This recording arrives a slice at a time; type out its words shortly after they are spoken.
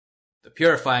The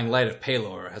purifying light of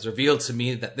Palor has revealed to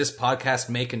me that this podcast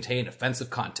may contain offensive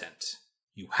content.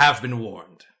 You have been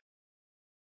warned.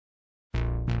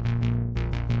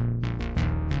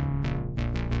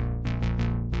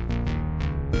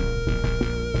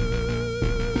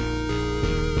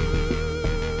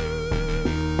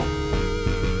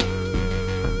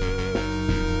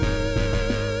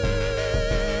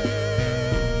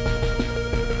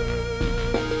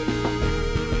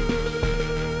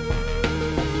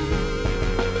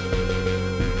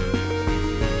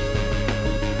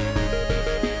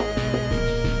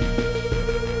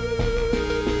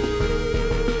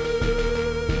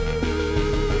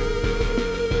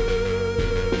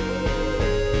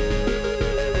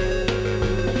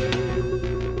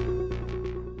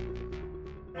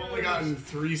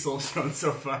 Three soul stones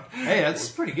so far. Hey, that's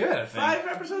pretty good. I think. 5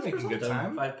 episodes per good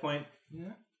time. 5 point.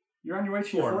 Yeah. You're on your way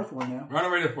to your fourth one now. We're on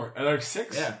our way to 4. Are there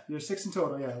 6? Yeah. There's 6 in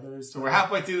total, yeah. So we're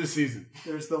halfway through the season.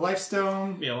 There's the Life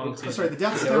Stone. Yeah, the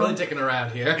Death Stone. We're really dicking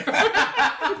around here.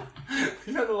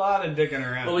 We've had a lot of dicking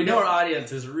around. Well, we know our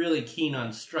audience is really keen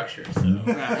on structure, so.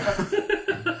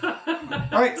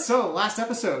 Alright, so last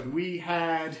episode we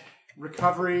had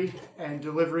recovery and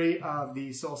delivery of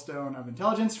the Soul Stone of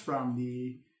Intelligence from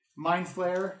the Mind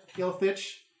Flayer,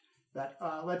 Ilthich, that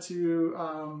led to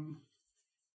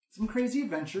some crazy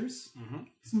adventures,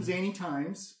 some zany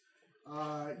times.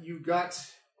 You got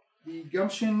the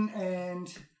gumption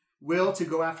and will to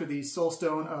go after the Soul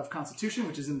Stone of Constitution,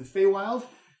 which is in the Feywild,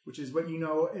 which is what you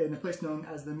know in a place known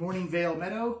as the Morning Vale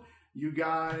Meadow. You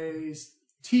guys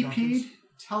TP'd,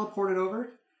 teleported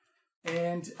over,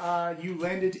 and you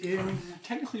landed in...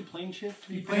 Technically plane shift?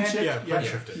 You plane shift? Yeah, plane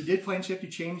shifted. You did plane shift.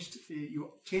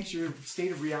 You changed your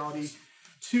state of reality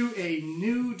to a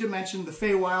new dimension, the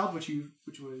Feywild,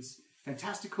 which was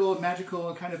fantastical, magical,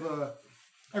 and kind of a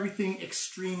everything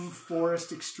extreme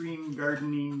forest, extreme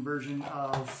gardening version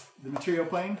of the material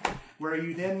plane, where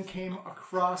you then came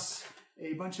across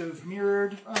a bunch of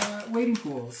mirrored wading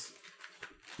pools.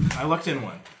 I looked in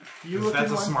one.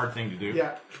 That's a smart thing to do.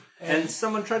 Yeah. And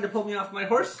someone tried to pull me off my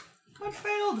horse, but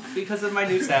failed because of my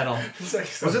new saddle.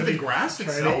 Was it the grass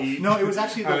itself? No, it was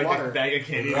actually the water. Like a bag of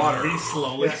candy. Water. Really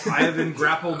slowly. I have been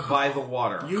grappled by the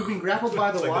water. You've been grappled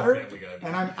by the water,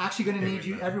 and I'm actually going to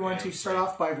need everyone to start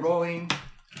off by rolling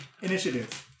initiative.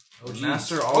 Oh,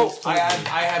 Master I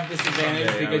had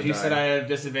disadvantage because you said I had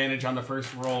disadvantage on the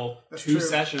first roll two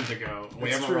sessions ago.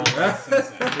 We haven't rolled that since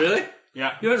then. Really?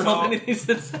 Yeah. You haven't rolled anything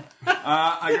since then? All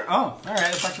right.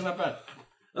 That's actually not bad.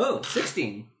 Oh,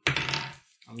 16.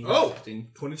 16.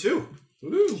 22.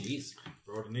 Ooh. Jeez.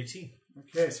 Rolled an 18.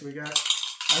 Okay, so we got...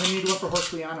 I'm going to need one for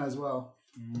Horse Liana as well.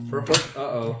 For horse?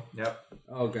 Uh-oh. Yep.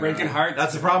 Oh, God. Breaking hearts.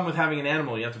 That's the problem with having an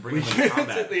animal. You have to bring them into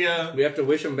combat. We have to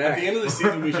wish him back. At the end of the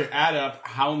season, we should add up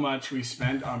how much we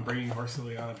spent on bringing Horse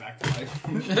Liana back to life.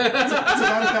 It's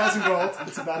about 1,000 gold.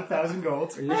 It's about 1,000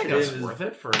 gold. I think that's worth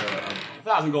it for a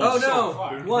 1,000 gold. Oh, so no.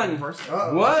 far. 1.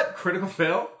 What? Critical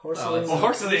fail? Horse Oh, Liana. Well,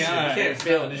 Horse Liana. You can't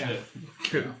fail initiative.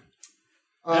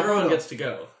 Everyone gets to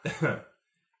go.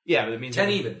 Yeah, but it means 10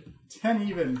 even. 10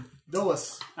 even.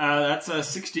 Dulles. That's a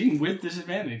 16 with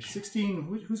disadvantage.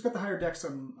 16. Who's got the higher dex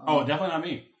on... Oh, definitely not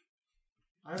me.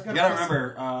 I've You gotta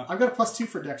remember... I've got a +2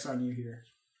 for dex on you here.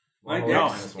 My no.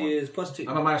 dex is +2.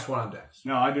 I'm a -1 on dex.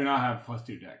 No, I do not have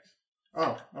 +2 dex.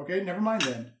 Oh, okay. Never mind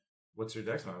then. What's your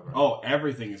dex number? Oh,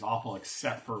 everything is awful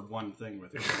except for one thing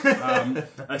with him.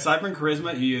 Aside from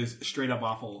charisma, he is straight up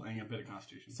awful and a bit of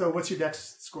constitution. So what's your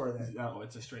dex score then? Oh,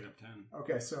 it's a straight up 10.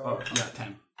 Okay, so... Oh, yeah,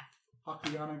 10.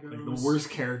 Hakiana goes... Like the worst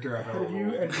character I've ever ahead of you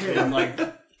rolled. and hit. In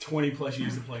like 20 plus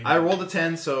years of playing. I rolled a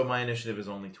 10, so my initiative is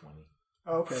only 20.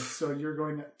 Okay, so you're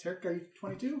going... Tarek, are you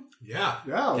 22? Yeah.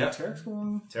 Yeah, Yep. Tarek's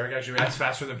going... Tarek actually reacts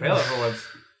faster than Pale ever was.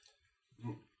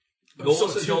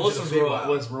 Dolus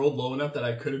was rolled low enough that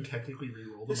I could have technically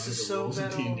re-rolled them as the rolls in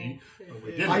D&D. But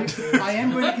we didn't. I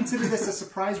am going to consider this a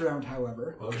surprise round,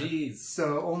 however. Oh, jeez.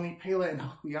 So only Pela and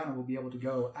Hakuliana will be able to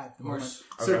go at the moment.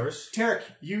 Of So, course. Tarek,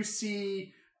 you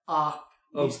see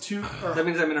these two... That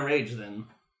means I'm in a rage then.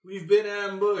 We've been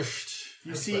ambushed.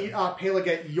 You see Pela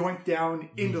get yoinked down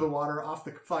into the water off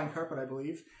the flying carpet, I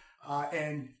believe,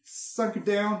 and sunken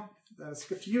down.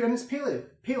 Skip to you, and it's Pela.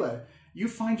 Pela, you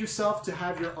find yourself to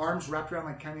have your arms wrapped around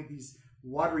like kind of these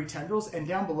watery tendrils, and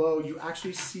down below you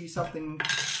actually see something.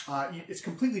 It's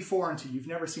completely foreign to you. You've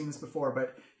never seen this before,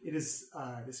 but it is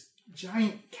this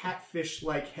giant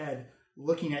catfish-like head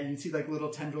looking at you. You can see like little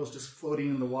tendrils just floating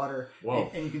in the water,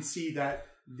 and you can see that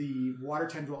the water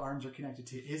tendril arms are connected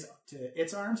to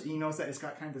its arms, and you notice that it's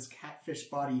got kind of this catfish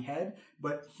body head,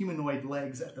 but humanoid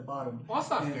legs at the bottom. Well, that's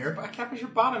not fair, but a catfish are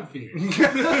bottom feeders.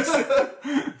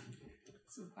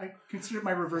 So I consider it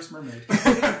my reverse mermaid.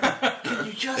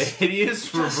 You just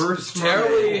Hideous reverse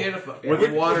Terribly mermaid hit a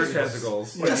with water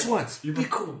tentacles. just once. Be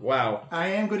cool. Wow. I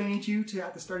am going to need you to,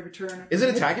 at the start of your turn... Is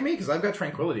it attacking me? Because I've got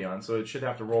Tranquility on, so it should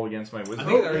have to roll against my wisdom. I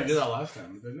think I already did that last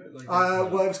time, didn't it? Like,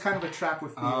 well, it was kind of a trap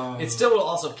with the... It still will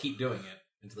also keep doing it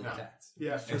until it attacks.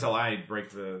 yeah. Until I break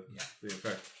the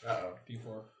effect. Uh-oh.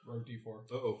 D4. Rogue D4.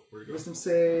 Uh-oh. Where'd it go? Wisdom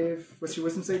save... What's your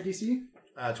wisdom save, DC?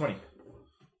 20.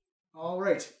 All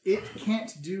right. It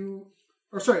can't do...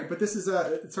 Or sorry, but this is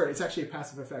it's actually a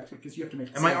passive effect because you have to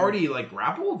make. Am I already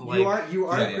grappled? You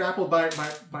are grappled by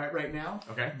it right now.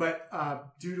 Okay. But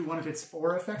due to one of its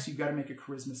aura effects, you've got to make a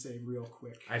charisma save real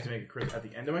quick. I have to make a crit at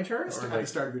the end of my turn, At the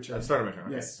start of your turn. At the start of my turn.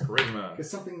 Okay. Yes. Charisma. Because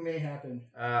something may happen.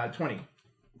 20.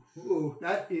 Ooh,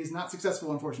 that is not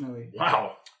successful, unfortunately.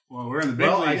 Wow. Well, we're in the big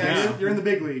league now. You're in the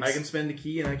big leagues. I can spend the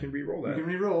key and I can re-roll that. You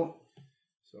can reroll.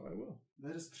 So I will.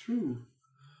 That is true.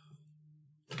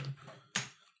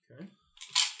 Okay.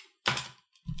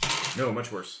 No,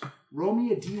 much worse. Roll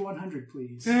me a D100,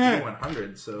 please.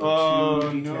 D100.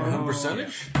 So no.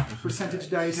 Percentage? Percentage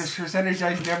dice. Percentage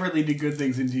dice never lead to good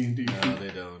things in D&D. No,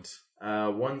 they don't.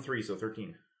 1, 3, so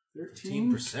 13.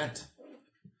 13. 13%.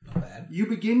 Not bad. You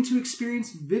begin to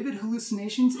experience vivid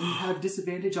hallucinations and you have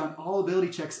disadvantage on all ability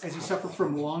checks as you suffer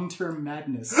from long-term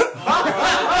madness. Okay,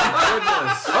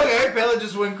 Pela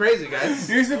just went crazy, guys.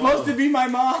 You're supposed to be my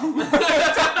mom.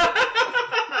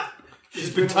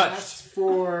 She's been touched.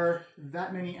 For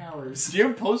that many hours. Do you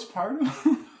have postpartum?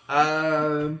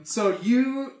 So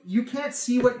you can't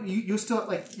see what you still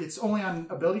it's only on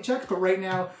ability check, but right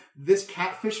now this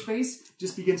catfish face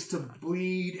just begins to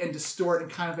bleed and distort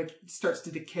and kind of starts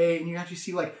to decay, and you actually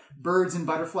see birds and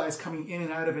butterflies coming in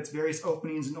and out of its various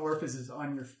openings and orifices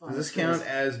on your. Does this count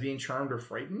as being charmed or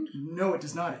frightened? No, it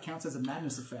does not. It counts as a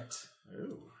madness effect.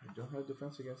 Oh, I don't have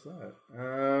defense against that.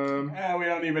 We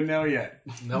don't even know yet.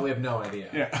 No, we have no idea.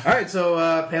 Yeah. All right, so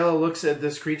Pela looks at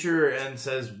this creature and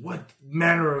says, "What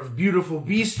manner of beautiful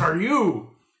beast are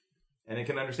you?" And it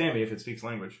can understand me if it speaks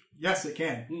language. Yes, it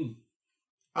can.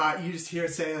 You just hear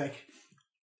it say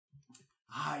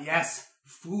yes,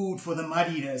 food for the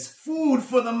mud eaters, food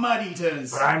for the mud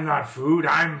eaters. But I'm not food.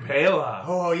 I'm Pela.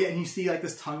 Oh yeah, and you see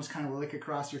this tongue's kind of lick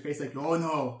across your face, oh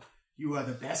no, you are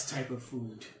the best type of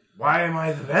food. Why am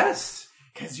I the best?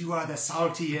 Because you are the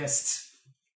saltiest.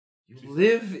 You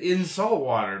live in salt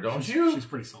water, don't you? She's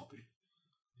pretty salty.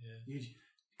 You,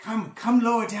 come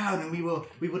lower down, and we will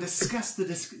discuss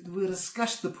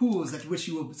the pools that which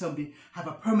you will have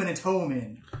a permanent home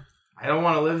in. I don't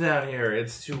want to live down here.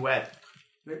 It's too wet.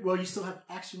 Well, you still have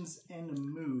actions and a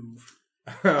move.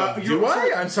 Do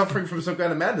I? I'm suffering from some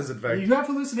kind of madness effect. You have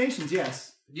hallucinations,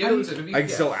 yes. Yeah, I can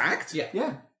still act? Yeah.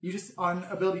 Yeah. You just on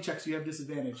ability checks you have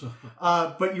disadvantage,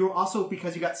 but you're also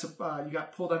because you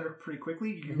got pulled under pretty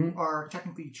quickly. You are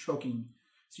technically choking,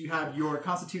 so you have your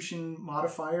Constitution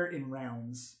modifier in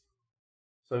rounds.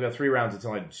 So I've got 3 rounds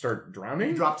until I start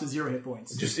drowning. You drop to 0 hit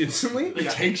points. Just instantly. It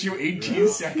takes you 18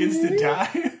 seconds to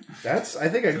die. I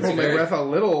think I can hold my breath a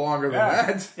little longer than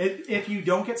that. If you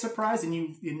don't get surprised,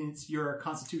 and it's your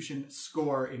Constitution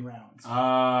score in rounds.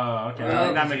 Oh, okay.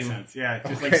 That makes sense. Yeah,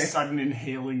 just sudden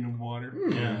inhaling of water.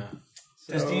 Yeah.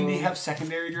 Does D&D have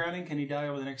secondary drowning? Can he die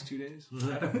over the next 2 days?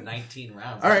 I have 19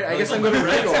 rounds. All right, I guess I'm going to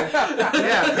wriggle.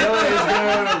 Yeah, Pela is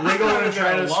going to wriggle and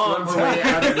try to squirm her way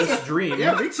out of this dream.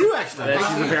 Yeah, me too, actually. That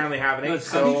she's apparently having. I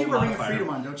think you were Ring of Freedom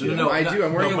on, don't you? No, I do.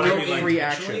 I'm wearing but I a mean, free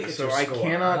actually, action, it's so your I score.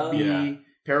 cannot be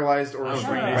paralyzed or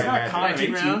restrained by It's not magic. con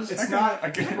 18 rounds. It's not.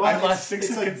 I lost 6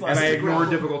 seconds And I last ignore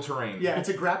difficult terrain. Yeah, it's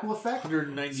a grapple effect.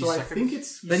 190 So I seconds. think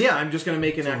it's. Then yeah, I'm just going to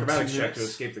make an So acrobatics 2 check to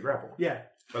minutes. escape the grapple. Yeah.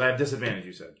 But I have disadvantage,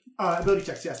 you said. Ability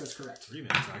checks. Yes, that's correct. 3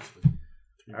 minutes, actually.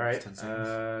 All right,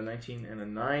 19 and a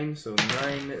 9, so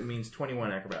 9 means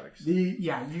 21 acrobatics.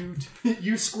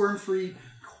 You squirm free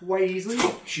quite easily.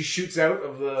 She shoots out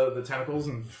of the tentacles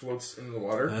and floats into the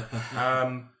water.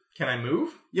 Can I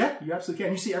move? Yeah, you absolutely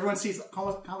can. You see, everyone sees kind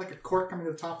of like a cork coming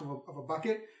to the top of a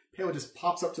bucket. Pela just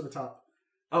pops up to the top.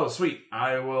 Oh, sweet.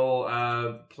 I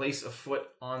will place a foot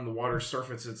on the water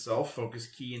surface itself, focus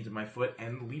key into my foot,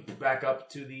 and leap back up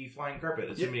to the flying carpet,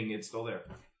 assuming it's still there.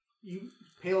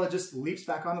 Pela just leaps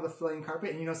back onto the flying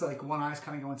carpet, and you notice that one eye's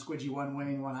kind of going squidgy one way,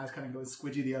 and one eye's kind of going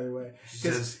squidgy the other way. She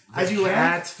says, as you land,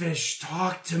 catfish,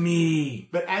 talk to me.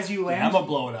 but as you land, I'm gonna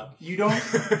blow it up. you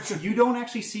don't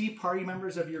actually see party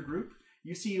members of your group.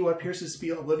 You see what appears to be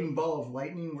a living ball of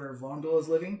lightning where Vondel is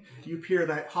living. You appear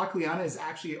that Hawkliana is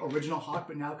actually original Hawk,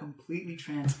 but now completely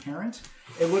transparent.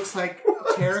 It looks like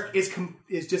Tarek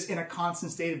is just in a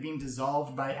constant state of being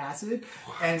dissolved by acid,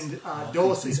 and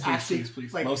Dolus is actually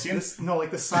like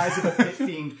the size of a pit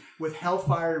fiend with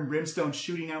hellfire and brimstone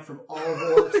shooting out from all of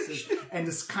the orifices, and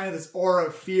this kind of this aura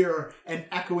of fear and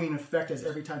echoing effect as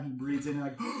every time he breathes in.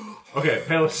 Like, okay,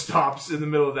 Pela stops in the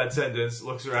middle of that sentence,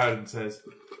 looks around, and says,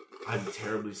 "I'm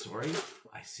terribly sorry.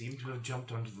 I seem to have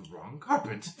jumped onto the wrong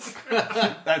carpet."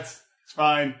 It's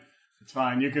fine. It's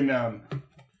fine. You can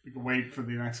wait for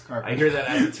the next carpet. I hear that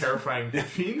as a terrifying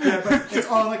fiend. yeah, but it's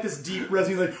all like this deep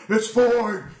resonant, like, it's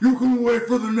fine, you can wait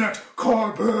for the next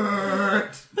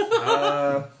carpet.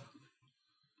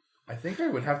 I think I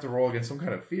would have to roll against some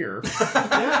kind of fear.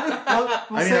 Yeah,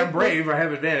 I'm brave. I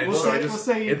have advantage, we'll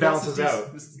say it balances out.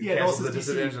 Yeah, cancels the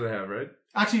disadvantage that I have, right?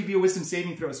 Actually, it'd be a wisdom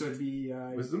saving throw, so it'd be...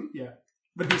 Wisdom? Yeah.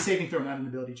 But it'd be a saving throw, not an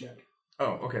ability check.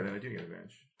 Oh, okay, then I do get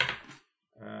advantage.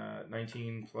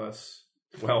 19 plus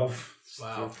 12.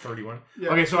 Wow. 31. Yeah.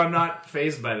 Okay, so I'm not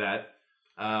phased by that.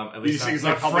 At least These things not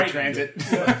like public frightened.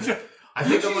 transit. I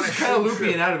think I'm kind of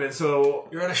loopy and out of it, so...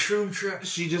 You're on a shroom trip.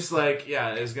 She just,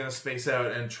 is going to space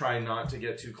out and try not to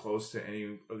get too close to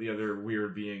any of the other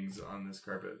weird beings on this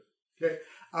carpet. Okay.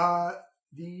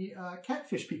 The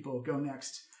catfish people go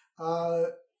next. I'm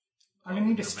going to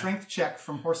need a strength check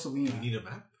from Horselina. You need a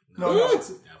map? No,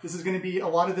 this is going to be a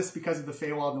lot of this because of the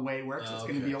Feywild and the way it works. It's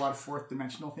going to be a lot of fourth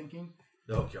dimensional thinking.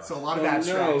 Oh, God. So a lot of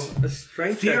abstract. A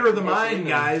strength Theater check of the for mind, Horselina.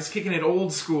 guys. Kicking it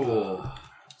old school.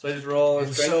 So I just roll a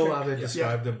And strength so check? how they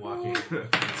describe them walking.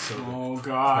 It's so Oh, funny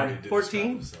God. to describe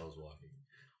 14? themselves walking.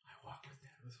 I walk with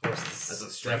them. This horse is That's a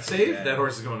strength save? That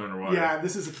horse is going underwater. Yeah,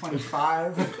 this is a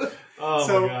 25. Oh,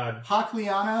 So my God.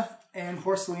 Hawkliana and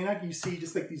Horselina, you see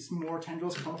just like these more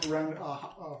tendrils come up around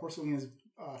Horselina's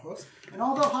hoofs. And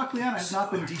although Hawkliana has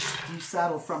not been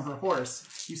desaddled from her horse,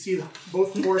 you see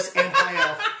both horse and high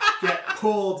elf get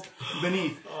pulled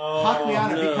beneath.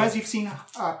 Hawkliana, because you've seen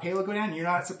Pela go down, you're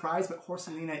not surprised, but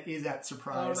Horselina is at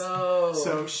surprise. Oh, no.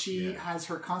 So she has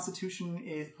her constitution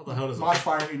is the hell does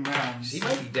modifier in rounds. She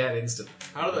might be dead instantly.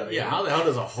 How the hell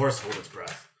does a horse hold its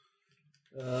breath?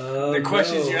 The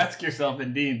questions you ask yourself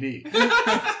in D&D.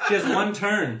 She has one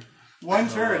turn. One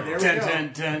turn, there we go.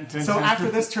 10. So after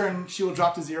this turn, she will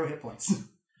drop to 0 hit points.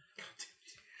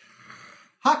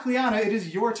 Hawkliana, it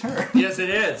is your turn. Yes, it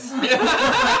is.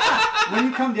 When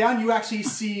you come down, you actually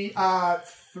see 3...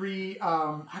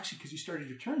 actually, because you started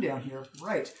your turn down here.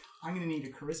 Right. I'm going to need a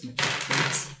charisma check,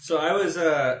 please. So I was,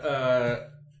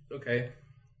 okay.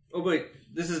 Oh, wait.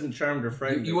 This isn't charmed or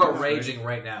frightened. You are raging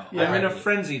right now. Yeah. I'm in a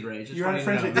frenzied rage. Just You're on a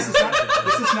wanting to frenzy. know.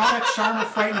 This is not a charm or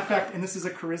frighten effect, and this is a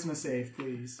charisma save,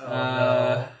 please. What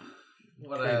a...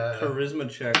 Charisma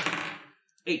check.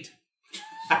 8.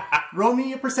 Roll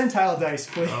me a percentile dice,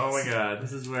 please. Oh my god.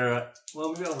 This is where,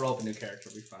 well, maybe I'll roll up a new character.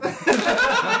 It'll be fine.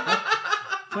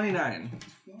 29.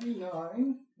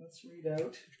 29. Let's read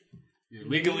out. You're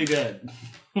legally dead.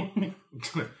 Am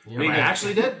I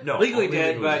actually dead? No. Legally only dead,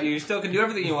 legally but dead. you still can do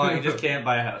everything you want. You just can't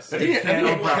buy a house. That'd be a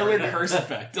killer curse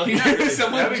effect. Like,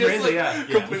 someone That'd be just crazy, like,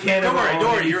 yeah. completely- Don't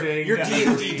worry, anything. you're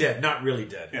D&D dead, not really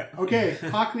dead. Yeah. Okay,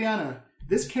 Hawkliana.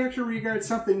 This character regards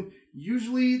something,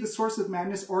 usually the source of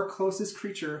madness or closest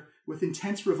creature, with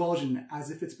intense revulsion,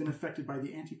 as if it's been affected by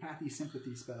the antipathy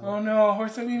sympathy spell. Oh no,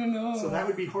 Horselina, no. So that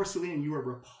would be Horselina, and you are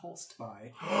repulsed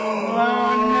by. Oh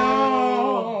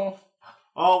no.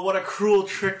 Oh, what a cruel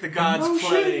trick the gods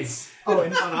play Oh,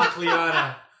 and, on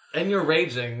Hawkliana. And you're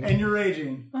raging. and you're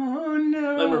raging. Oh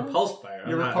no. I'm repulsed by her.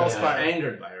 You're I'm repulsed not, by her.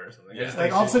 angered by her or something. I just Like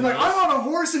think all of a she's sudden, like, I'm on a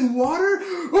horse in water.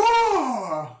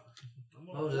 Oh!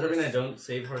 Oh, does that mean I don't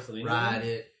save Horselina? Ride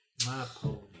it. My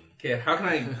pony. Okay, how can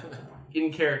I,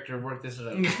 in character, work this out?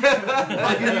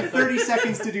 I'll give you 30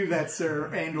 seconds to do that, sir.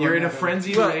 And You're in a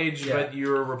frenzied rage, yeah. but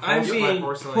you're I'm repulsed by being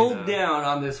porcelain. pulled down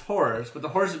on this horse, but the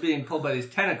horse is being pulled by these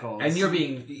tentacles. And you're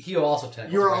being... He'll also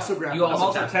tackle. You're also grappled. You also I'm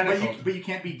also tackle. tentacled. But you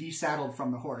can't be desaddled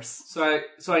from the horse. So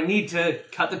I need to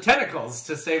cut the tentacles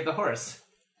to save the horse.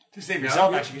 To save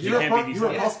yourself, actually, because you can't be You're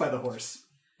decent. repulsed by the horse.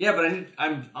 Yeah, but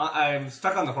I'm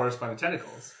stuck on the horse by the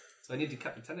tentacles, so I need to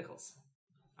cut the tentacles.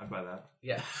 I buy that.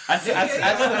 Yeah. That's fair.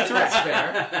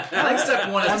 I like step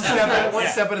one at a time. One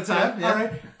step at a time. All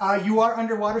right. You are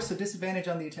underwater, so disadvantage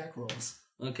on the attack rolls.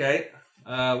 Okay.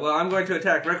 Well, I'm going to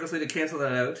attack recklessly to cancel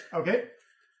that out, Okay.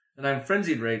 and I'm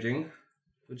frenzied raging,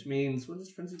 which means what is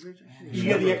frenzied raging? You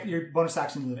get your bonus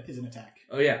action is an attack.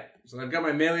 Oh yeah. So I've got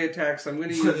my melee attacks. I'm going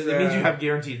to use. That means you have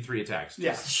guaranteed 3 attacks.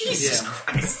 Yeah. Jesus Yeah.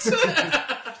 Christ.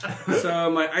 So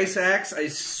my ice axe, I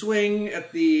swing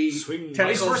at the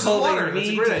tentacles versus water. holding That's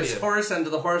a me great to this idea. horse and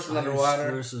to the horse is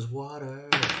underwater. versus water.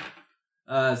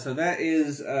 So that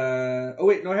is. Oh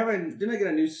wait, no, didn't I get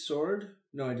a new sword?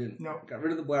 No, I didn't. No. Got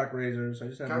rid of the black razor, so I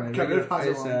just have my Got rid of regular ice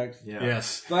Hazelon. axe. Yeah.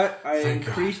 Yes. But I Thank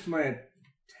increased my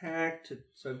attack to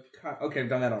okay, I've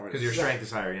done that already. Because your strength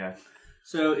is higher, yeah.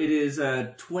 So it is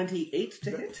 28 to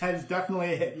hit. That is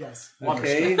definitely a hit, yes.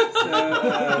 Okay,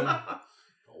 so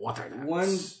Water.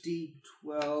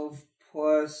 1d12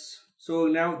 plus. So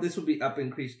now this would be up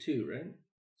increased 2, right?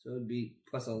 So it would be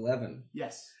plus 11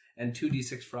 Yes. and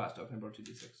 2d6 frost. Okay, I brought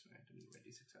 2d6. I have to move my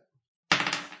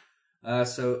d6 up.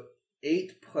 So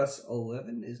 8 plus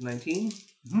 11 is 19.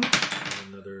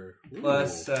 Another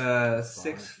Plus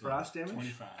 6 frost damage.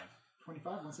 25.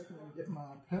 25, 1 second, let me get my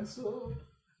pencil.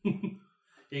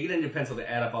 Yeah, you get in your pencil to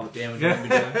add up all the damage.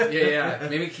 Yeah.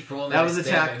 Maybe keep rolling That was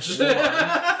attack. damage.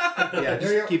 Yeah, There you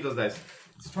just go. keep those dice.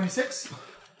 It's 26.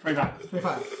 25.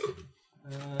 25.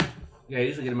 Yeah, I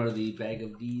usually get them out of the bag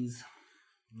of D's.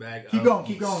 bag. Keep going,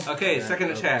 keep going. Okay,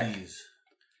 second attack.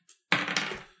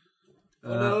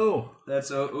 No.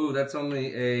 That's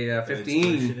only a Shit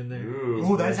 15. in there.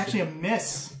 Ooh, that is actually a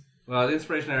miss. Well, the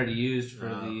inspiration I already used for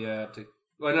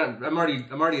I'm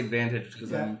already advantaged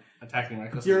because I'm attacking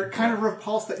recklessly. You're kind of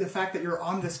repulsed at the fact that you're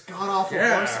on this god-awful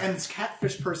horse and this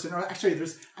catfish person, or actually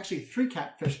there's actually 3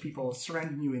 catfish people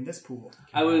surrounding you in this pool.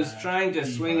 I was trying to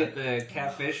swing at the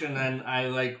catfish, and then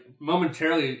I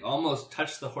momentarily almost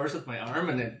touched the horse with my arm,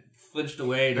 and it flinched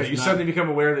away. You suddenly become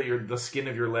aware that the skin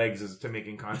of your legs is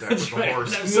making contact with the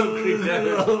horse. I'm so creeped out.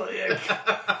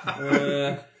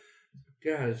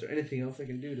 God, is there anything else I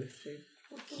can do to save?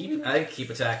 I keep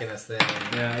attacking this thing.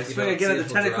 Yeah, I You swing don't again see at if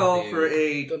the we'll tentacle drop you. for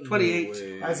a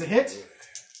 28 As a hit,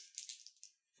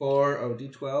 for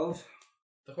D12.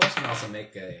 The horse can also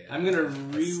make a. I'm gonna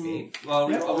escape. I'll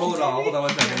roll it all. Hold on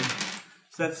 1 second.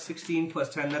 So that's 16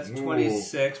 plus 10. That's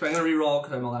 26. But I'm gonna reroll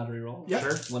because I'm allowed to reroll. Yep.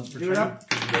 Sure. Once per Do it turn. up.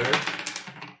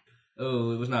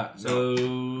 Oh, it was not. So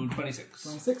 26.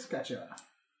 26, gotcha.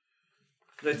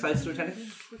 Did I slice through a tentacle?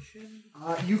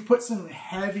 You've put some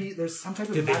heavy, there's some type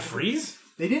of Did they magic- freeze?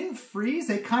 They didn't freeze,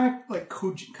 they kind of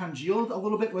congealed a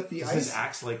little bit with the Does ice. his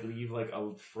axe leave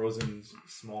a frozen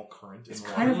small current in It's the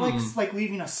kind water? of like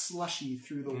leaving a slushy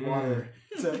through the water.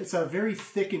 It's a very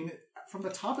thick, and from the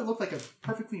top it looked like a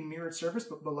perfectly mirrored surface,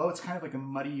 but below it's kind of like a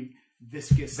muddy,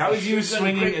 viscous. That was you Should've done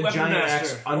swinging great a weapon giant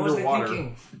master. axe What was I underwater.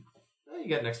 thinking? You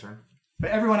get next turn. But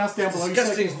everyone else down below,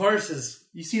 Disgusting horses.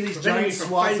 you see these Preventing giant me from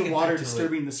swaths of fighting water effectively.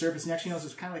 disturbing the surface, and you actually notice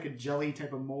it's kind of like a jelly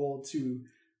type of mold to,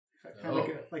 kind of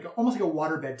almost like a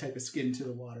waterbed type of skin to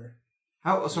the water.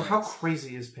 How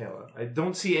crazy is Pela? I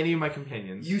don't see any of my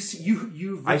companions. You see,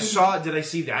 you. I saw. Did I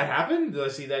see that happen? Did I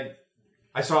see that?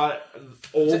 I saw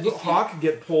old Hawk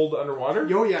get pulled underwater.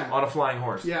 Oh yeah, On a flying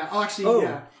horse. yeah. Oh, actually,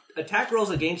 yeah. Attack rolls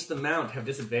against the mount have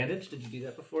disadvantage. Did you do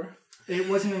that before? It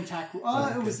wasn't an attack.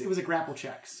 It was a grapple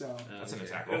check. So That's an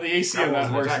attack. The AC on that Grapple is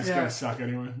an horse attack. is Yeah. going to suck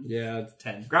anyway. Yeah, it's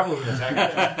 10. Grapple is an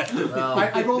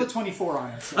attack. I rolled a 24 on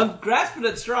it. So. I'm grasping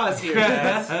at straws here,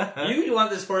 guys. You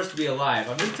want this horse to be alive.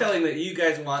 I'm just telling that you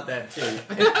guys want that too.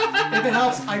 If it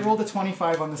helps, I rolled a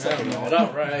 25 on the second roll.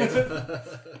 All right.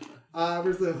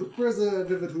 Where's the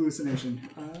vivid hallucination?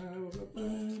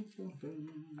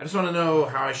 I just want to know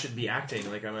how I should be acting.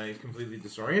 Like, am I completely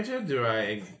disoriented?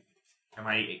 Am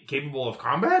I capable of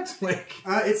combat? Like,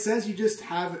 It says you just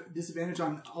have disadvantage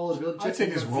on all ability I'd checks. say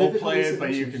and just have role vivid play it, but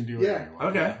you hallucinations. can do it. Yeah, anyway.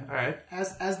 okay, all right,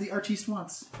 as the artiste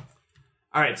wants.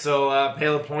 all right. So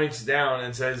Pela points down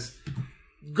and says,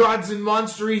 "Gods and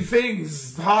monstery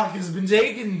things. The hawk has been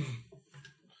taken."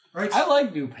 Right. I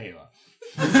like New Pela.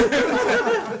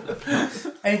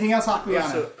 Anything else,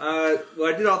 Hakliana? So,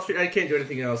 I did all 3. I can't do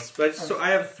anything else. But so I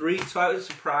have 3. So I was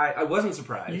surprised. I wasn't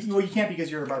surprised. You can't because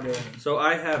you're a barbarian. So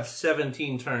I have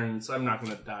 17 turns. I'm not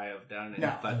going to die of down.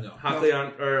 No. But No.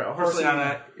 Hakleon or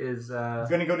Horsleana is.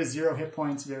 Going to go to 0 hit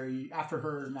points after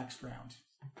her next round.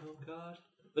 Oh God!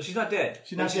 But she's not dead.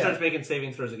 She's Then not she dead. starts making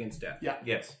saving throws against death. Yeah,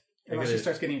 Yes. unless she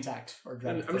starts getting attacked or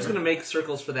dragged. I'm just going to make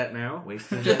circles for that now.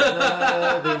 Wasted.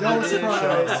 Double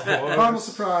surprise. Caramel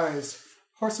surprise.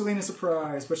 Horselina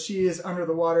surprise. But she is under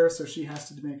the water, so she has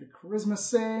to make a charisma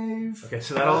save. Okay,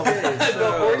 so that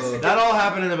all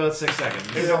happened in about 6 seconds.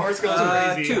 If the horse goes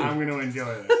crazy, 2. I'm going to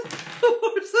enjoy this.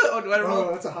 Oh, do I roll?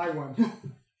 Oh, that's a high one.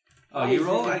 Oh, you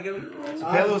roll? I go.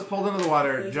 Pela was pulled into the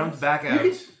water, jumped back out,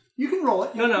 You can roll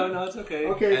it. No, it's okay.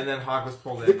 Okay. and then Hawk was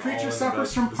pulled in. The all creature in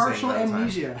suffers about from the same partial amount of time.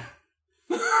 amnesia.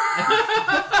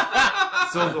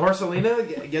 So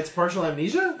Horselina gets partial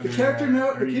amnesia? The character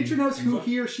knows who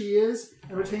he or she is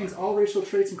and retains all racial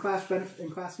traits and class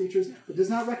features, but does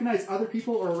not recognize other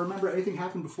people or remember anything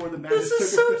happened before the madness took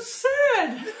This is so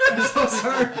sad. I'm so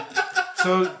sorry.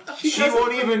 So she doesn't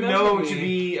won't even know remember to me.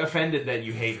 be offended that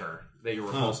you hate her, that you're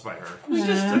repulsed by her.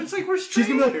 It's like we're She's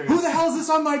strangers. gonna be like, "Who the hell is this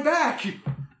on my back?"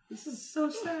 This is so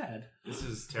sad. This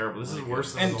is terrible. This is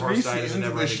worse than And the 3 horse died in seasons the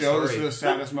of the never-ending show, this is story. the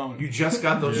saddest moment. You just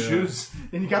got those shoes.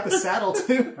 And you got the saddle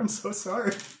too. I'm so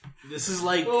sorry. This is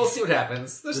like We'll see what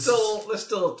happens. There's still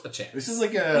a chance. This is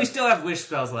like We a... still have wish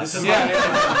spells left. I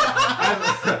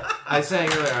sang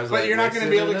earlier. I was But like, you're not going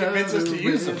to be able to convince us to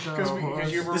use them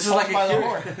because you were This is like a by the cure.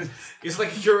 horn. it's like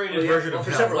a curated version of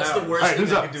hell. What's the worst Alright, thing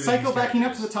who's I up? can do? to Psycho these backing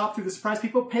up to characters? the top through the surprise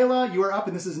people. Pela, you are up,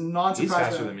 and this is He's non-surprise.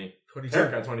 faster than me. 22.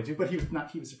 Eric got 22. But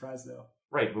he was surprised though.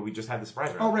 Right, but we just had the surprise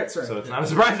round. Oh, right, sorry. So it's not a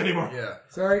surprise anymore. Yeah.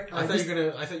 Sorry, I thought you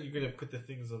were gonna put the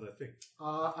things on the thing.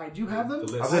 I do have them.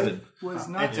 The list. How's it? Was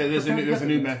not. There's a prepared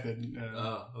new yet. method.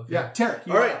 Oh, okay. Yeah, Tarek.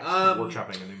 You All are right. up.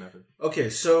 Workshopping a new method. Okay.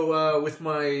 So with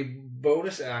my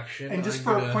bonus action, And just I'm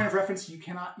for gonna... a point of reference, you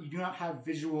do not have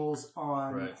visuals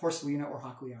on Right. Horselina or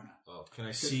Hakliana. Oh, can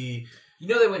I see? You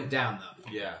know they went down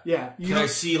though. Yeah. Yeah, you Can know, I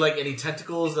see like any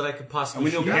tentacles that I could possibly?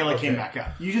 And we know shoot? Kayla Okay. came back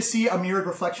up. you just see a mirrored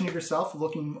reflection of yourself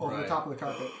looking over the Right. top of the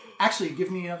carpet. Actually,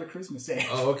 give me another charisma save.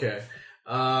 Oh, okay.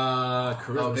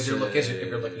 Charisma. Oh, because if save.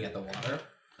 you're looking at the water.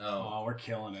 Oh. Oh, we're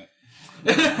killing it.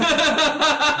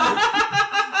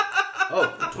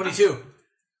 Oh, 22.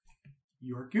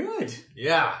 You're good.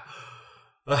 Yeah.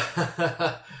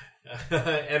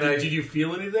 And Did you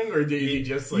feel anything, or did you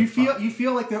just like You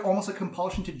feel like there's almost a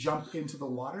compulsion to jump into the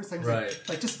water. It's like, Right.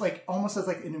 like almost as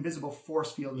like an invisible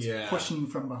force field is Yeah. pushing you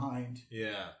from behind.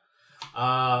 Yeah.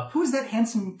 Who is that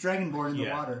handsome dragonborn in the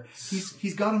Yeah. water?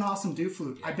 He's got an awesome dew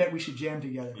flute. I bet we should jam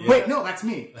together. Wait, no, that's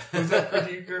me.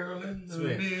 pretty girl in the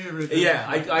mirror? Yeah,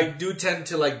 I do tend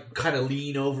to like kind of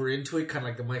lean over into it, kind of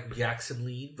like the Michael Jackson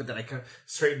lean, but then I kind of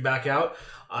straighten back out.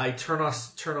 I turn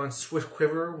on Swift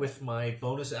Quiver with my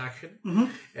bonus action,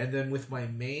 and then with my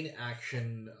main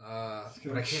action, but I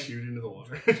can't. shoot into the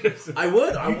water. I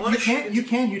would. I want to shoot.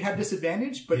 You'd have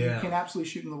disadvantage, but Yeah. you can absolutely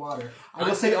shoot in the water. I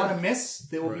will say on a miss,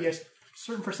 there will be a Right.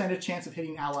 certain percentage chance of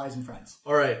hitting allies and friends.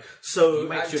 All right, so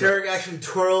might shoot Tarek action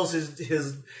twirls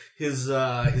his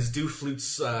dew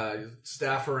flute's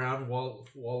staff around, wall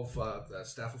of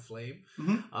staff of flame.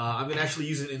 I'm gonna actually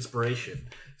use an inspiration.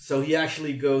 So he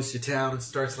actually goes to town and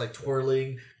starts like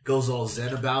twirling, goes all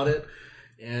zen about it,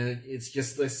 and it's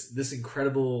just this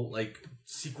incredible like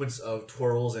sequence of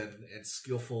twirls and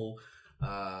skillful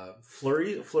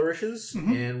flourishes,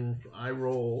 and I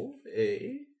roll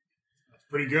a.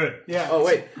 Pretty good. Yeah. Oh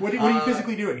wait. What are you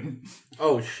physically doing?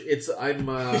 Oh, I'm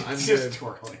It's just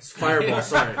twirling. fireball.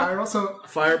 Sorry, All right, also,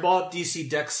 fireball. DC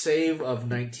Dex save of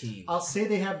 19. I'll say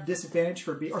they have disadvantage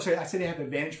for being, I say they have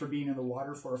advantage for being in the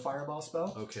water for a fireball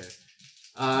spell. Okay.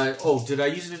 Did I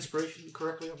use an inspiration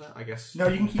correctly on that? I guess. No,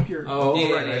 you can keep your. Oh,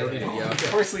 Yeah, right. yeah, I don't yeah, need it. Yeah. Okay.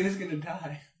 Horselina's gonna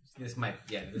die. This might,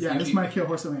 This might kill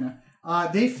Horselina.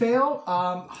 They fail.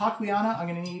 Hakliana, I'm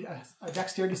going to need a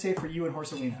dexterity save for you and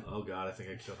Horselina. Oh god, I think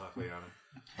I killed Hakliana.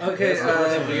 Okay,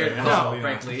 weird. No,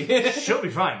 frankly. She'll be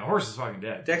fine. The horse is fucking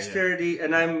dead. dexterity,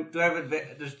 and do I have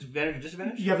there's advantage or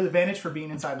disadvantage? You have advantage for being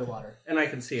inside the water. And I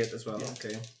can see it as well.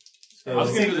 Okay. I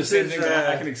was gonna do the this same is, thing, but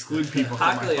I can exclude people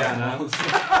from my Hakliana.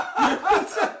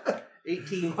 fight.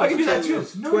 18 I can do that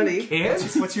plus too. 10, 20.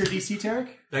 What's your DC, Tarek?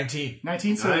 19.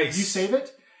 19, so Nice. you save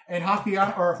it. And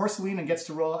Hakliana, or Horselina gets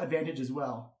to roll advantage as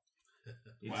well.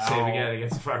 You save again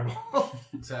against the fireball.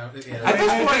 So, At this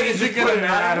point, it's just putting her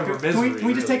out of her Can misery. we just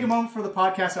really. take a moment for the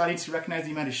podcast audience to recognize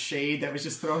the amount of shade that was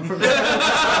just thrown from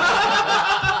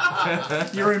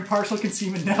your impartial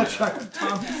concealment now, Chuck.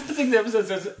 Tom. I think the episode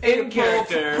says in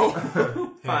character.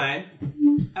 Fine.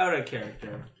 Out of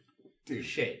character. Dude.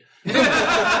 Shade.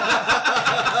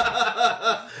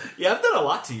 Yeah, I've done a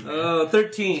lot to you. Man.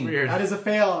 13. Weird. That is a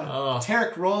fail.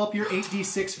 Tarek, roll up your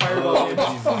 8d6 fireball damage.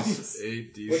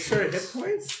 8d6. What's your hit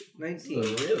points? 19.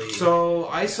 Really? So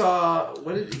I saw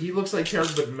he looks like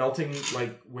Tarek, but melting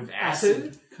like with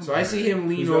acid. So I see him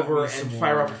lean over and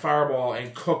fire up a fireball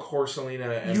and cook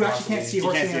Horselina. And You actually can't see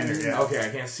You can't see Horselina. anything, yeah. Okay, I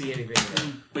can't see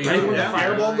anything. But Right you when the know,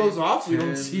 fireball goes off, we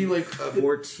don't see like a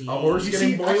 14. horse You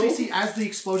getting actually boiled. see as the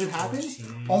explosion happens,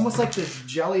 almost like this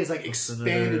jelly is like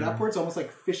expanded upwards, almost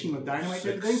like fishing with dynamite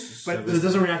type of thing. But It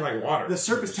doesn't react like water. the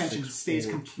surface tension stays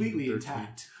completely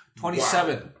intact.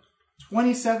 27.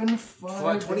 27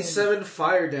 fire 27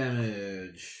 fire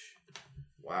damage.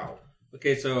 Wow.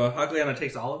 Okay, so Hakliana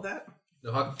takes all of that? No,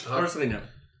 Or something, no.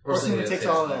 Horselina takes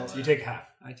all of that. You take half.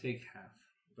 I take half.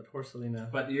 But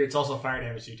Horselina. But it's also fire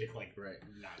damage, so you take like Right.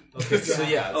 none. Okay, so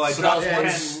yeah. Oh, I so that was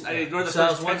dropped one. I ignored the So that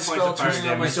first was one 10 spell points of fire turning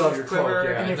on my damage. sword quiver,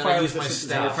 And and your then fire I use my resistance is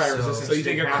staff. fire resistance. So you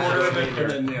take a quarter of it, Yeah.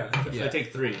 and then so Yeah. I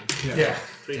take 3. Yeah.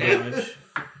 3 damage.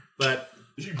 But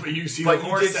you see But the you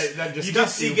horse did, that just you did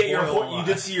see get your boil you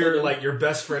did see your like your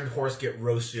best friend horse get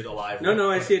roasted alive.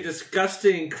 No, I see a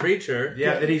disgusting creature.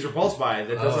 Yeah, that he's repulsed by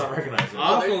that does not recognize him.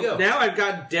 there you Awful. go. Now I've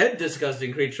got dead,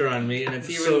 disgusting creature on me, and it's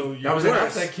even So That was enough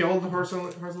worse. that killed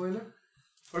Horselina?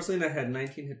 Porcelina had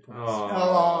 19 hit points.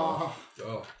 Oh,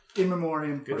 Oh, in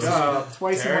memoriam. Good job.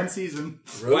 Twice in Tarek. one season.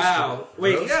 Wow.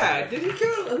 Wait, Roasted. yeah. Did he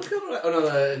kill? Who killed? Oh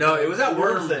no, no, it was that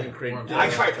worm thing. thing. Creature. I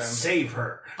tried to save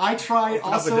her. I tried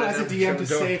also and as a then DM to shut the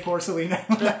door. save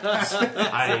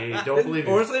Horselina. I don't believe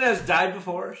you. Porcelina has died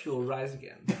before. She will rise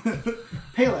again.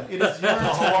 Pela, it is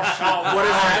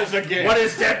your turn. What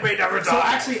is dead may never die? So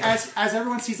actually, as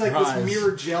everyone sees like Rise. this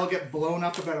mirror gel get blown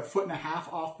up about 1.5 feet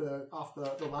off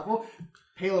the level,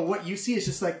 Pela, what you see is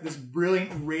just like this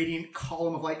brilliant, radiant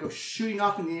column of light goes shooting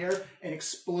off in the air and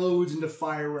explodes into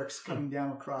fireworks coming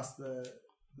down across the.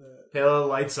 Pela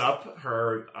lights up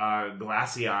her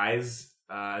glassy eyes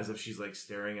as if she's like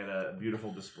staring at a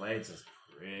beautiful display. It says,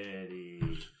 "Pretty."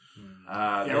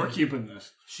 Yeah, we're keeping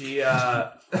this. She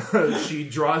she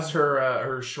draws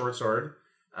her short sword.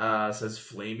 Says,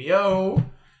 "Flameo."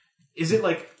 Is it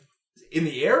like in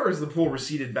the air, or is the pool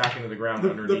receded back into the ground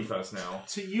underneath us now?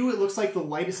 To you, it looks like the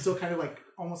light is still kind of like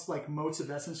almost like motes of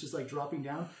essence, just like dropping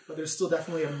down. But there's still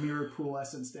definitely a mirror pool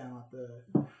essence down at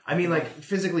the. I mean, like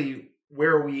physically,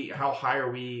 where are we? How high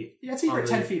are we? Yeah, it's either on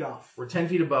 10 feet off. We're 10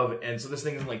 feet above, and so this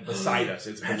thing is like beside us.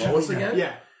 It's below us again.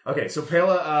 Yeah. Okay, so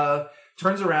Pela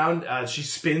turns around. She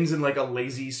spins in like a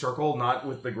lazy circle, not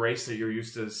with the grace that you're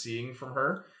used to seeing from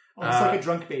her. Almost like a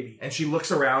drunk baby. And she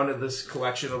looks around at this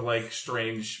collection of like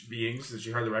strange beings that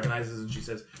she hardly recognizes, and she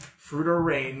says, "Fruit or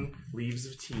rain, leaves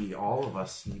of tea, all of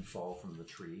us need fall from the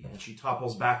tree." And she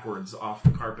topples backwards off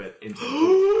the carpet into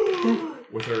the pool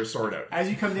with her sword out. As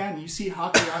you come down, you see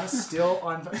Hakiana still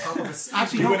on top of us.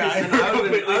 Actually, You no, and I- it's- I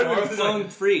would have been flown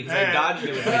free because I dodged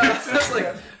it. It's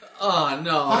like, oh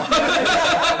no.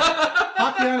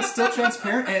 Hakiana is still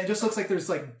transparent, and it just looks like there's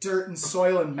like dirt and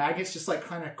soil and maggots just like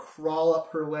kind of crawl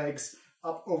up her legs,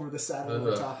 up over the saddle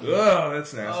over top of her. Oh,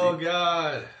 that's nasty. Oh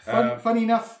god. Funny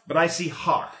enough, But I see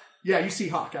Hawk. yeah, you see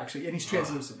Hawk actually, and he's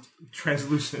translucent.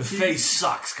 Translucent. Face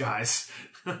sucks, guys.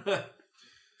 All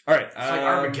right. It's like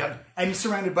Armageddon. And he's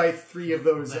surrounded by 3 of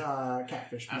those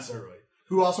catfish people,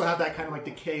 who also have that kind of like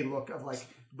decay look of like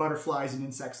butterflies and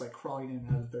insects like crawling in and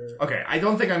out of their. Okay, I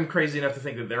don't think I'm crazy enough to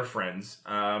think that they're friends.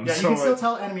 Yeah, you so can still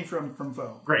tell enemy from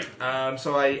foe. Great.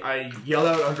 So I yell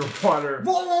out underwater to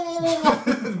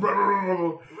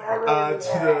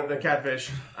the catfish,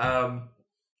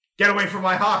 "Get away from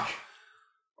my hawk,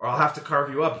 or I'll have to carve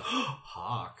you up."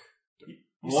 Hawk.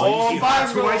 Whoa,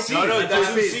 that's who I see. No, that's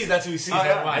who he sees. That's who he sees. Oh, yeah.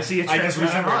 Never mind. I see a I just translucent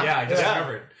remembered. hawk. Yeah, I just Yeah.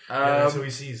 remembered. Yeah, that's who he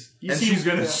sees. You And see- she's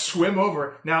gonna yeah. swim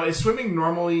over. Now, is swimming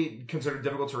normally considered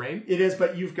difficult terrain? It is,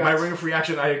 but you've got My ring of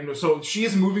reaction, I ignore. So she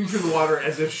is moving through the water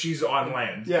as if she's on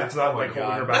land. Yeah. It's not Oh my like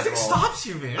holding her God. back Nothing at all. stops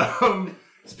you, man.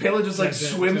 Pela just like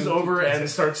swims over and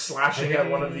starts slashing at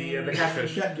one of the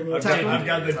catfish. Yeah, give me a Okay, attack. I've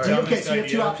got the Okay, dumbest so you have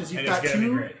 2 idea, options. You've and got it's gonna be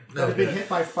 2 great. that have been hit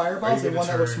by fireballs and 1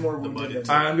 that was more wounded.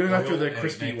 I'm going after the Oil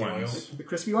crispy and oil. ones. The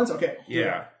crispy ones? Okay.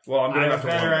 Yeah. Well, I'm I going have a after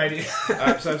better one. idea.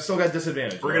 So I've still got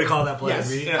disadvantage. We're gonna call that Plan Yes.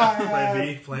 B. Yeah. Plan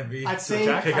B. Plan B. I'd say.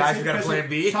 Okay, I'd guys, say we got a because Plan of-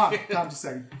 B. Tom, just a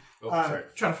second. Sorry.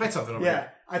 Trying to fight something over Yeah,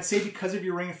 here. I'd say because of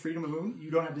your Ring of Freedom of Moon, you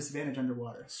don't have disadvantage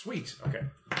underwater. Sweet. Okay.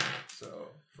 So,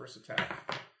 first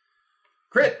attack.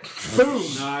 Crit. Boom.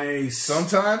 Nice.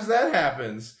 Sometimes that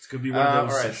happens. It's gonna be one of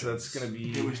those. Alright, so that's going to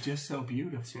be It was just so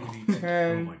beautiful.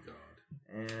 2d10. Oh my god.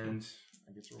 And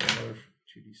I get to roll another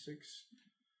 2d6.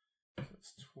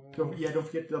 That's 12. Don't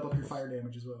forget to double up your fire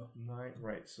damage as well. 9.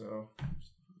 Right, so.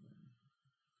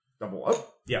 Double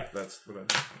up. Yeah, that's what I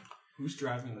did. Who's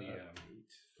driving the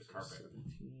carpet?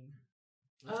 17.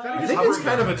 I I think it's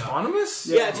kind of autonomous.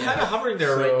 Yeah, it's kind of hovering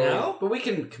there So- right now, but we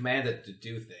can command it to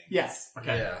do things. Yes.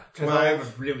 Okay. Yeah. Because I have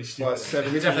a really stupid. Plus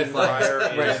 17 definitely fire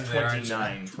right is in there, aren't you?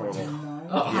 29 total. 29.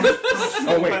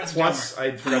 Oh wait, plus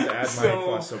I forgot to add my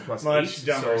plus, so plus much 8,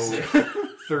 dumber. so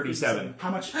 37. How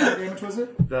much fire damage was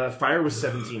it? The fire was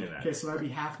 17 in that. Okay, so that would be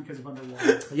half because of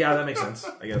underwater. Yeah, that makes sense,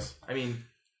 I guess. I mean,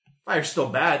 fire's still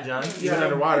bad, John. Even Yeah,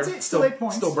 underwater. it's still 8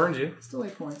 points. Still burns you. Still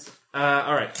 8 points.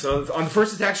 Alright, so on the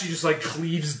first attack, she just like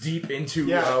cleaves deep into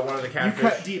Yeah. one of the You catfish.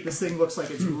 cut deep. This thing looks like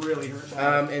it's really hurt.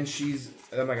 bad. And she's...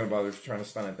 I'm not going to bother trying to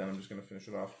stun it then. I'm just going to finish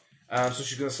it off. So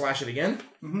she's going to slash it again.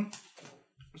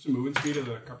 What's the movement speed of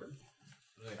the carpet?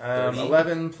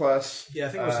 11 plus Yeah, I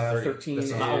think it was a 30. 13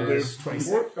 That's not is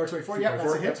 24. Or 24. Yeah,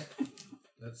 that's a hit.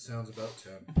 That sounds about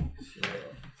 10.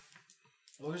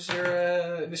 What was your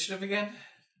initiative again?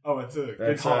 Oh, it's a good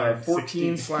That's call.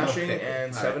 14 16. slashing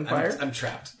and 7 fire. I'm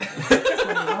trapped.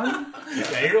 21.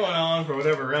 Yeah, you're going on for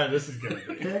whatever round this is going to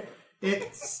be. Okay.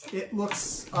 It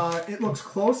looks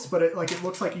close, but it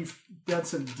looks like you've done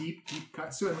some deep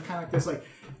cuts to it, and kind of like this. Like,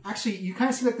 actually, you kind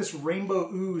of see like this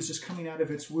rainbow ooze just coming out of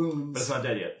its wounds. But it's not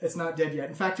dead yet. It's not dead yet.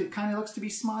 In fact, it kind of looks to be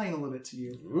smiling a little bit to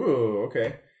you. Ooh,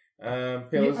 okay.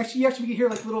 You actually hear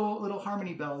like little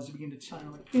harmony bells. You begin to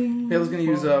chime like. Ding, Pale's going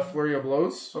to use bong. Flurry of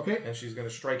Blows. Okay. And she's going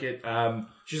to strike it.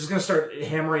 She's just going to start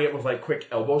hammering it with like quick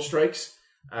elbow strikes.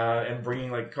 And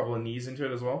bringing like a couple of knees into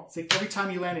it as well. It's like every time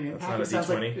you land an That's impact, not it sounds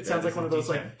a like D20. it sounds like one of those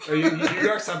like. Oh, you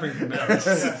are suffering from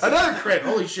that. Another crit!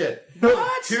 Holy shit!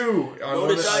 What? 2 on Roll one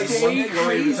the of dice. one Stay flurry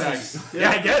crazy. attacks. Yeah,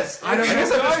 I guess. I don't know.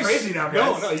 guess I'm just crazy now,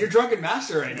 No, guys. no, you're drunken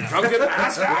master right now. Drunken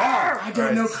master. I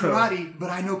don't know karate,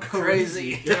 but I know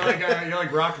crazy. You're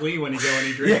like Rock Lee when he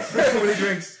drinks. When he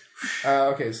drinks.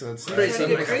 Okay, so that's Crazy. 7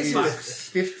 Get plus crazy 8 with is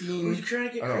 15. Who's trying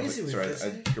to get crazy with sorry, this? I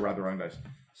grabbed the wrong dice.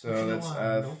 So that's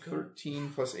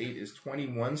 13 plus 8 is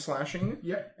 21 slashing.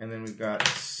 Yep. And then we've got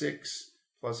 6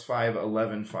 plus 5,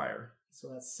 11 fire. So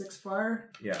that's 6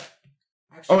 fire. Yeah.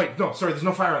 Actually, Oh, wait, no, sorry, there's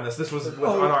no fire on this. This was with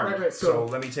unarmed. right, so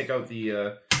let me take out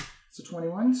the, so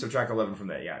 21. subtract 11 from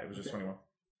that. Yeah, it was just 21.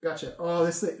 Gotcha. Oh,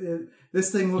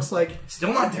 this thing looks like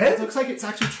Still not it dead? looks like it's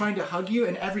actually trying to hug you,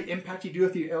 and every impact you do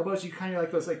with your elbows, you kind of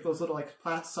like those little like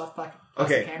soft plastic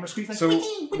Okay, hammer squeeze. Like, so wiki,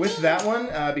 wiki. with that one,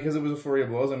 because it was a flurry of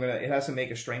blows, it has to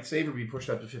make a strength save or be pushed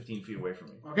up to 15 feet away from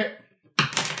me. Okay.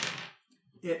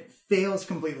 It fails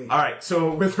completely. All right,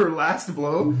 so with her last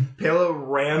blow, Pela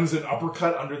rams an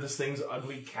uppercut under this thing's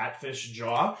ugly catfish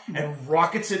jaw and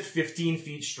rockets it 15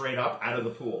 feet straight up out of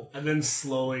the pool. And then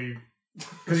slowly...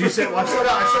 Because you said, well, I still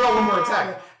got one more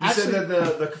attack. You Actually- said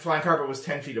that the flying carpet was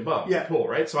 10 feet above the pool,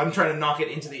 right? So I'm trying to knock it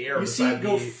into the air You see beside it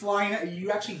go the... flying.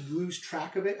 You actually lose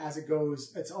track of it as it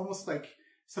goes. It's almost like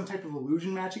some type of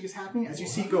illusion magic is happening. As you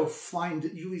see it go flying,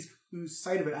 you lose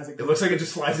sight of it as it goes. It looks like it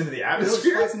just flies into the It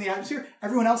atmosphere. flies in the atmosphere.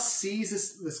 Everyone else sees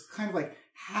this kind of like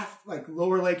half like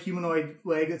lower leg humanoid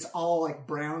leg. It's all like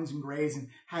browns and grays and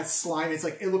has slime. It's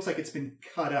like it looks like it's been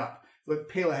cut up. What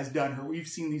Pela has done her. We've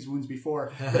seen these wounds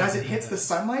before, but as it hits the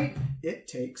sunlight, it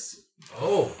takes.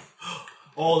 Oh,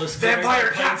 this Vampire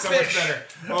catfish. So much catfish. better.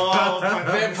 Oh,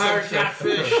 vampire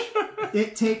catfish.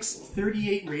 It takes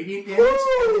 38 radiant damage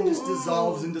and then just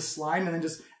dissolves into slime, and then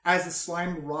just as the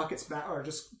slime rockets back or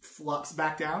just flops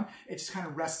back down, it just kind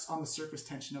of rests on the surface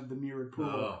tension of the mirrored pool.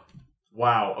 Oh.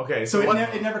 Wow, okay. So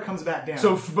it never comes back down.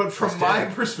 So, but from my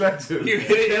perspective, You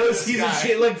hit it in Pela the sees sky. it,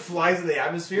 she like flies in the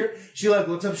atmosphere. She like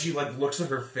looks up, she like looks at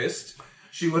her fist.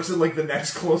 She looks at like the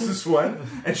next closest one,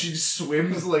 and she just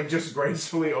swims like just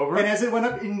gracefully over. and as it went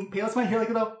up in Pela's mind, hear like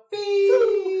a little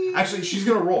beep. Actually, she's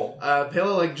gonna roll.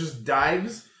 Pela like just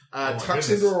dives, tucks goodness.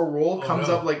 into a roll, comes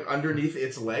no. up like underneath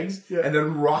its legs, Yeah. and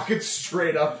then rockets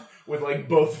straight up with like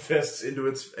both fists into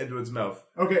its mouth.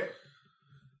 Okay.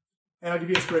 And I'll give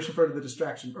you inspiration for the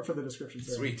distraction or for the description.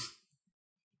 Sorry. Sweet.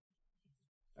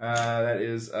 That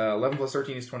is 11 plus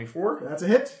 13 is 24. That's a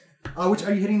hit. Which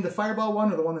are you hitting, the fireball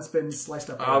one or the one that's been sliced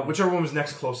up? Whichever one was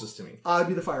next closest to me. It'd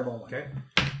be the fireball one. Okay.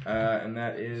 And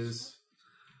that is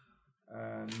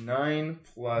 9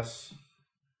 plus.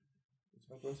 What's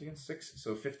my blunt again? 6.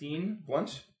 So 15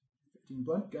 blunt. 15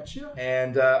 blunt, gotcha.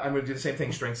 And I'm going to do the same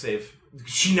thing, strength save.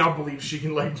 She now believes she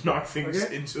can like knock things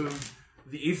Okay. into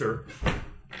the ether.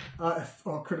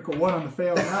 Critical one on the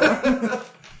fail on that one.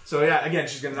 So yeah, again,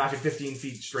 she's going to knock it 15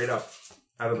 feet straight up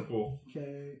out of the pool.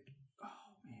 Okay. Oh,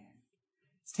 man.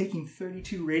 It's taking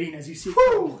 32 rating as you see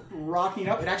it rocking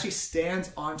up. It actually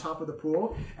stands on top of the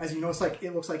pool. As you notice, like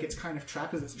it looks like it's kind of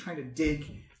trapped as it's trying to dig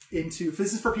into...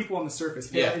 This is for people on the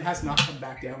surface. Yeah. It has not come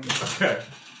back down yet. Okay.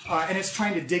 And it's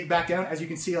trying to dig back down. As you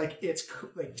can see, like it's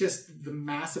like just the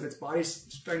mass of its body is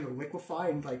starting to liquefy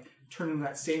and like turn into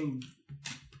that same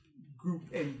goop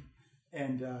and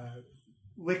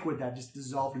liquid that just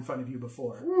dissolved in front of you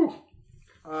before.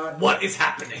 What is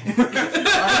happening? So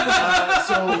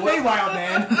Feywild,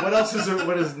 man. what else is there,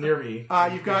 what is near me?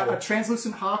 You've got a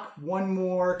translucent hawk, one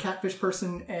more catfish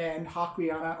person, and Hawk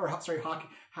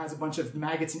has a bunch of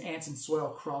maggots and ants and soil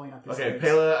crawling up his Okay, legs.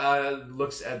 Pela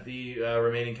looks at the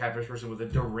remaining catfish person with a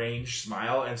deranged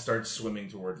smile and starts swimming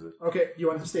towards it. Okay, you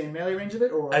want to stay in melee range of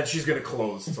it, or And she's gonna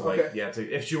close to like Okay.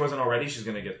 if she wasn't already, she's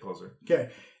gonna get closer.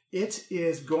 okay? It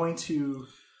is going to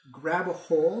grab a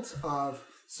hold of.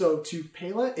 So to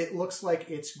Pela, it looks like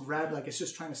it's grabbed, like it's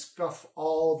just trying to scuff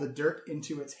all the dirt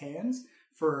into its hands.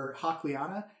 For Hawk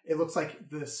Liana, it looks like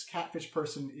this catfish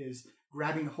person is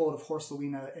grabbing a hold of Horse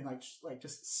Luina and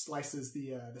just slices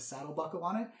the saddle buckle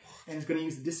on it, and is going to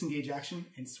use the disengage action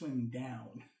and swim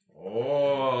down.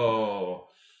 Oh.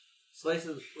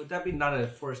 Slices. Would that be not a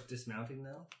forced dismounting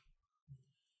though?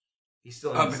 He's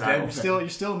still in the saddle. You're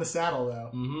still in the saddle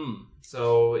though. Mm-hmm.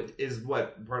 So is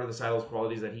what part of the saddle's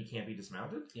qualities that he can't be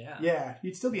dismounted? Yeah. Yeah,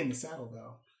 you'd still be in the saddle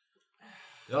though.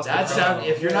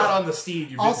 If you're not on the steed,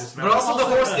 you've been dismounted. But also the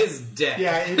horse is dead.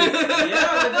 Yeah, Yeah, but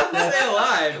it doesn't stay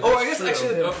alive. Oh, I guess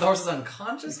actually the horse is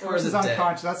unconscious. the horse is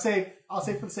unconscious. I'll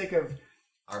say for the sake of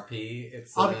RP,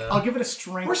 it's. I'll give it a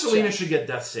strength. Horse Selena check. should get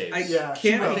death saves. I Yeah,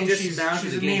 can't I be think dismounted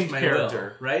she's a against named my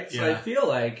character. will, right? So Yeah. I feel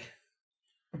like,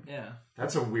 yeah.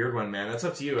 That's a weird one, man. That's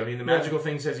up to you. I mean, the magical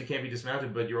thing says you can't be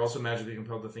dismounted, but you're also magically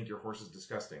compelled to think your horse is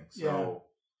disgusting. So,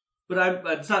 But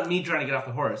it's not me trying to get off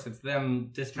the horse. It's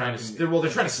them trying dismounting. to they're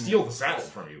trying to steal the saddle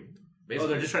from you. Basically. Oh,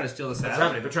 they're just trying to steal the That's saddle.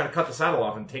 happening. They're trying to cut the saddle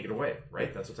off and take it away,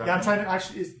 right? That's what's Yeah, happening. I'm trying to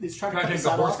actually. It's trying to cut the take the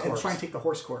saddle horse off and corpse. try and take the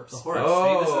horse corpse. The horse. Oh,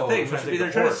 See, this is the thing. trying to take They're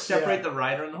the trying to horse. separate Yeah. the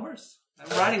rider and the horse. I'm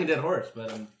riding a dead horse,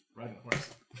 but I'm riding a horse.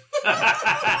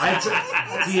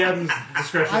 DM's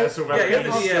discretion as to whether yeah, it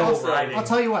is the DM still also. riding. I'll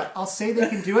tell you what. I'll say they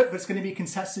can do it, but it's going to be a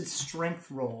contested strength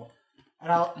roll,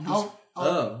 and I'm not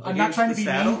against trying to the be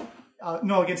saddle? mean.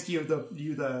 No, against you.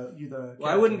 The Well,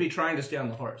 I wouldn't be trying to stay on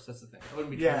the horse. That's the thing. I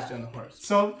wouldn't be trying Yeah. to stay on the horse.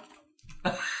 So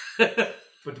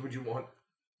But would you want?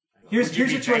 here's you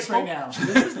be your choice right now.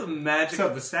 This is the magic So,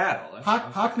 of the saddle.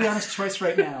 Hakliana's choice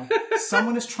right now.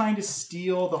 Someone is trying to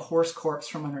steal the horse corpse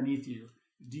from underneath you.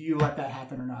 Do you let that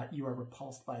happen or not? You are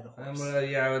repulsed by the horse.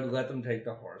 I would let them take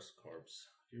the horse corpse.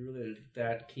 You're really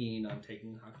that keen on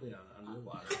taking Hakliana under the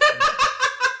water.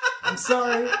 I'm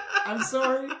sorry. I'm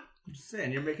just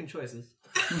saying, you're making choices.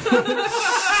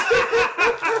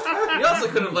 We also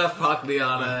could have left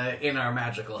Pakliana in our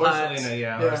magical hut. Selena,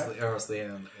 yeah. Yeah. Or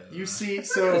Selena. You see, I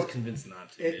so was convinced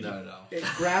not to. it, No. it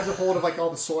grabs a hold of all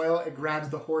the soil. It grabs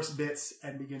the horse bits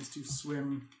and begins to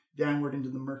swim downward into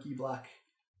the murky black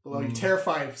below you,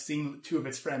 terrified of seeing two of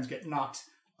its friends get knocked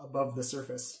above the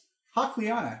surface.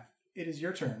 Hakliana, it is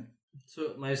your turn.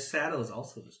 So my saddle is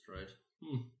also destroyed.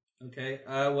 Okay.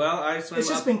 Well, I swim It's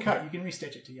just up. been cut. You can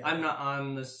restitch it together. I'm not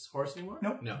on this horse anymore?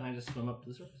 Nope. No. Can I just swim up to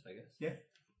the surface, I guess? Yeah.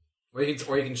 Or you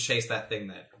can chase that thing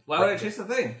that. Why would I chase the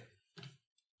thing?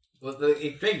 Well,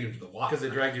 it dragged you into the water. Because they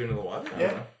dragged you into the water. I don't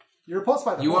Yeah. know. You're repulsed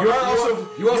by the You horse.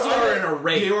 are in a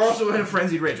rage. You are also in a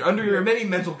frenzied rage. Under your many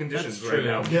mental conditions That's right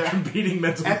true. now. Yeah. Competing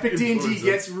mental Epic D&D influences.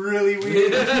 gets really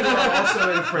weird. You are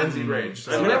also in a frenzied rage.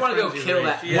 So you might want to go kill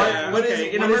that. Yeah. What is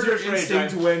okay. In a what is your murderous rage,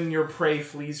 instinct I'm- when your prey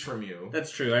flees from you?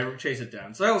 That's true. I chase it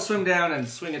down. So I will swim down and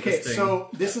swing at Okay, this thing. so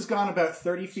this has gone about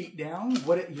 30 feet down.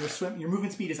 Your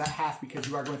movement speed is at half because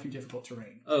you are going through difficult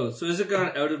terrain. Oh, so is it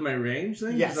gone out of my range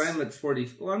then? Yes. Because I'm at 40.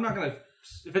 Well, I'm not going to...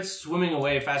 If it's swimming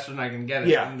away faster than I can get it,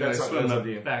 Yeah, I'm going to that's swim up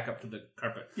to you. back up to the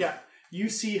carpet. Yeah, you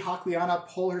see Hakliana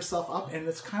pull herself up, and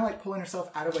it's kind of like pulling herself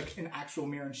out of an actual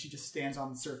mirror, and she just stands on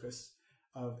the surface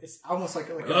of. It's almost like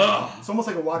it's almost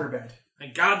like a waterbed.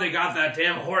 Thank God they got that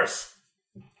damn horse.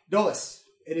 Dolus,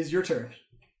 it is your turn.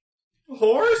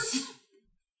 Horse?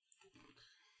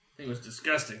 It was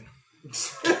disgusting.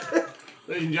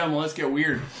 Ladies and gentlemen, let's get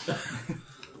weird.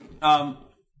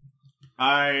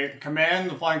 I command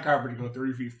the flying carpet to go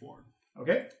 30 feet forward.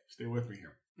 Okay. Stay with me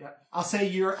here. Yeah, I'll say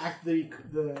you're at the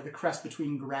crest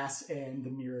between grass and the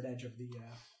mirrored edge of the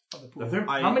pool.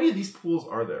 How many of these pools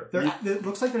are there? It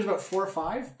looks like there's about 4 or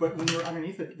 5, but when you were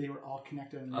underneath it, they were all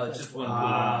connected. Oh, it's just one pool.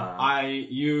 I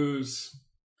use...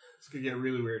 It's going to get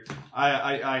really weird.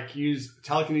 I use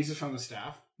telekinesis from the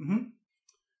staff. Mm-hmm.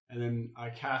 And then I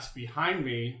cast behind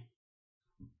me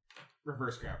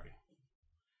reverse gravity.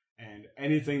 And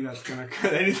anything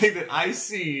that I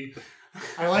see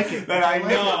I like it. that I like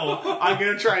know, I'm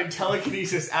going to try and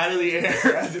telekinesis out of the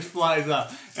air as it flies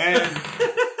up. And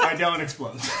I don't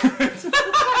explode.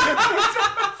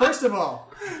 First of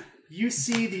all, you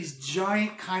see these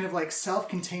giant kind of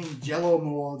self-contained jello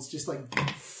molds just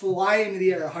fly into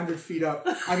the air 100 feet up.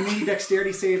 I'm going to need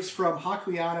dexterity saves from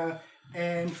Hakliana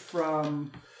and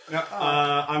from...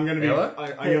 I'm going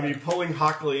to be pulling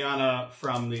Hakliana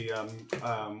from the...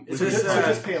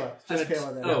 just Pela. Just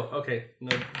Pela then. Oh, okay.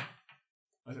 No.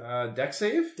 Dex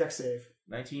save? Dex save.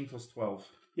 19 plus 12.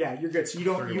 Yeah, you're good. So you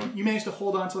don't you manage to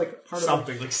hold on to part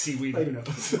something of like seaweed.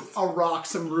 a rock,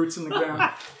 some roots in the ground.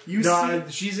 You see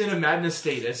She's in a madness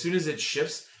state. As soon as it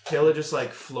shifts, Taylor just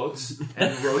floats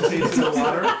and rotates in the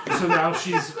water. So now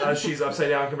she's upside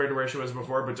down compared to where she was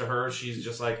before. But to her, she's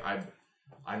just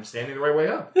I'm standing the right way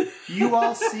up. You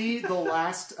all see the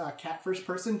last cat first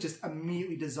person just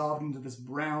immediately dissolved into this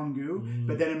brown goo,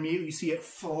 but then immediately you see it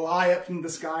fly up into the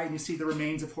sky, and you see the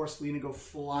remains of Horse Felina go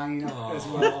flying up as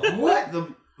well. What?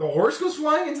 The horse goes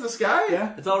flying into the sky?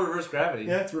 Yeah. It's all reverse gravity.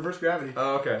 Yeah, it's reverse gravity.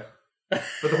 Oh, okay.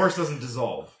 But the horse doesn't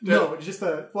dissolve. No, it's just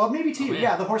maybe to you.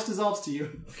 Yeah, the horse dissolves to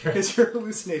you because you're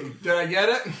hallucinating. Did I get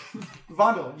it?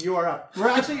 Vondel, you are up. We're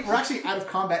actually out of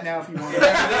combat now. If you want.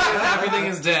 Everything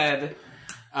is dead.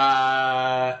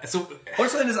 So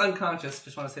Porcelain is unconscious.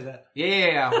 Just want to say that.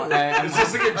 yeah. It's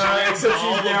just like a giant except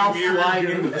she's now flying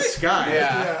into the sky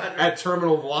at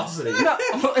terminal velocity. No,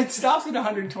 it stops at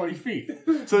 120 feet.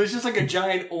 So it's just like a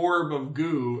giant orb of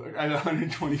goo at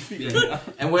 120 feet.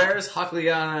 And where's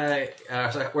Hakliana?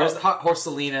 Where's horse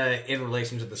Selena in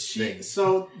relation to this thing?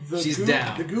 So she's goo,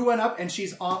 down. The goo went up, and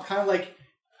she's on kind of like.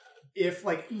 If,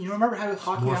 like, you remember how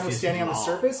Hakuyan was standing on the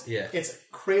surface? Yeah. It's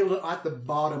cradled at the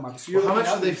bottom up. So Well, how much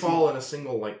did they fall in a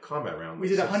single combat round? We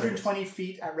did 120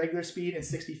 feet at regular speed and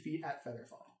 60 feet at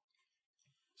featherfall.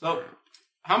 So,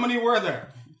 how many were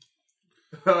there?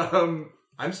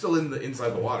 I'm still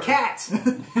inside the water. Cat! So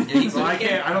I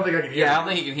can't. I don't think I can hear. Yeah, I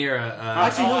don't think you can hear a.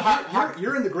 Actually, no,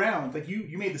 you're in the ground. Like,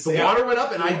 you made the The save. water went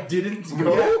up and I didn't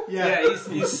go? Yeah.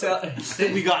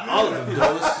 We got all of them.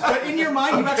 But in your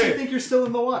mind, you actually think you're still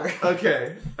in the water.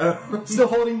 Okay. Still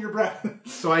holding your breath.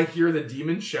 So I hear the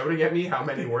demon shouting at me. How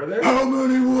many were there? How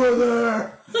many were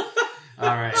there? All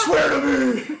right. Swear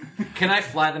to me! Can I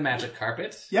fly the magic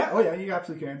carpet? Yeah, oh yeah, you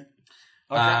absolutely can.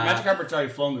 Okay, Magic Carpet's already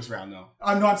flown this round, though.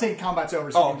 No, I'm saying combat's over,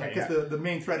 so okay, because the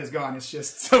main threat is gone. It's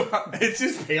just... So, it's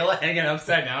just Pela hanging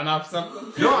upside down off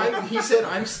something? No, he said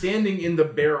I'm standing in the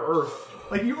bare earth.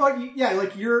 Like, you have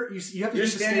to... You're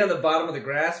standing on the bottom of the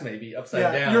grass, maybe,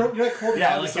 upside down. You're like holding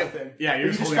on to like something. you're you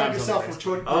just holding describe on to yourself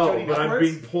something. with Oh, but I'm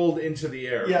being pulled into the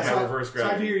air. Yeah, by so, reverse so I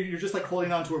gravity. figure you're just like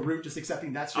holding on to a root, just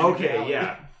accepting that's your Okay, reality.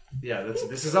 yeah. Yeah,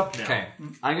 this is up now. Okay,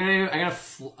 I'm gonna.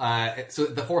 So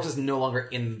the horse is no longer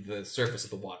in the surface of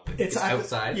the water. It's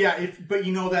outside. But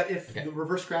you know that if the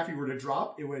reverse gravity were to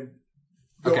drop, it would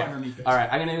go underneath it. All right,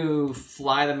 I'm going to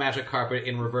fly the magic carpet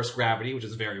in reverse gravity, which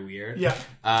is very weird. Yeah.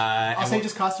 I'll say we'll- it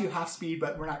just costs you half speed,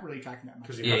 but we're not really attacking that much.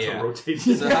 Because you have to rotate.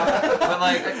 So, but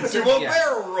like,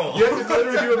 barrel roll! You have to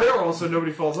literally do a barrel roll so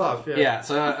nobody falls off. Yeah,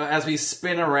 so as we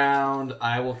spin around,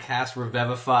 I will cast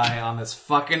Revivify on this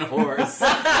fucking horse.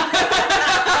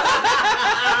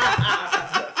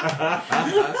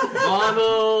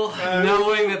 Vondel,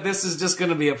 knowing that this is just going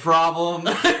to be a problem.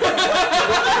 Jonas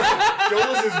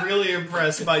is really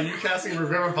impressed by you casting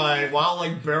Revivify while,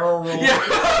 like, barrel rolling.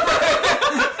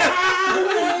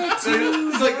 So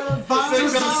it's like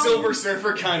some Silver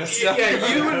Surfer kind of stuff.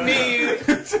 Yeah, you and me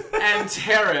and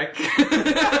Tarek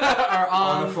are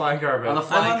On the flying carpet. on the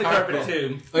flying I'm on the carpet,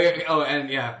 too. Okay, oh, and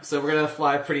yeah, so we're gonna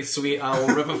fly pretty sweet. I'll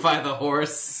revivify the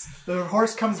horse. The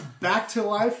horse comes back to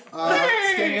life,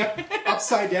 standing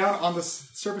upside down on the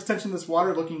surface tension of this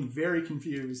water, looking very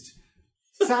confused.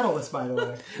 Saddleless, by the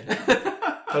way.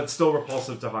 But still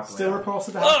repulsive to Huckleberry. Still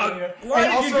repulsive to Huckleberry. why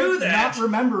and did you also do that? not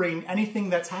remembering anything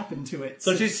that's happened to it.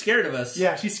 So she's scared of us.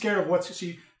 Yeah, she's scared of what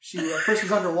she first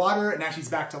was underwater, and now she's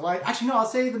back to life. Actually, no, I'll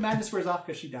say the madness wears off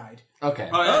because she died. Okay.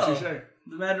 Oh, yeah, touche.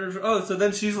 The matter. Oh, so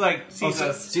then she's like sees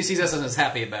us. She sees us and is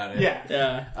happy about it. Yeah.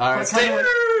 Yeah. All right. Kind of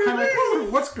like,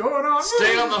 "Ooh, what's going on?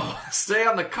 Stay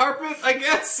on the carpet, I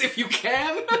guess, if you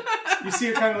can. You see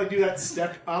her kind of like do that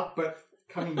step up, but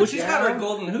coming Well, she's got down. her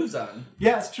golden hooves on,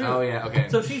 Yeah, it's true. Oh yeah. Okay.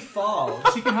 so if she falls,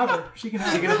 She can hover. She can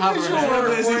hover. You can hover.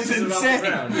 This is insane.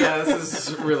 Yeah, this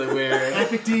is really weird.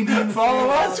 Epic D&D. Follow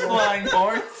us, flying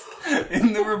horse,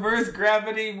 in the reverse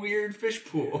gravity weird fish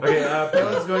pool. Okay,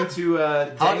 Pela's going to,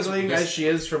 dangling as she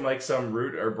is from like some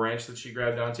root or branch that she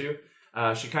grabbed onto,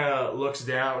 she kind of looks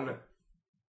down,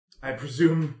 I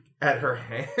presume, at her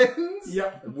hands.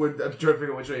 Yep. I'm trying to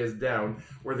figure out which way is down,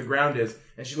 where the ground is,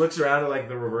 and she looks around at like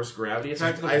the reverse gravity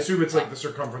effect. I assume it's like the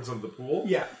circumference of the pool.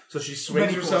 Yeah. So she swings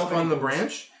Many herself pools, on the many pools.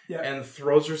 branch Yeah. and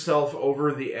throws herself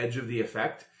over the edge of the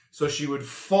effect. So she would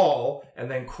fall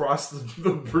and then cross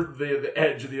the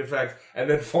edge of the effect and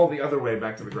then fall the other way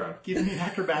back to the ground. Give me an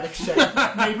acrobatics check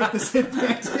made with this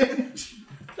advantage.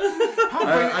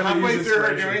 Halfway use through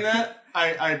her inspiration. doing that,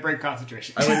 I break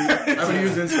concentration. I'm going to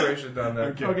use inspiration on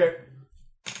that. Okay.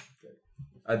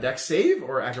 A dex save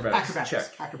or acrobatics?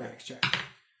 Check. Acrobatics check.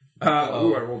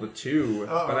 Ooh, I rolled a 2.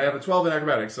 But I have a 12 in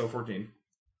acrobatics, so 14.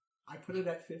 I put it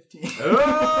at 15.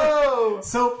 Oh!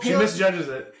 So She Pela, misjudges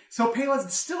it. so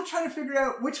Pela's still trying to figure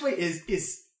out which way is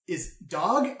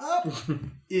dog up?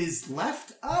 Is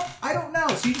left up? I don't know.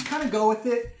 So you just kind of go with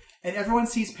it, and everyone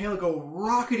sees Pela go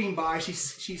rocketing by. She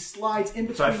slides in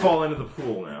between. So I fall into the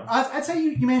pool now. I'd say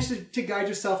you managed to guide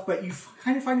yourself, but you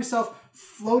kind of find yourself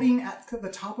floating at the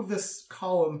top of this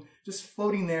column, just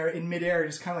floating there in midair,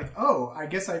 just kind of like, oh, I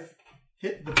guess I've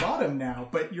hit the bottom now.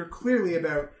 But you're clearly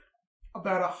about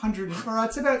about 100, or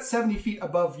it's about 70 feet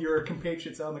above your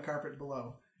compatriots on the carpet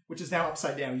below, which is now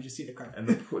upside down. You just see the carpet. And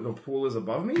the pool is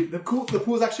above me? The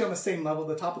pool is actually on the same level.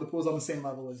 The top of the pool is on the same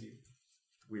level as you.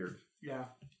 Weird. Yeah.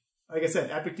 Like I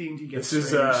said, Epic D&D gets This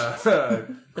strange.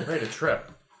 is quite a trip.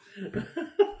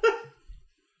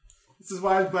 This is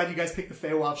why I'm glad you guys picked the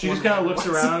Feywild. She just kind of looks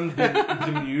around,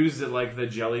 bemused at like the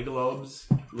jelly globes.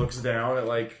 Looks down at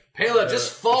like Pela,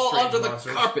 just fall strange onto the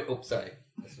monsters. carpet. Oh, sorry.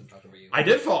 I should have talked over you. I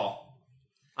did fall.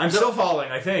 I'm still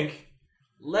falling, I think.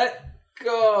 Let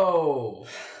go.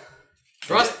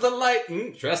 Trust the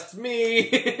lightning. Trust me.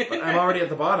 But I'm already at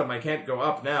the bottom. I can't go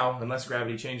up now unless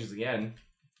gravity changes again.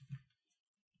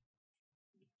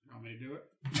 Want me to do it?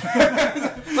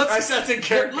 Let's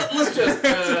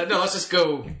just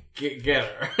go get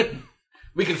her.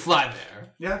 We can fly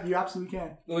there. Yeah, you absolutely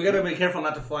can. Well, we gotta be careful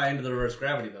not to fly into the reverse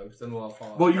gravity, though, because then we'll all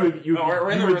fall. Well, you would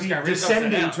we're in the be reverse gravity. It's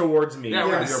descending upside down. towards me. Yeah,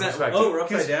 we're from your descend- perspective. Oh, we're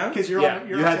upside down? Because you're Yeah, on,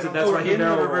 you're you had upside to- down. that's Oh, why we're you in the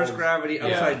barrel reverse rolled. gravity, Yeah.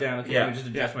 upside down. Okay, Yeah. let me just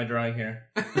adjust my drawing here.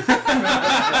 Gotta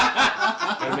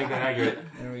make that accurate.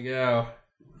 There we go.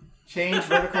 Change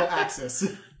vertical axis.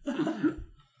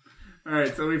 All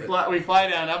right, so we fly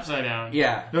down upside down.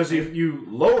 Yeah. No, so you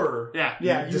lower, Yeah.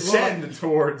 Yeah, you descend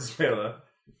towards Pela,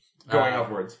 going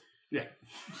upwards.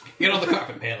 Get on the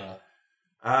carpet, Pela.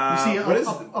 You see what is?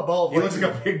 a ball of He looks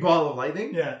lightning. like a big ball of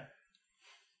lightning. Yeah.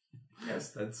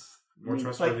 Yes, that's more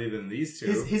trustworthy than these two.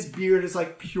 His beard is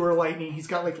like pure lightning. He's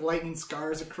got like lightning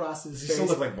scars across his Does he face. still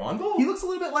look like Vondel? He looks a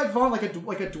little bit like Vaughn, like a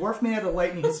dwarf made out of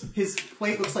lightning. His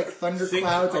plate looks like thunder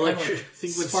clouds that kind of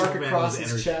think when spark Superman across was his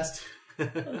energy. chest.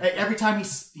 Like, every time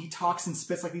he talks and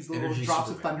spits, like these little Energy drops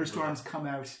of Superman. thunderstorms come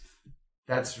out.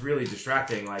 That's really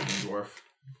distracting, like dwarf.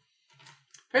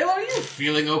 Pela, are you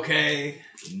feeling okay?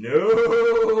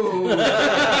 No.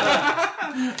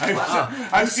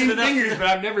 I've seen fingers, but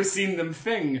I've never seen them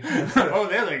thing. Oh,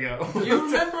 there they go. You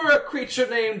remember a creature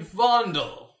named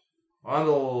Vondel?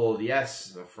 Vondel,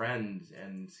 yes, a friend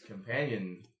and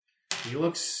companion. He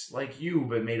looks like you,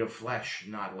 but made of flesh,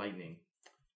 not lightning.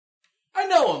 I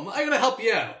know him. I'm gonna help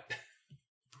you out.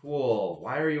 Cool.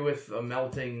 Why are you with a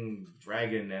melting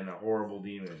dragon and a horrible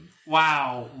demon?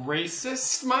 Wow,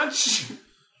 racist much?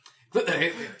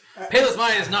 Pela's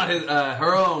mind is not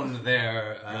her own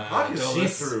there. How do you see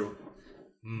Dolis. through?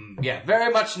 Yeah,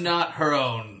 very much not her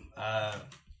own. I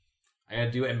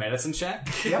gotta do a medicine check.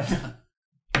 Yep.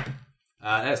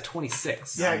 That is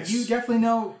 26. Yeah, you definitely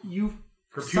know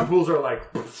Her pupils are like.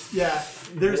 Yeah,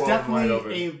 there's Wide open.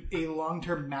 definitely a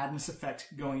long-term madness effect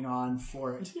going on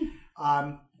for it.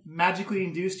 Magically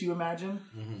induced, you imagine.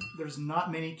 Mm-hmm. There's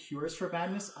not many cures for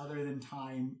madness other than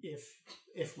time,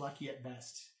 if lucky at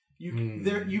best.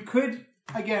 You could,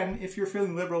 again, if you're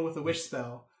feeling liberal with a wish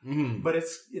spell, but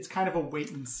it's kind of a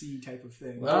wait and see type of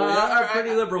thing. I'm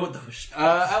pretty liberal with those.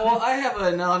 I have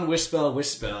a non-wish spell,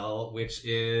 which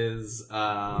is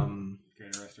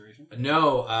Greater restoration.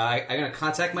 no. I'm gonna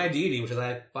contact my deity, which is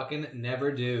I fucking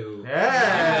never do.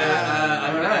 Yeah.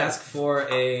 I'm gonna ask for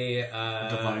a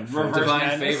divine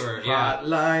favor. Yeah.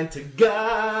 Hotline to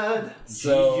God.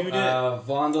 So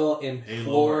Vondel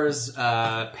implores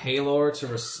Pelor to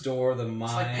restore the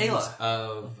mind Pela.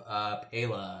 of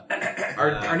Pela.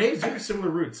 Our names do similar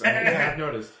roots. I have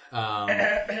noticed. Well,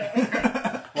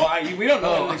 we don't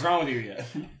know anything's wrong with you yet.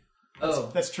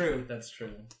 Oh, That's true. that's true.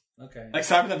 Okay,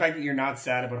 Aside from the fact that you're not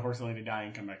sad about Horselina dying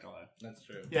and come back to life. that's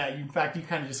true. Yeah, in fact, you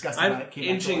kind of discussed about I'm it. came back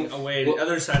to inching life. away the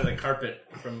other side of the carpet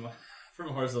from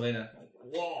Horselina.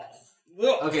 Whoa.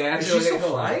 Okay, Is actually, she still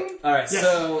hold on. flying? All right,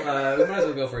 so we might as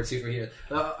well go for it too for here.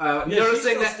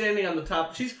 Noticing that standing on the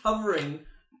top, she's hovering.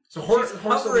 So She's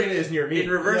Horselina is near me. in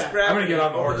reverse Yeah. gravity. I'm gonna get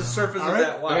on the over horse. the surface All of right.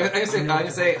 that I water. can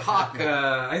say, Hawk.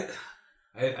 I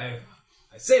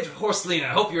saved Horselina.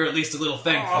 I hope you're at least a little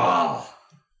thankful. Oh,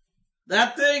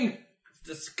 that thing, it's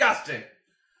disgusting.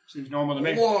 Seems normal to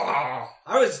me. Whoa.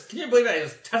 Can you believe I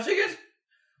was touching it?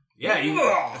 Yeah,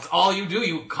 that's all you do.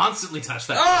 You constantly touch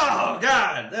that. Oh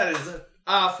God, that is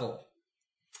awful.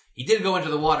 He did go into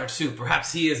the water too.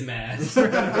 Perhaps he is mad.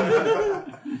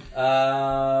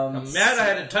 I'm mad I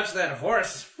had to touch that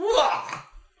horse.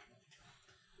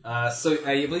 So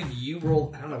you believe you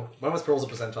rolled? I don't know. One of us rolls a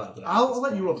percentile. I'll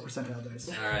let you roll the percentile dice.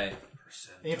 All right. And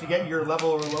you have to get your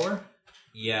level or lower.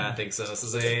 Yeah, I think so. This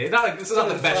is not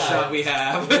the best shot we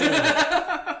have.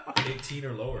 18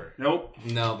 or lower. Nope.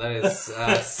 No, that is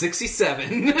 67.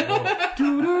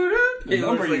 Remember You made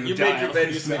your bed, you're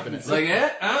You're sleeping It's like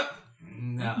it.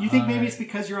 No. You think maybe it's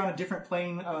because you're on a different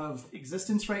plane of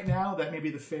existence right now that maybe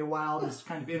the Feywild is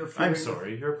kind of interfering? I'm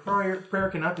sorry. Your prayer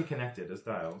cannot be connected as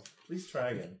dialed. Please try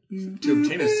again. To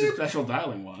obtain a special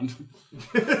dialing wand.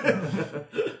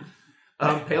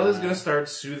 Pela's going to start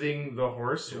soothing the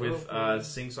horse with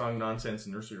sing-song nonsense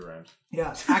nursery rhymes.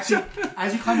 Yeah, actually,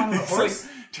 as you climb onto the horse,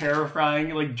 Terrifying,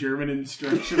 like German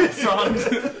instructional songs.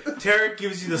 Tarek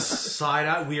gives you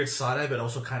the weird side eye, but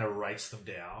also kind of writes them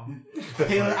down.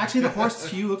 Taylor, actually, the horse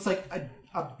to you looks like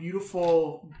a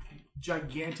beautiful,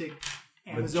 gigantic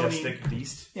Majestic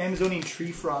beast. Amazonian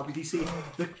tree frog. But you see,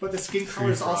 but the skin color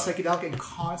is all psychedelic and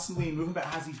constantly moving, but it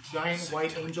has these giant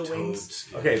white angel wings.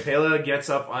 Okay, Pela gets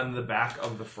up on the back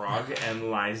of the frog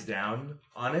and lies down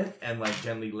on it and like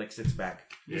gently licks its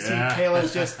back. You see,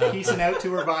 Pela's just piecing out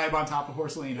to her vibe on top of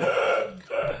Horselina.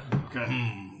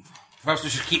 Okay. Perhaps we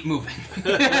should keep moving.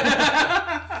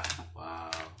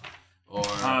 Wow. Or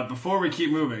Before we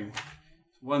keep moving,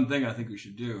 one thing I think we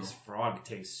should do. This frog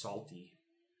tastes salty.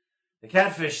 The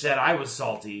catfish said I was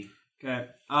salty. Okay.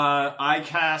 I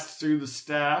cast through the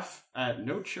staff at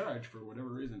no charge for whatever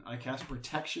reason. I cast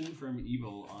protection from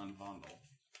evil on Vondel.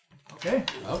 Okay.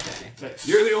 okay.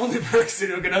 You're the only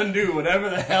person who can undo whatever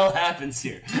the hell happens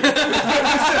here.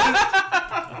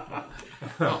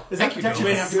 Is that protection?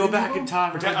 We from have to good go and back evil? in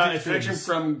time. Protection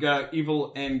from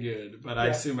evil and good, but I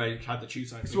assume I had to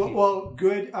choose on. So, well,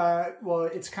 good. Well,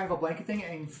 it's kind of a blanket thing,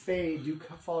 and Fae do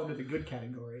fall into the good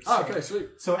category. So, Okay, sweet.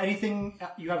 So anything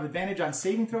you have advantage on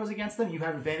saving throws against them, you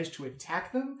have advantage to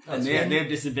attack them. And they have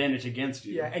disadvantage against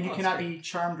you. Yeah, and you cannot be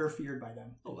charmed or feared by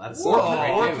them. Oh, that's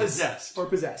Or possessed. Or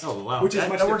possessed. Oh, wow. Which is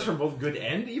much That works different. for both good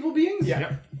and evil beings?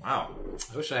 Yeah. Wow.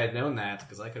 I wish I had known that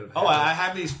because I could have. Oh, I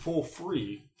have these pull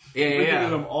free. yeah, Looking yeah. at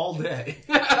them all day.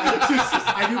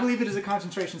 I do believe it is a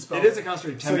concentration spell. It is a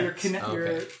concentrated 10 So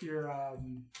minutes. your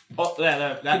Oh,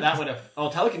 that would have. Oh,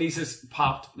 telekinesis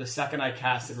popped the second I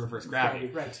casted reverse gravity.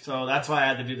 Right. So that's why I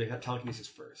had to do the telekinesis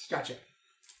first. Gotcha.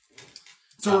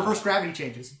 So reverse gravity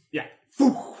changes. Yeah.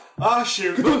 Oh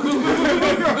shoot!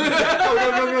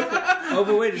 Oh,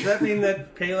 but wait, does that mean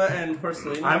that Pela and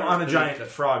Porcelina... I'm on a giant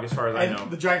frog as far as I know.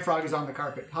 And the giant frog is on the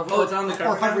carpet. It's on the carpet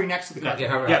Or hovering next to the carpet.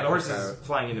 Yeah, the horse is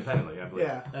flying independently, I believe.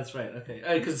 Yeah. That's right, okay.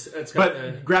 Because it's got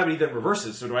But gravity then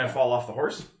reverses, so do I fall off the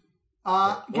horse?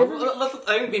 I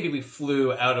think maybe we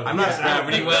flew out of I'm not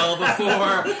gravity well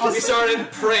before we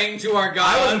started praying to our I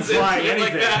gods wasn't flying and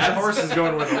anything. like that. That horse is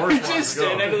going where the horse wants to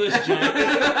go. this giant.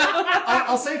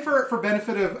 I'll say for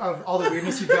benefit of all the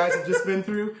weirdness you guys have just been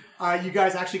through, you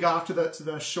guys actually got off to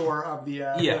the shore of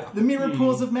the mirror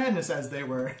pools of madness as they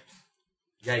were.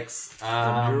 Yikes!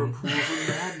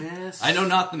 Madness. I know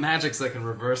not the magics that can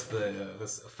reverse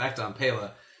this effect on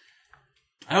Pela.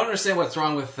 I don't understand what's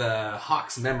wrong with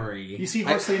Hawk's memory. You see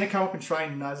Horselina come up and try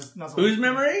and nuzzle. Whose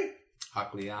memory?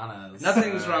 Hawkliana's.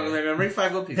 Nothing's wrong with my memory.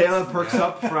 5 gold pieces. Pela perks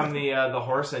up from the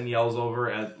horse and yells over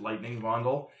at Lightning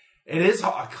Vondel. It is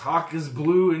Hawk. Hawk is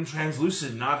blue and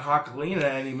translucent, not Hawklina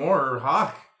anymore.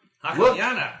 Hawk. Look.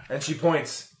 Hawkliana. And she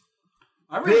points.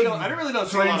 I really don't see a lot of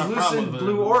translucent problem with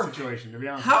blue the orc. situation, to be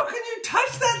honest. How can you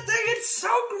touch that thing? It's so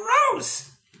gross!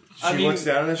 She looks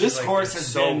down and she's this like, horse "It's has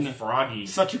so been froggy."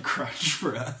 such a crutch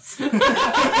for us.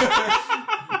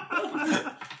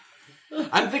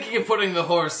 I'm thinking of putting the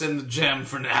horse in the gem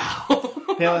for now.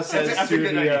 Pela says That's to a the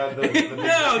good idea. big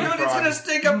No, dude, it's frog, gonna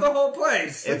stink up the whole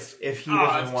place. if he it's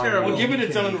doesn't want terrible. to, Give it he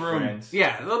its can own be room. friends.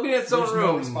 Yeah, there'll be its own There's room.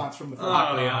 no response from the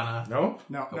frog. Hawkliana. No?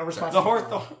 No response. The from horse.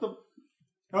 frog.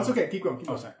 No, it's okay. Keep going. Keep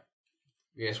going. sorry.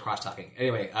 You guys cross talking.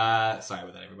 Anyway, sorry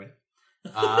about that, everybody.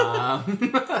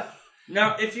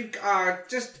 Now, if you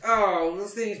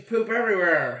those things poop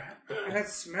everywhere. That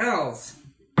smells.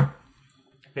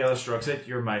 Pela strokes it.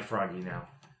 You're my froggy now.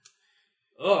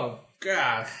 Oh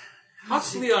God.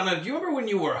 Hawkliana, do you remember when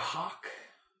you were a hawk?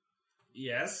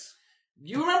 Yes. Do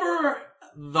you remember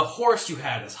the horse you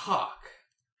had as hawk?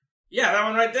 Yeah, that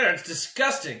one right there. It's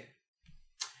disgusting.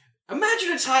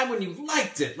 Imagine a time when you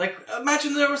liked it. Like,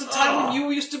 imagine there was a time when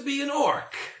you used to be an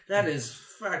orc. That is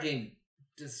fucking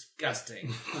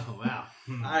disgusting. Oh, wow.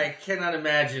 I cannot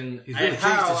imagine He's really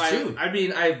how changed his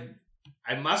tune.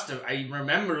 I must have. I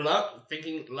remember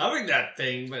loving that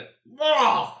thing, but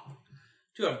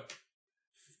to have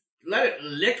let it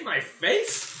lick my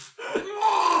face.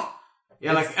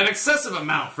 Yeah, like an excessive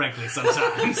amount, frankly,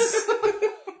 sometimes.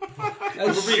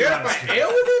 I shared my ale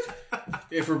with it.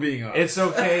 If we're being honest. It's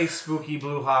okay, spooky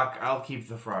blue hawk. I'll keep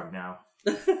the frog now.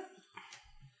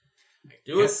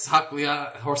 Do it.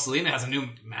 Horselina has a new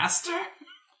master?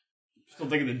 Still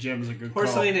thinking the gem is a good call.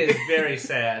 Porcelina is very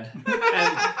sad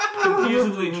and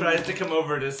confusedly tries to come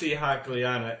over to see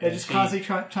Hawkliana. Yeah, just constantly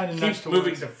trying to nudge keeps towards.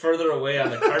 moving to further away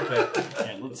on the carpet.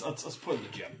 Yeah, let's put the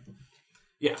gem.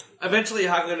 Yeah. Eventually,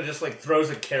 Hawkliana just throws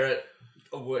a carrot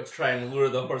to try and lure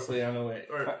the Horselina away.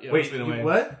 Or, Wait, Horselina away.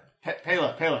 what?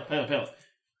 Pela.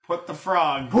 Put the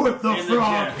frog. Put the in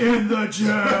frog the in the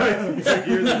jam. You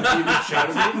hear the demon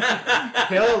shouting.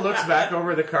 Pela looks back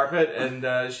over the carpet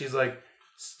and she's like,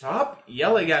 "Stop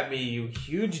yelling at me, you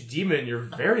huge demon! You're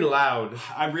very loud."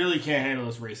 I really can't handle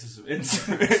this racism.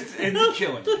 It's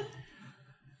killing me.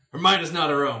 Her mind is not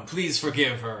her own. Please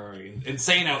forgive her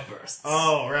insane outbursts.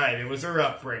 Oh, right. It was her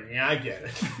upbringing. I get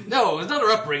it. No, it was not her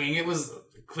upbringing. It was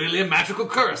clearly a magical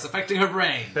curse affecting her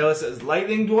brain. Pela says,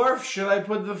 "Lightning dwarf, should I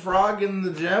put the frog in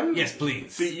the gem?" Yes,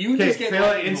 please. So you Okay, just get Pela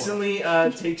lightning instantly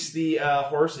takes the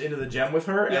horse into the gem with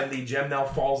her, and the gem now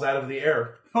falls out of the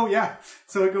air. Oh yeah.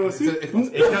 So it goes. It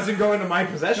doesn't go into my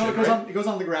possession. No, it goes right? on. It goes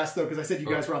on the grass though, because I said you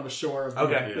guys were on the shore. Of the,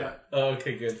 Okay. Yeah. Oh,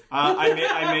 okay, good.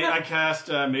 I cast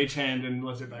Mage Hand and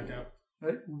let it back out.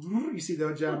 Right? You see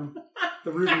the gem,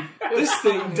 the ruby. This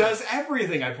thing does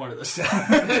everything I pointed this out.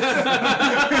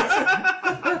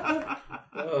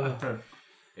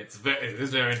 It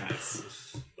is very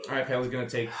nice. All right, Pela's gonna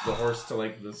take the horse to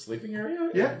like the sleeping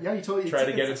area. Yeah, yeah. You totally Try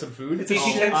to get it some food. It's a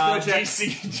DC shit. 10 skill check.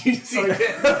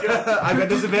 GC. I've got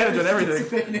disadvantage on everything.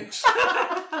 Disadvantage.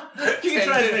 You can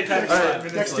try to make time.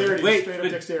 Alright. Dexterity. Wait, straight up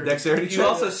but dexterity. Dexterity You check.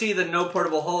 also see the no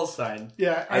portable hole sign.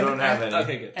 Yeah, I don't have any.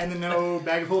 Okay, good. And the no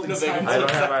bag of holding No bag of sign. I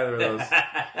don't have either of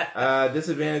those.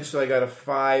 Disadvantage, so I got a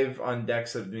 5 on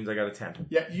Dex. That means I got a 10.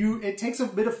 Yeah, it takes a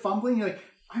bit of fumbling. You're like,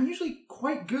 I'm usually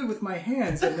quite good with my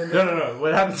hands, and then No.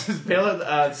 What happens is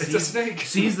Pela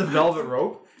sees the velvet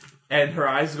rope, and her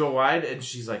eyes go wide, and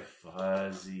she's like,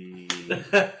 "Fuzzy."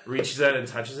 Reaches out and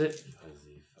touches it.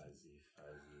 Fuzzy, fuzzy,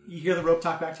 fuzzy. you hear the rope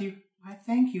talk back to you. Why,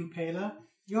 thank you, Pela.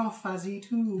 You're fuzzy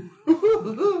too. She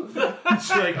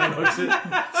like unhooks it,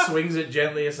 swings it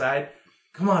gently aside.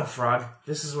 "Come on, frog.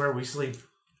 This is where we sleep."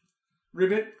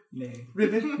 Ribbit, nay.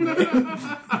 Ribbit, nay.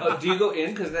 Oh, do you go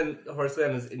in? Because then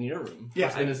Horseland is in your room. Yeah.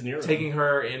 Horseland is in your room. Taking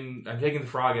her in. I'm taking the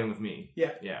frog in with me.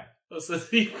 Yeah. Yeah. Oh, so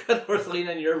you've got Horseland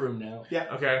in your room now. Yeah.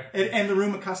 Okay. And the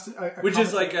room accustomed... Which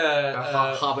is like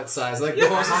a Hobbit size. Like the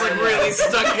horse is like really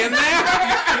stuck in there.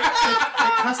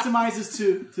 It customizes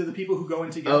to the people who go in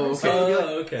together. Oh, okay. So it'll be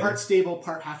like Okay. part stable,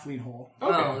 part halfling hole.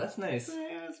 Oh, that's nice.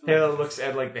 Pela looks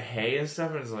at like the hay and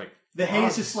stuff and is like, The hay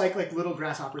is just like little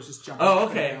grasshoppers just jumping. "Oh, up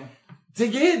and okay. down.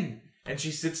 Dig in!" And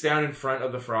she sits down in front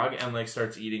of the frog and like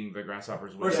starts eating the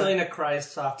grasshoppers with it. Horselina cries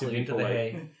To softly be into the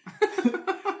polite. hay.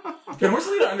 Can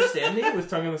Horselina understand me with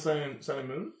tongue in the sun and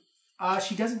moon?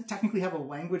 She doesn't technically have a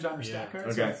language on her stat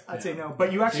card, so Okay. I'd say no.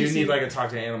 But you So actually you see... need like a talk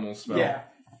to animals spell. Yeah.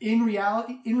 In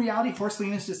reality,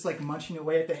 Horselina's just like munching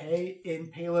away at the hay. In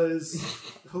Pela's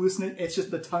hallucinate, it's just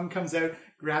the tongue comes out,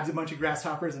 grabs a bunch of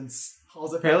grasshoppers, and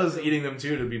hauls it. Pela's eating them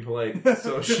too to be polite.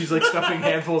 So she's like stuffing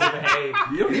handfuls of hay.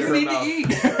 You don't even need to eat.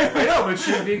 I know, but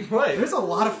she's being polite. There's a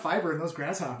lot of fiber in those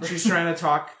grasshoppers. She's trying to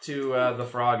talk to the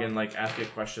frog and like ask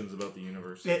it questions about the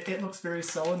universe. It looks very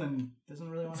sullen and doesn't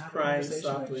really want to have a Crying conversation.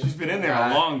 softly. She's been in there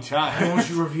a long time. Won't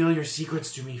you reveal your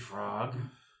secrets to me, frog?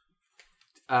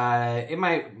 In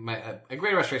my a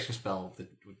great restoration spell that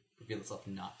would reveal itself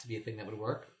not to be a thing that would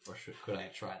work, or could I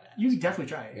try that? You can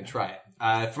definitely try it. I can try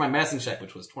it. For my medicine check,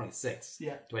 which was 26.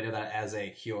 Yeah. Do I know that as a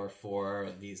cure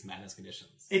for these madness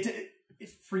conditions?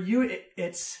 For you,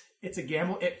 it's a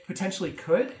gamble. It potentially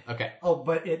could. Okay. Oh,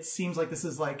 but it seems like this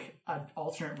is like an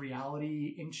alternate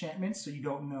reality enchantment, so you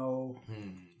don't know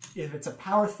if it's a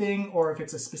power thing or if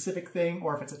it's a specific thing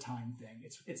or if it's a time thing.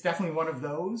 It's definitely one of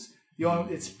those.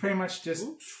 It's pretty much just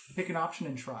pick an option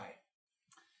and try.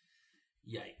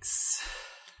 Yikes.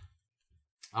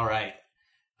 All right.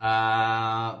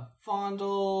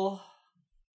 Fondle.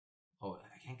 Oh,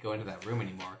 I can't go into that room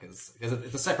anymore because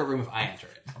it's a separate room if I enter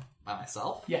it by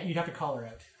myself. Yeah, you'd have to call her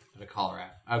out. To call her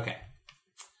out. Okay.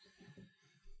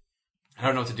 I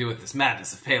don't know what to do with this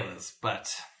madness of Pela's,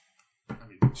 but I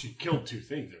mean, she killed 2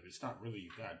 things. It's not really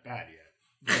that bad yet.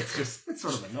 It's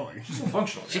sort of annoying. Still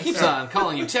functional. she keeps on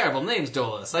calling you terrible names,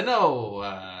 Dolus. I know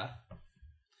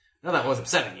that was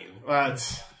upsetting you. Well,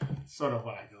 it's sort of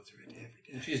what I go through every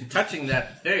day. She's touching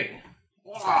that thing.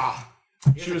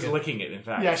 She was licking it, in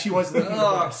fact. Yeah, she was looking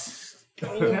Oh,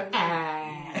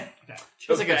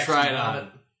 Feels like I tried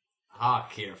on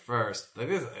Hawk here first. Like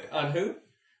this, on who?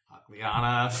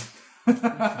 Liana.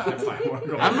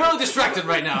 I'm really distracted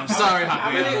right now. I'm sorry, How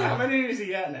Hawk. many does he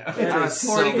got now? It's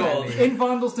 40 gold. In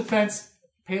Vondel's defense,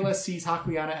 Pela sees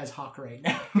Hakliana as Hawk right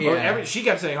now. Well, she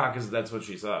kept saying hawk because that's what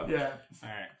she saw. Yeah. All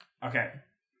right. Okay.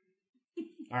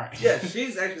 All right. Yeah,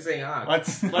 she's actually saying hawk.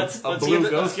 Let's blue give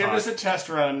ghost hawk. this a test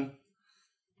run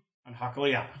on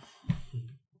Hakaliana.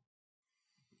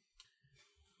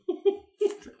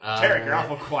 Tarek, you're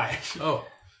awful quiet. Oh.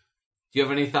 Do you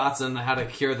have any thoughts on how to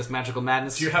cure this magical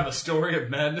madness? Do you have a story of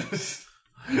madness?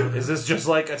 Is this just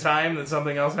like a time that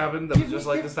something else happened that was just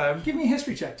like this time? Give me a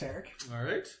history check, Tarek. All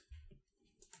right.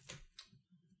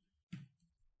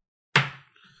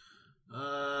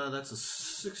 That's a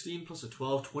 16 plus a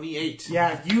 12, 28.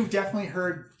 Yeah, you've definitely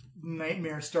heard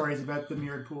nightmare stories about the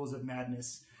mirrored pools of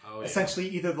madness. Oh, yeah. Essentially,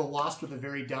 either the lost or the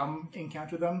very dumb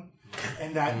encounter them,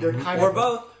 and that they're kind Or of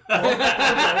both.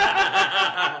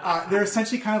 they're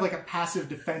essentially kind of like a passive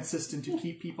defense system to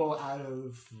keep people out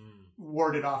of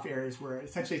warded off areas where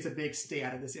essentially it's a big stay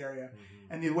out of this area.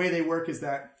 And the way they work is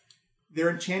that they're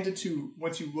enchanted to,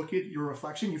 once you look at your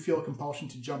reflection, you feel a compulsion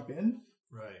to jump in.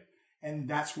 Right. And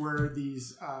that's where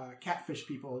these catfish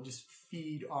people just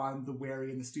feed on the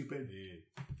wary and the stupid. Yeah.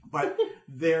 But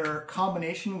their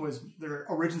combination was, their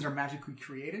origins are magically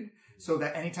created so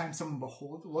that anytime someone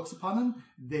looks upon them,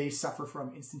 they suffer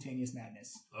from instantaneous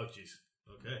madness. Oh, jeez.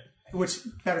 Okay. Which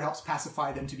better helps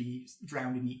pacify them to be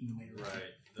drowned and eaten later.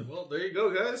 Right. Well, there you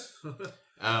go, guys.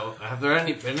 Have there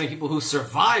been any people who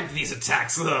survived these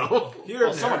attacks, though?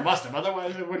 Well, someone must have,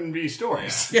 otherwise it wouldn't be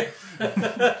stories. Yeah.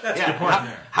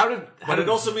 How But did it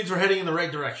also means we're heading in the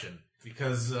right direction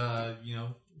because,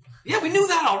 Yeah, we knew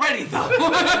that already, though.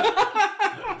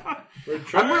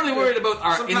 I'm really worried about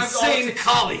our Sometimes all insane it takes-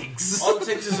 colleagues. all it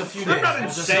takes is a few days. I'm not We'll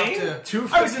just insane. have to-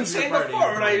 I was insane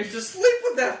before when I used to sleep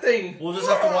with that thing. We'll just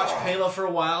have to watch Pela for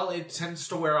a while. It tends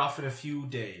to wear off in a few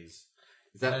days.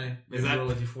 Is that Maybe roll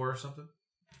a d4 or something?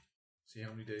 See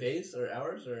how many days? Days or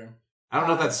hours or? I don't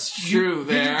know if that's true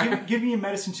there. Give me a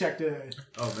medicine check to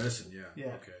Oh, medicine, yeah.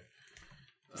 Yeah. Okay.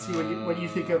 see what you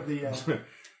think of the...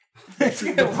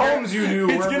 The poems you knew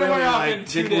It's weren't gonna really wear off like in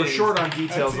 2 they were days. short on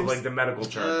details That of like the medical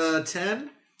charts. 10?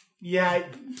 Yeah,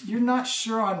 you're not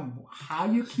sure on how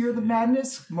you cure the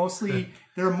madness. Mostly,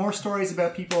 there are more stories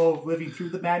about people living through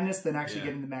the madness than actually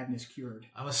getting the madness cured.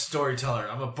 I'm a storyteller.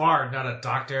 I'm a bard, not a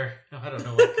doctor. I don't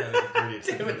know what kind of ingredients.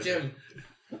 Damn it, Jim.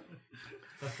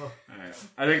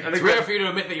 I think It's rare for you to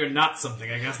admit that you're not something.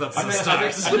 I guess that's I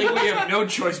think we have no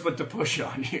choice but to push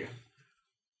on you.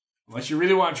 Unless you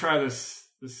really want to try this.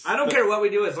 I don't care what we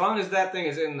do as long as that thing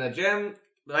is in the gem.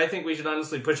 But I think we should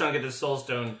honestly push on and get this soul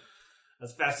stone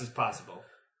as fast as possible.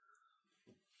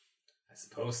 I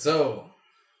suppose so.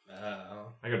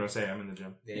 I gotta say, I'm in the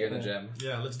gym. Yeah, you're in the gym.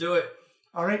 Yeah, let's do it.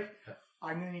 All right,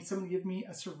 I'm going to need someone to give me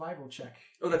a survival check.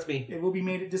 Oh, that's me. It will be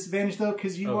made at disadvantage, though,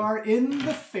 because you are in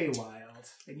the Feywild.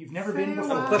 And you've never been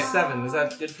before. Oh, +7. Is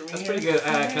that good for me? That's pretty good.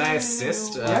 Can I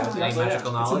assist? Yeah, Any yeah. magical It's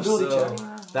an knowledge? ability So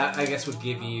check. that I guess would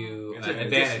give you an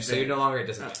advantage. So you're no longer at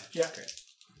disadvantage. Yeah.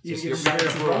 You So can you're give me Straight a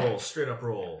up roll. roll. Straight up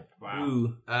roll.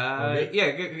 Ooh.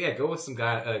 Go with some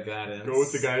guidance. Go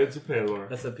with the guidance of Palor.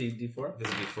 That's a PD4. This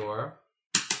is before.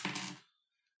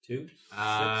 2.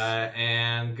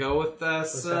 And go with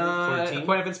this 14?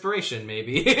 point of inspiration,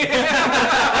 maybe.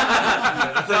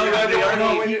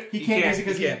 No, he can't use it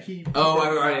because he can't. he Oh, I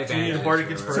already So you need the advantage. bardic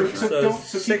So, inspiration. so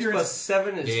keep 6 your... plus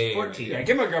 7 is Yeah. 14. Yeah,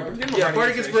 give him a Yeah,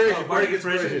 bardic inspiration. Bardic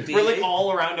inspiration. We're like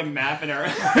all around a map and our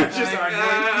just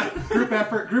arguing. Group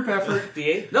effort.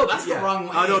 D8? No, that's the wrong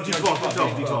one. Oh, no,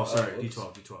 D12. Sorry,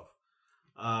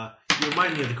 D12. You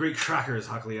remind me of the great trackers,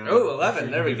 Huckleyan. Oh,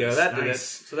 11. There we go. That did it. Nice.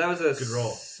 So that was a Good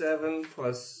roll. 7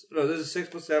 plus... No, this is 6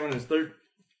 plus 7 is 13.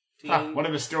 One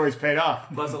of his stories paid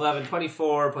off. Plus 11,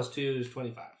 24, plus 2 is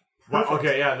 25. Well,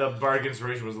 okay, yeah, the bardic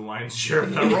inspiration was the lion's share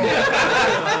of that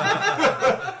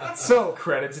roll. So,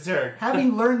 Credit to Tarek.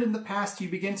 having learned in the past, you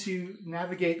begin to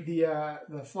navigate the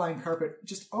flying carpet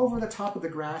just over the top of the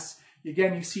grass.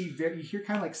 Again, you see, you hear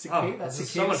kind of like cicada, that This is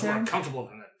cicada so much more sound. comfortable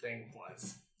than that thing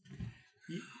was.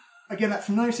 Again, that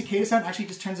familiar cicada sound actually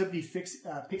just turns out to be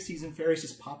pixies and fairies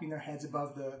just popping their heads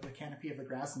above the canopy of the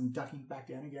grass and ducking back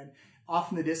down again. Off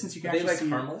in the distance, you can Are they actually like see...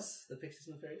 harmless, the pixies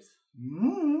and fairies?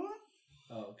 Mm.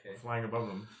 Oh, okay. Flying above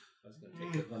them. I was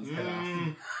going to take one's head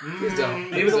off. Please don't.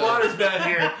 Maybe the water's bad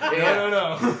here.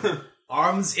 No.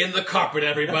 Arms in the carpet,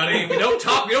 everybody. We don't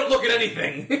talk. We don't look at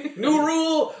anything. New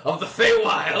rule of the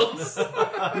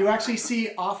Feywild. You actually see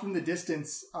off in the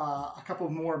distance a couple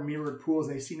more mirrored pools.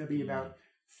 They seem to be about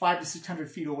 500 to 600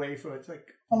 feet away. So it's like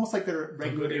almost like they're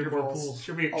regular good airport intervals. pools.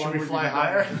 Should we along where fly you're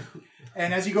higher? going.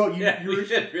 And as you go, Yeah, we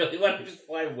should really want to just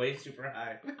fly way super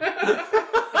high.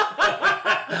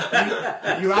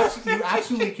 you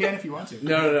absolutely can if you want to.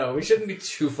 No. We shouldn't be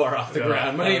too far off the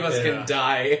ground. Many of us can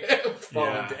die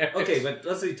falling down. Okay, but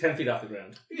let's say 10 feet off the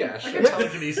ground. Yeah, sure.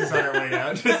 Telekinesis on our way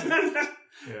out.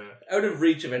 Yeah. Out of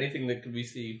reach of anything that could we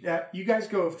see. Yeah, you guys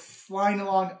go flying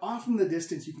along. Off in the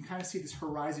distance, you can kind of see this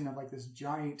horizon of like this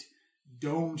giant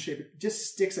dome shape. It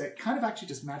just sticks. It kind of actually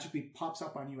just magically pops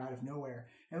up on you out of nowhere.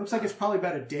 And it looks like it's probably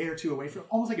about a day or two away from,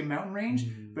 almost like a mountain range,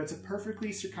 but it's a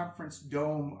perfectly circumference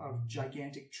dome of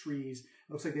gigantic trees.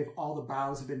 It looks like all the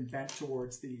boughs have been bent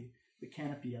towards the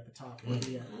canopy at the top, or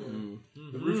the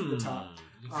roof at the top.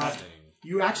 Interesting.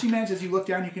 You actually manage, as you look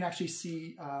down, you can actually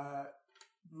see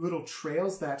little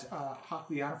trails that Hawk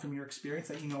Liana, from your experience,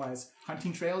 that you know as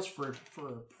hunting trails for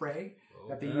prey,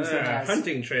 that they use them as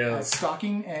hunting trails, as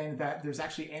stalking, and that there's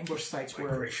actually ambush sites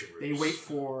where they wait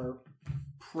for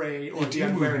prey or the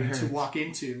unwary to walk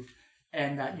into,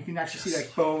 and that you can actually see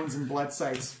like bones and blood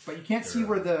sites, but you can't see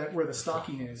where the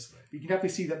stalking is. You can definitely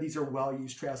see that these are well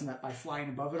used trails, and that by flying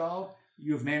above it all,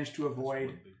 you have managed to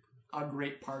avoid a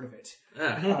great part of it.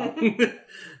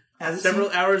 Several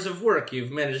hours of work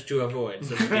you've managed to avoid.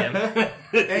 So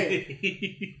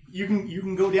hey, you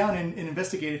can go down and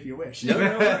investigate if you wish. No,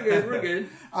 we're good.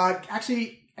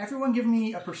 Actually, everyone give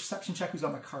me a perception check who's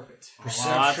on the carpet. That's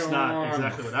not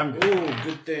exactly what I'm doing. Oh,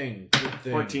 good thing. Good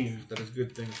thing. 14. That is a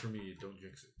good thing for me. Don't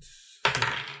jinx it.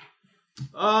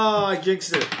 Oh, I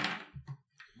jinxed it.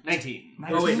 19.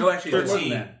 Oh wait, no, actually,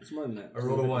 13. It's more than that. I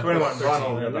rolled a 1.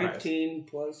 21. 19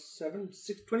 plus 7,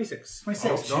 26.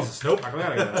 26. Jesus, nope.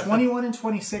 21 and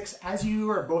 26, as you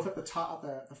are both at the top,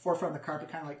 at the forefront of the carpet,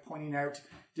 kind of like pointing out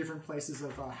different places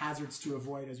of hazards to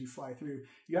avoid as you fly through.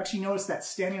 You actually notice that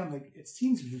standing on it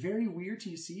seems very weird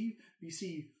to you see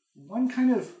one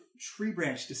kind of tree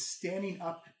branch just standing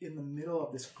up in the middle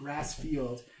of this grass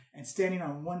field, and standing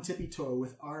on one tippy toe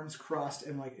with arms crossed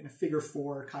and like in a figure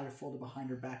 4, kind of folded behind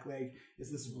her back leg,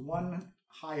 is this one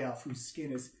high elf whose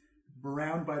skin is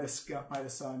browned by the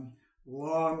sun,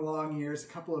 long ears, a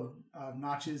couple of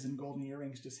notches and golden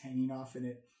earrings just hanging off in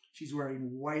it. She's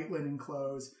wearing white linen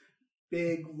clothes,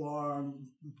 big, long,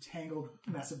 tangled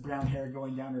mess of brown hair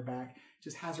going down her back.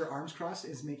 Just has her arms crossed,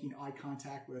 is making eye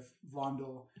contact with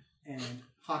Vondel and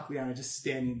Hawk Liana, just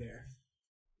standing there.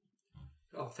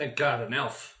 Oh, thank God, an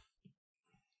elf.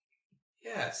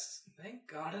 Yes, thank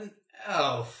God, an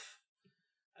elf.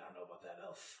 I don't know about that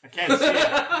elf. I can't see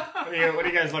it. What are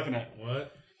you guys looking at?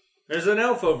 What? There's an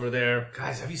elf over there.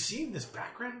 Guys, have you seen this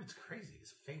background? It's crazy.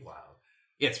 It's Feywild.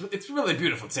 Yeah, it's really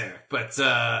beautiful, Tarek, but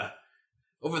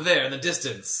over there in the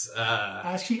distance, I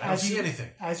don't see anything.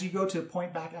 As you go to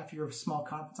point back after your small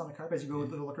conference on the carpet, as you go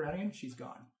to look around again, she's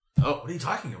gone. oh, What are you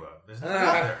talking about? There's nothing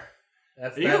out there.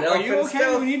 That's Are that elf you and okay?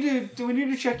 stealth. Do we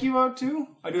need to check you out too?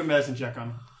 I do a medicine check on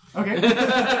him. Okay.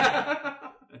 A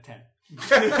 10.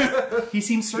 He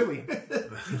seems surly.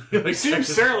 He seems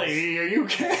surly. Are you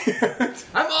okay?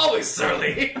 I'm always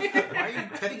surly. Why are you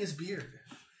petting his beard?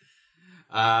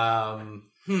 Hawk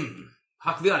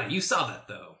Liana, you saw that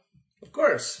though. Of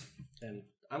course. And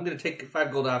I'm going to take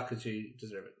 5 gold off because you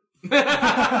deserve it.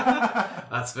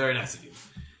 That's very nice of you.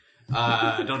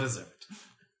 I don't deserve it.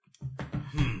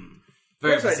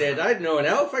 Of course I did. I know an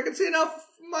elf. I can see an elf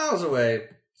miles away.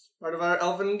 It's part of our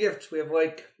elven gift. We have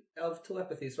like elf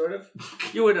telepathy, sort of.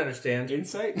 You would understand.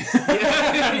 Insight?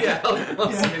 Yeah,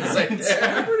 some insight there.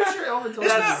 I'm pretty sure Elvin It's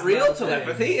not real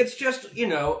telepathy. It's just,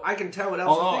 I can tell what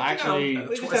elves Although, think. actually, we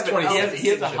just it's have an 20 elf he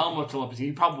has a kinship. helm of telepathy.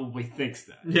 He probably thinks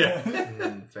that. Yeah.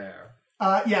 Fair.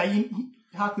 Hawk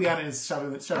Liana is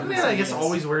shoving it. I mean, I guess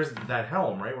always wears that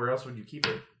helm, right? Where else would you keep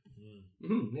it?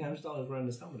 Yeah, I'm just always wearing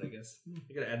this helmet, I guess.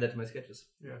 I gotta add that to my sketches.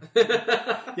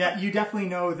 Yeah, you definitely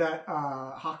know that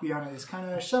Hawk Liana is kind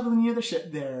of shoveling you the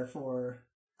shit there for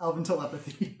elven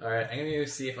telepathy. All right, I'm gonna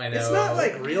see if I know. It's not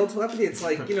like real telepathy. It's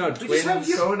like, We twins. just have,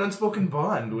 an unspoken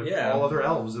bond with Yeah. all other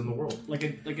elves in the world. Like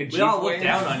a We all look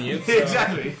down on you. so-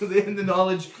 Exactly. The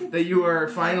knowledge that you are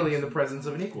finally in the presence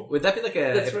of an equal. Would that be like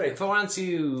a? That's if, right. if I wanted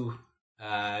to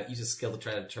use a skill to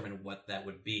try to determine what that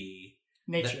would be.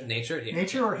 Nature. Nature. Yeah.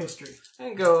 Nature or history?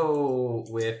 And go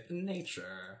with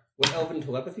nature. What elven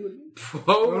telepathy would be?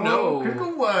 Oh no!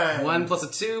 Critical one. 1 plus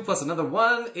a 2 plus another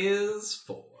 1 is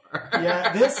 4.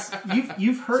 Yeah, this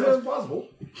you've heard Sounds of. plausible.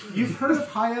 You've heard of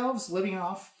high elves living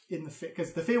off in the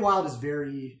because the Feywild is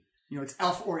very it's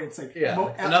elf oriented. It's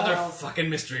like Another elves- fucking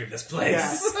mystery of this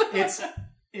place. Yeah,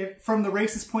 from the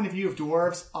racist point of view of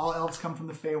dwarves, all elves come from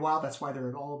the Feywild. That's why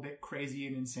they're all a bit crazy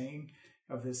and insane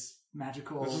of this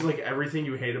magical. This is like everything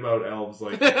you hate about elves,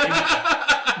 like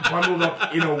bundled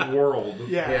up in a world.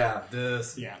 Yeah.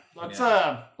 This. Yeah.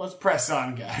 Let's press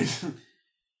on, guys.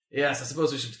 Yes, I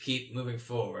suppose we should keep moving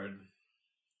forward.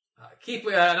 Keep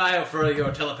an eye out for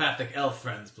your telepathic elf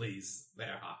friends, please.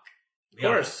 There, Hawk. Of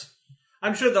course.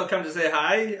 I'm sure they'll come to say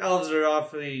hi. Elves are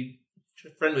awfully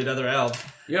friendly to other elves.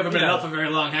 You haven't been an elf for very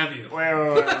long, have you? Wait.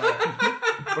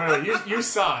 You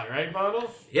saw it, right,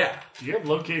 Model? Yeah. Do you have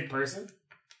locate person?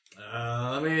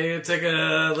 Let me take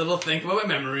a little think about my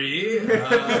memory.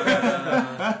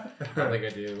 I don't think I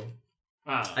do.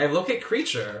 Ah. I have locate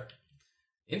creature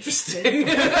Interesting.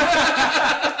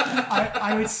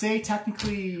 I would say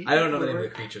technically... I don't know the name of the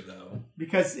creature, though.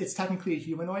 Because it's technically a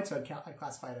humanoid, so I'd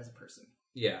classify it as a person.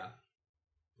 Yeah.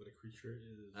 What a creature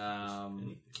is.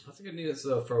 That's a good news,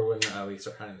 though, for when we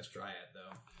start hunting this dryad,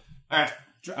 though. Alright.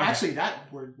 Actually,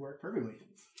 that would work perfectly.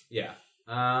 Yeah.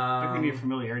 I think we need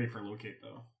familiarity for locate,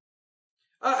 though.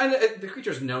 And the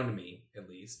creature's known to me, at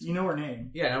least. You know her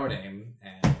name. Yeah, I know her name,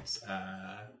 and still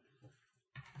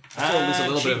lose a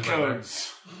little bit of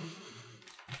codes.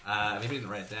 maybe I didn't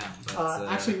write it down. But,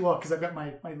 actually, well, because I've got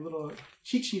my little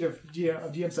cheat sheet of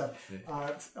GM stuff.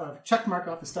 Check mark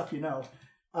off the stuff you know.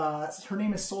 Her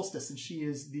name is Solstice, and she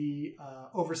is the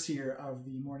overseer of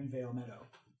the Morningvale Meadow.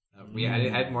 yeah, I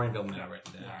had Morningville Meadow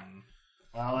written down.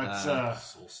 Well, let's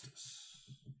Solstice.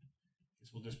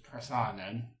 Guess we'll just press on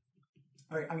then.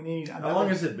 All right, I'm gonna need. How long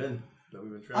has it been that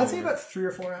we've been traveling? I'd say about 3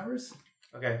 or 4 hours.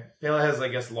 Okay. Pela has, I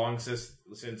guess, long since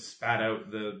spat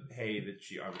out the hay that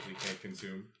she obviously can't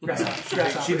consume.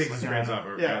 Grasshoppers. She thinks it's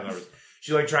grasshoppers.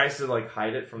 She tries to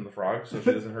hide it from the frog so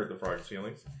she doesn't hurt the frog's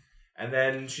feelings. And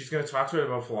then she's going to talk to it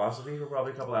about philosophy for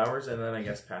probably a couple hours, and then I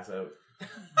guess pass out.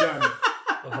 Done.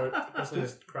 The person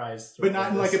just cries. But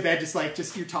not in like a bed,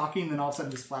 just you're talking, and then all of a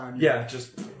sudden just flat on you. Yeah,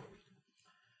 just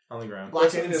on the ground. Black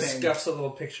Somebody and just insane. scuffs a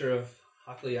little picture of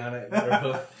Hakliana in her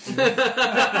hoof.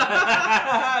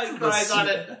 Cries on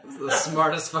it. It's the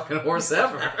smartest fucking horse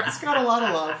ever. It's got a lot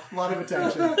of love, a lot of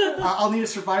attention. I'll need a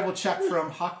survival check from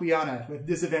Hakliana with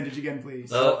disadvantage again, please.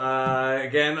 So,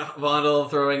 again, Vondel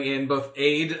throwing in both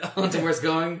aid onto where it's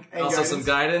going, And also guidance. some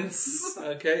guidance.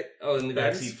 Okay. Oh, and the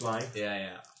guys. Backseat flying.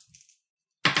 Yeah.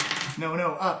 No,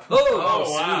 up.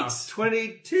 Oh, wow. sweet.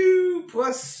 22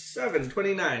 plus 7,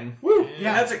 29. Woo!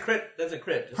 Yeah. That's a crit. That's a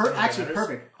crit. Just so that Actually, matters.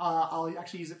 perfect. I'll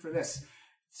actually use it for this.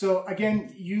 So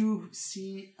again, you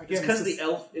see It's again. because this the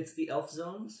elf. It's the elf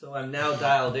zone, so I'm now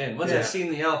dialed in. Once I've seen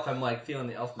the elf, I'm like feeling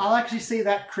the elf. I'll actually say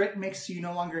that crit makes you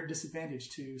no longer at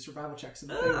disadvantage to survival checks in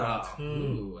the Feywild.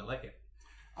 Ooh, I like it.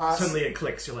 Suddenly it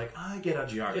clicks. You're like, I get how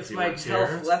geography It's my works here.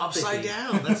 health left Upside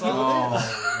down. That's all it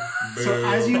is. So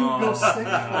as you go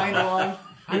flying along,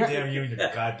 God damn you and your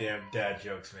goddamn dad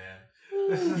jokes, man.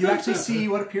 you actually see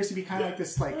what appears to be kind of like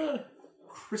this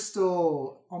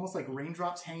crystal, almost like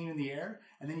raindrops hanging in the air,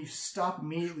 and then you stop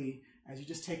immediately as you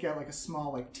just take out like a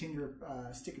small tinder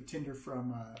stick of tinder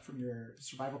from your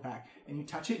survival pack, and you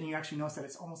touch it, and you actually notice that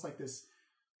it's almost like this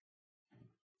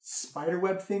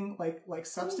spiderweb thing, like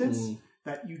substance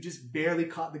that you just barely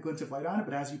caught the glint of light on it,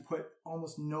 but as you put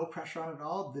almost no pressure on it at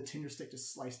all, the tinder stick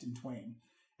just sliced in twain.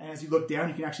 And as you look down,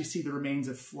 you can actually see the remains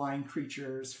of flying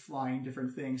creatures, flying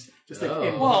different things, just like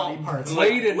in body parts.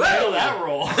 Blade didn't nail that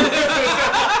roll.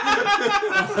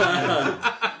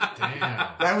 Damn.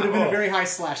 That would have been a very high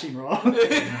slashing roll. Oh,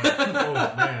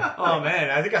 man. Oh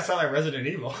man, I think I saw like Resident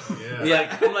Evil. Yeah.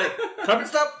 Yeah, I'm like, trumpet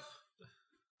stop.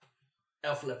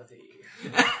 Elf telepathy.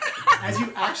 As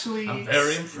you actually, I'm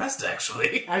very impressed,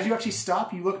 actually. as you actually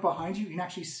stop, you look behind you, you can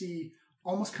actually see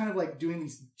almost kind of like doing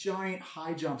these giant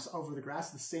high jumps over the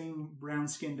grass, the same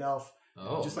brown-skinned elf,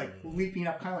 just like leaping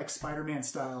up, kind of like Spider-Man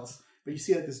styles. But you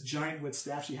see that this giant wood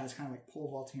staff she has kind of like pole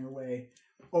vaulting her way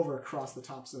over across the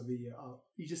tops of the.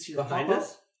 You just hear Behind pop up.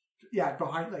 us? Yeah,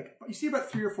 behind, like you see about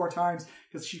 3 or 4 times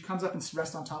because she comes up and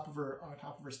rests on top of her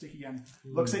stick again,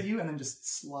 looks at you, and then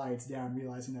just slides down,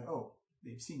 realizing that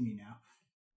they've seen me now.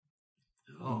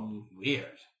 Oh, weird.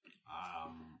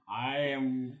 I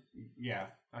am. Yeah.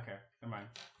 Okay. Never mind.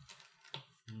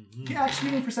 Yeah,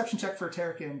 actually, need a perception check for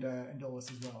Tarek and Dolus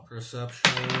as well.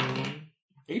 Perception.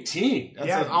 18.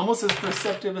 That's almost as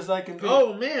perceptive as I can be.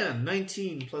 Oh, man.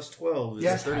 19 plus 12 is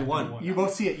Yes. 31. You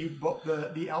both see it. You both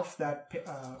the elf that.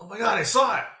 Oh, my God. I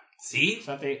saw it. See? Is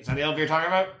that the elf you're talking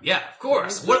about? Yeah, of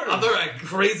course. What other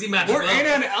crazy magic? We're in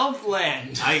an elf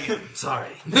land.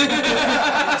 Sorry.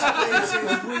 This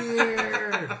is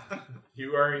weird.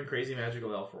 You are in crazy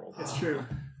magical elf world. It's true.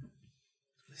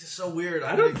 This is so weird.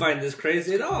 I don't find this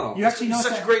crazy at all. You actually It's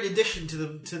notice such a that, great addition to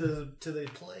the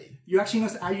play. You actually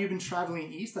notice as you've been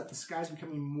traveling east that the sky's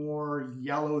becoming more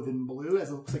yellow than blue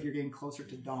as it looks like you're getting closer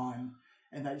to dawn,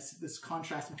 and that this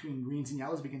contrast between greens and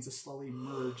yellows begins to slowly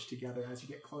merge together as you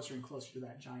get closer and closer to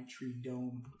that giant tree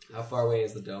dome. How far away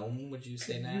is the dome, would you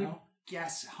say now?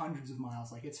 Guess hundreds of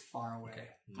miles, like it's far away. Okay.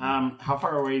 How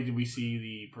far away do we see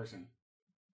the person?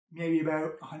 Maybe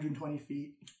about 120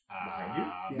 feet. Behind you?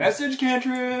 Yeah. Message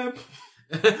cantrip.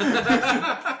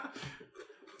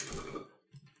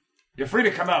 You're free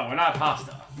to come out. We're not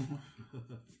hostile.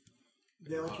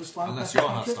 They'll respond. Unless you're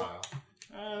hostile.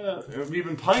 We've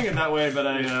been playing it that way, but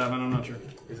I'm not sure.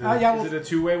 Is it, yeah, well- is it a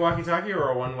two-way walkie-talkie or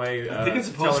a one-way? I think it's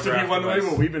supposed to be one way,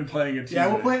 but we've been playing it too. Yeah,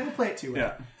 we'll play it two way.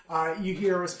 Yeah. You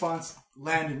hear a response,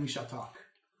 land and we shall talk.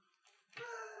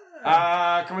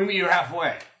 Can we meet you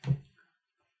halfway?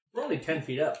 We're only 10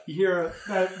 feet up. You hear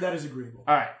that is agreeable.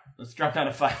 All right, let's drop down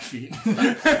to 5 feet.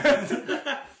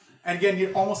 And again,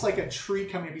 you're almost like a tree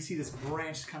coming up. You see this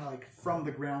branch kind of like from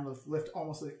the ground lift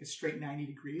almost like a straight 90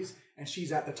 degrees. And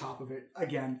she's at the top of it,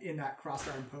 again, in that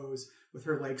cross-arm pose with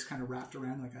her legs kind of wrapped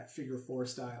around like that figure 4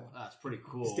 style. That's pretty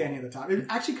cool. Standing at the top. It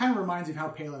actually kind of reminds you of how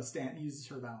Pela uses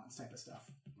her balance type of stuff.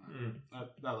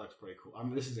 That looks pretty cool. I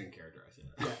mean, this is in character, I see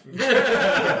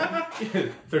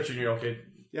that. 13-year-old kid.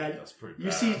 Yeah, That's pretty you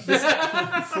badass. see this,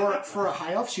 for a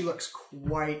high elf, she looks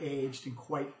quite aged and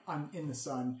quite in the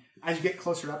sun. As you get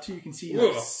closer up to, you can see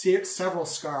several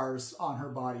scars on her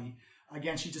body.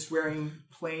 Again, she's just wearing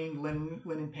plain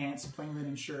linen pants, plain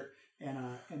linen shirt, and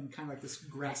kind of like this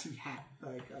grassy hat,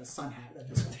 like a sun hat. That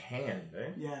just Tan, eh?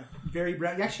 yeah, very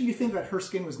brown. Actually, you think that her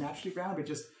skin was naturally brown, but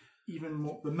just even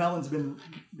more, the melan's been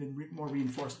more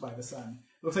reinforced by the sun.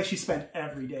 It looks like she spent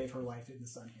every day of her life in the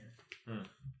sun here.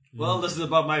 Well, this is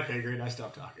above my pay grade. I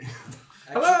stopped talking.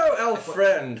 Hello, elf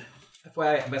friend.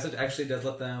 FYI, message actually does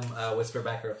let them whisper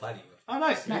back a reply to you. Oh,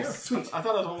 nice. Nice, Yeah. sweet. I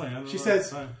thought it was only. She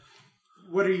says,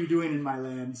 "What are you doing in my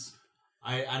lands?"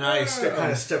 I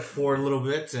kind of step forward a little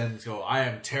bit and go, I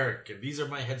am Tarek, and these are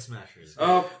my head smashers.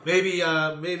 Oh. Maybe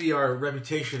our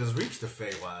reputation has reached the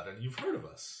Feywild, and you've heard of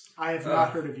us. I have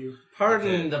not heard of you.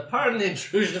 Pardon the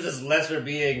intrusion of this lesser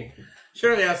being.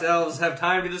 Surely us elves have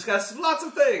time to discuss lots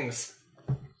of things.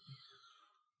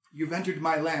 You've entered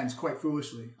my lands quite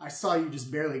foolishly. I saw you just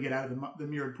barely get out of the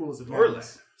mirrored pools of Your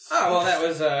madness. Oh, well, that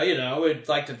was, we'd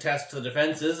like to test the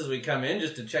defenses as we come in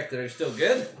just to check that they're still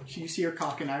good. You see her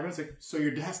cock and eyebrows. Like, so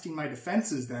you're testing my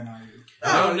defenses, then, are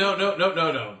you?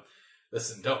 No.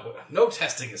 Listen, no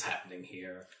testing is happening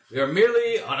here. We are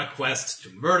merely on a quest to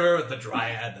murder the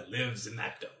dryad that lives in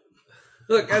that dome.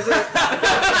 Look, as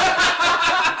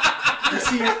You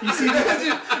see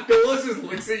Douglas just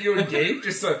looks at you and Gabe,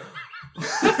 just like...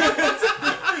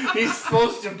 He's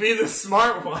supposed to be the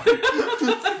smart one.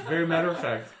 Very matter of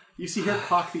fact. You see her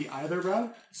cock the eyebrow.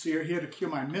 So you're here to kill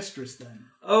my mistress, then.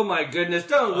 oh my goodness,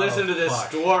 don't listen to this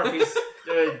dwarf. He's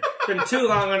been too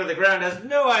long under the ground, has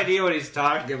no idea what he's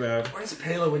talking about. Where's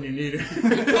Pela when you need it?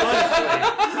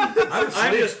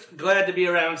 I'm just glad to be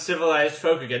around civilized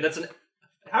folk again.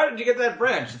 How did you get that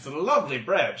branch? It's a lovely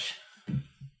branch.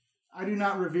 I do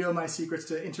not reveal my secrets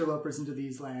to interlopers into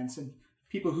these lands and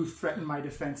people who threaten my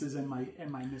defenses and my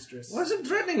mistress. Wasn't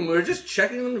threatening. We were just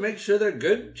checking them to make sure they're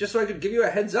good, just so I could give you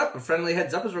a friendly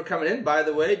heads up as we're coming in. By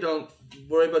the way, don't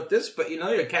worry about this, but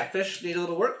your catfish need a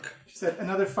little work. She said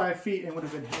another 5 feet and would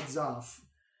have been heads off.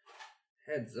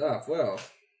 Heads off. Well,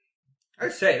 I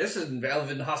say this isn't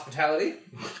relevant hospitality.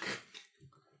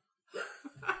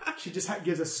 She just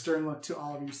gives a stern look to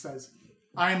all of you. Says,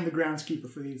 "I am the groundskeeper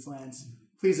for these lands.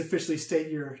 Please officially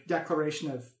state your declaration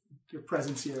of your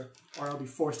presence here, or I'll be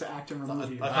forced to act and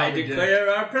remove you." I declare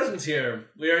our presence here.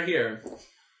 We are here.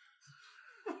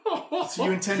 So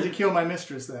you intend to kill my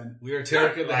mistress, then? We are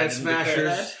Tarek the Head didn't declare Smashers.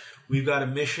 that. We've got a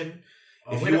mission.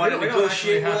 If we you want to don't actually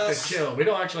negotiate with have us, to kill. We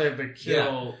don't actually have to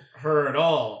kill her at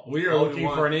all. We are All we looking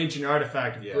want- for an ancient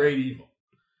artifact of great evil.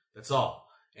 that's all.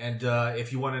 And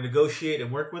if you want to negotiate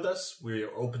and work with us, we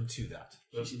are open to that.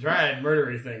 The dryad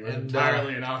murdery thing was And,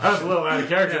 entirely an That was option. a little out of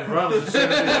character for us. Just gonna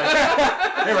be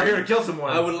like, hey, we're here to kill someone.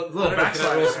 I would little can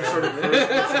I roll some sort of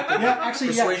Yeah, actually,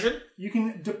 persuasion. Yeah. You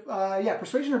can,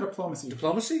 persuasion or diplomacy.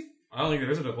 Diplomacy? I don't think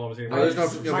there is a diplomacy. Oh, there's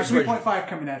no My persuasion. 3.5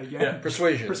 coming out again. Yeah,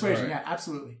 persuasion. Persuasion, All right. yeah,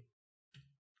 absolutely.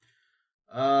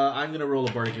 I'm going to roll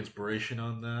a bardic inspiration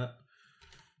on that.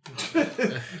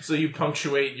 So you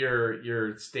punctuate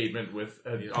your statement with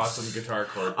an awesome guitar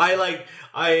chord.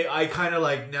 I kind of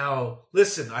like, now,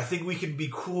 listen, I think we can be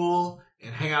cool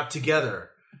and hang out together.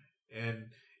 And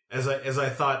as I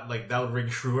thought, like, that would ring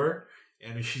truer.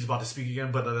 And she's about to speak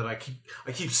again, but then I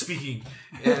keep speaking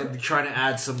and trying to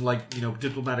add some, like,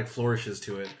 diplomatic flourishes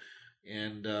to it.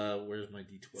 And where's my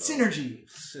D12? Synergy.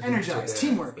 Energize.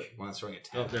 Teamwork. One's throwing a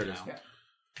 10. Oh, there it is. now. Yeah.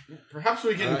 Perhaps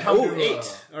we can come to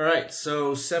 8. All right,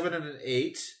 so 7 and an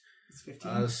 8. It's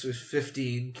 15. So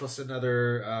 15 plus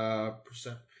another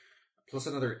plus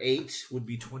another 8 would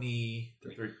be 23.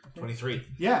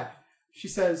 Yeah. She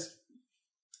says,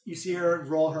 you see her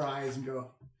roll her eyes and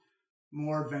go,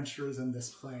 "More adventurers on this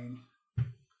plane.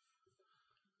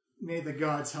 May the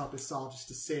gods help us all just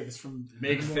to save us from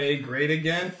make Faye great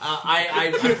again.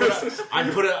 I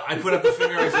put up a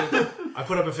finger and say, I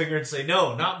put up a finger and say,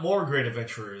 no, not more great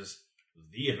adventurers,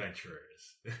 the adventurers.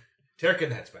 Tarek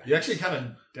the Head Smashers. You actually kind of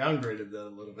downgraded that a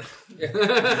little bit.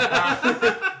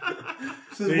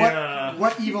 So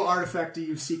what evil artifact do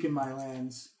you seek in my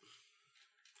lands?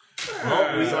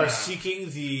 Well, we are seeking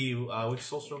the which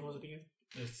soulstone was it again?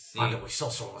 Let's see. We still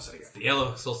saw us again. The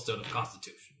yellow soulstone of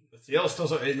Constitution. It's the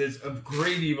Yellowstone. It is a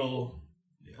great evil.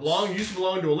 Used to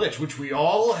belong to a lich, which we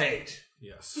all hate.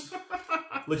 Yes.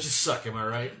 Liches suck, am I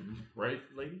right? Right,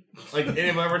 lady? Like,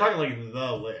 and we're talking like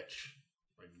the lich.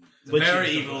 It's a very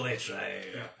evil lich, I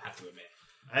have to admit.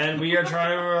 And we are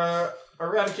trying to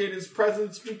eradicate his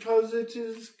presence because it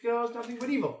is nothing but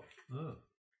evil. Oh.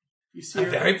 You see I'm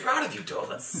her, very proud of you,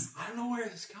 Dolus. I don't know where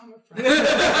this is coming from.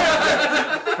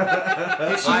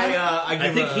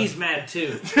 I think he's mad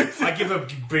too. I give a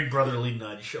big brotherly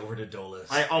nudge over to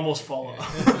Dolus. I almost fall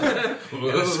off.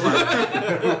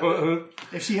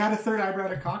 if she had a third eyebrow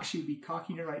to cock, she'd be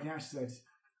cocking it right now. She says,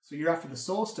 "So you're after the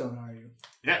soul stone, are you?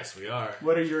 Yes, we are.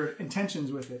 What are your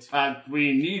intentions with it?"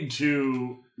 We need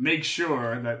to make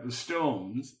sure that the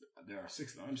stones. There are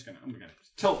 6 of them. I'm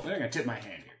gonna tip my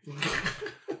hand here.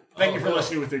 Thank you for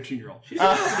listening with 13-year-old.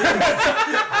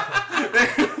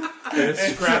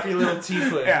 Scrappy little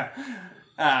tiefling.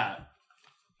 Yeah.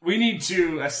 We need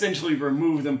to essentially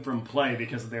remove them from play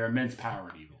because of their immense power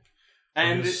and evil.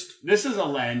 And this is a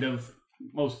land of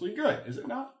mostly good, is it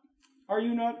not? Are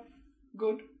you not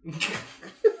good?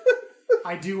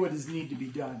 I do what is need to be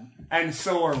done. And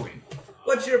so are we.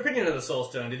 What's your opinion of the Soul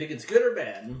Stone? Do you think it's good or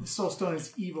bad? The soul stone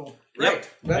is evil. Right.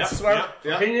 That's our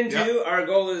opinion too. Our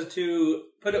goal is to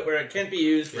put it where it can't be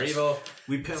used for evil.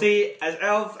 See, as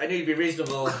elf, I need to be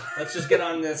reasonable. Let's just get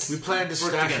on this. We plan to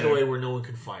stash it away where no one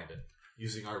can find it,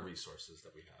 using our resources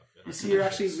that we have. You see her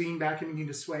actually lean back and begin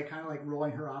to sway, kind of like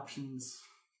rolling her options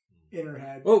in her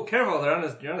head. Whoa, careful!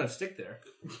 You're on a stick there.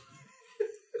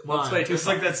 Come on. Just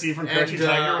like that scene from Crouching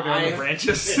Tiger where they're on the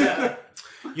branches. Yeah.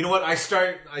 You know what? I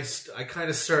kind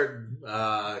of start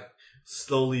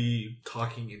slowly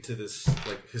talking into this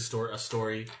like a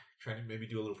story, trying to maybe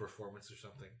do a little performance or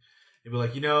something. And be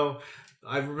like,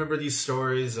 I remember these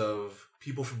stories of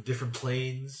people from different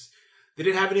planes. They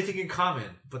didn't have anything in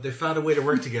common, but they found a way to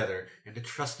work together and to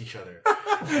trust each other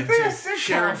and to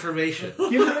share information.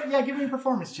 Give me a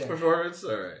performance check. Performance,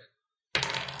 all right.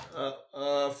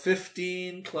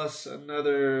 15 plus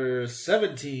another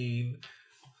 17.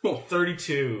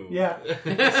 32. Yeah. So,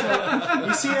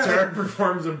 you see her. Tarek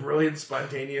performs a brilliant,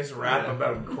 spontaneous rap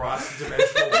about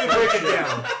cross-dimensional. Break it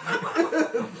down.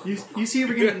 You see her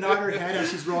begin to nod her head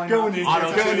as she's rolling. Go off.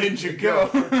 ninja,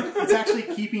 go. It's actually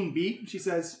keeping beat. She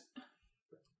says,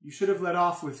 "You should have let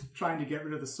off with trying to get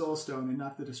rid of the soul stone and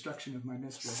not the destruction of my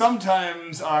mistress."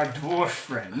 Sometimes our dwarf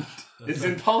friend is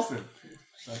impulsive.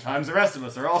 Sometimes the rest of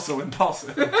us are also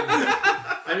impulsive.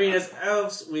 I mean, as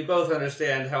elves, we both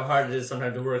understand how hard it is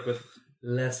sometimes to work with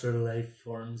lesser life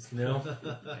forms, Yeah,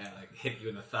 like hit you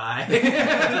in the thigh.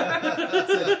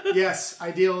 Yes,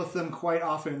 I deal with them quite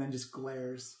often, and then just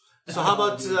glares. So how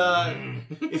about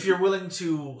if you're willing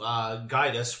to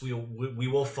guide us, we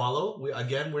will follow.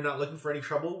 We're not looking for any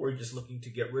trouble. We're just looking to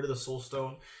get rid of the soul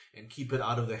stone and keep it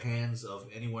out of the hands of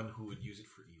anyone who would use it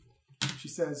for evil. She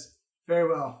says, "Very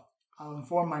well. I'll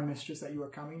inform my mistress that you are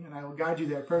coming, and I will guide you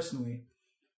there personally.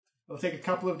 It'll take a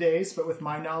couple of days, but with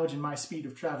my knowledge and my speed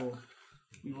of travel,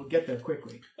 we will get there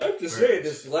quickly." I have to say,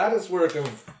 this lattice work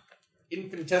of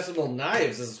infinitesimal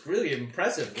knives is really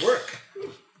impressive work.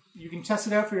 You can test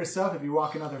it out for yourself if you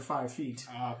walk another 5 feet.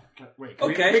 Wait,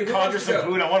 Okay, can we conjure some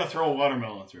food? I want to throw a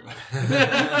watermelon through it.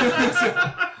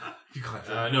 You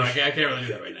can't. No, I can't really do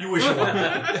that right now. You wish you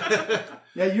would.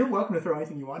 Yeah, you're welcome to throw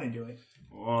anything you want into it.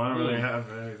 Well, I don't really have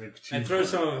anything to choose. And throw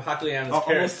some of Hakliana's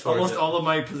carrots Almost all of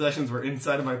my possessions were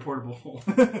inside of my portable hole.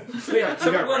 So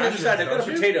we're going to decide. I've got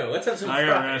a potato. Let's have some I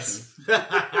got fries.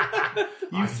 rations.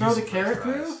 You throw the carrot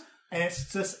through, and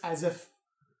it's just as if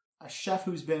a chef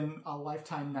who's been a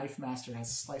lifetime knife master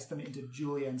has sliced them into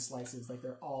julienne slices. Like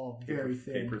they're all very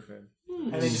thin. Paper thin.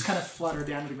 And they just kind of flutter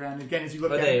down to the ground. And again, as you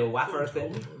look Are down, they wafer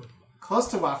thin? close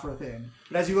to wafer thin.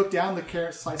 But as you look down, the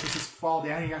carrot slices just fall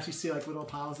down, and you actually see like little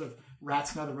piles of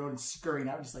rats in the road and scurrying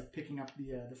out, just like picking up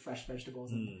the fresh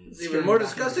vegetables. And It's even more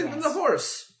disgusting than the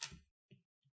horse.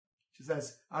 She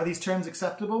says, "Are these terms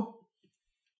acceptable?"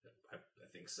 I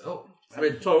think so.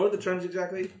 Wait, Tor, what are the terms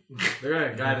exactly? They're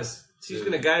going to guide us. She's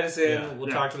going to guide us in. Yeah. We'll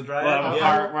talk to the We'll dryad.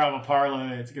 have a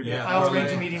parlay. It's going to be I'll arrange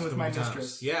a It's meeting with gonna my be times.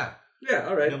 mistress. Yeah. Yeah,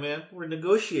 all right. Man, we're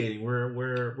negotiating. We're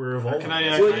evolving. Can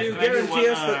I, Will can I- you can I do guarantee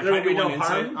us that there will be no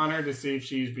insight harm? on her to see if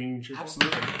she's being truthful?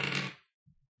 Absolutely.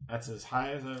 That's as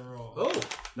high as I roll. Oh,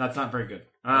 That's not very good.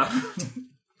 My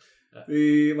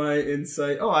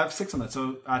insight. Oh, I have 6 on that,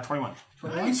 so 21.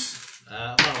 nice.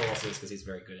 I'll also this because he's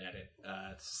very good at it.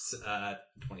 It's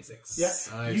 26. Yeah.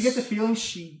 Nice. You get the feeling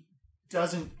she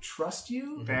doesn't trust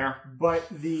you, Fair. but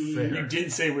the You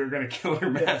did say we were going to kill her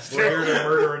master. We're here to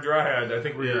murder a dryad. I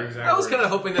think we're exactly I was right. kind of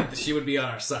hoping that she would be on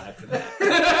our side for that.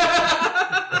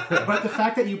 But the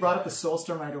fact that you brought up the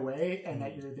Soulstorm right away and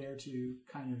that you're there to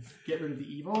kind of get rid of the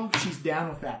evil, she's down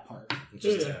with that part.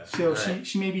 So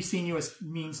she may be seeing you as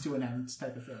means to an end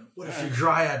type of thing. What if your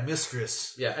dryad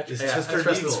mistress? It's just her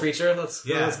trust evil. this creature. Let's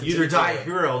Either die a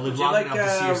hero, live Would you long like enough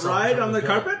to see yourself ride become on the a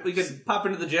villain. carpet? We could pop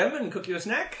into the gym and cook you a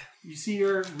snack. You see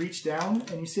her reach down,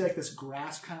 and you see like this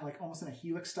grass, kind of like almost in a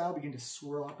helix style, begin to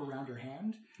swirl up around her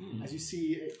hand. As you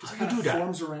see it just kind of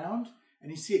forms around, and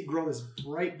you see it grow this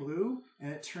bright blue,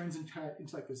 and it turns into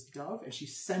like this dove, and she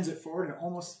sends it forward, and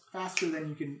almost faster than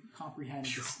you can comprehend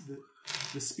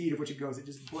the speed of which it goes. It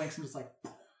just blinks and just like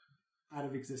out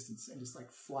of existence, and just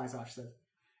like flies off.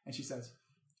 She says,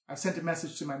 "I've sent a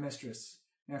message to my mistress.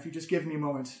 Now, if you just give me a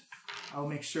moment, I'll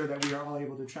make sure that we are all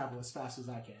able to travel as fast as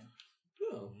I can."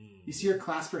 You see her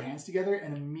clasp her hands together,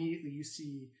 and immediately you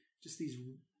see just these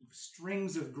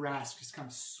strings of grass just come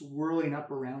swirling up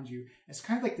around you. It's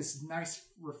kind of like this nice,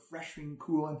 refreshing,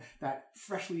 cool, and that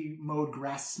freshly mowed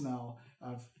grass smell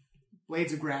of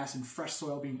blades of grass and fresh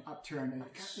soil being upturned. And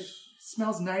it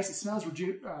smells nice. It smells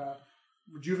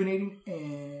rejuvenating.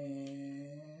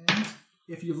 And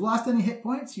if you've lost any hit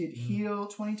points, you'd heal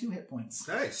 22 hit points.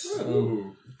 Nice.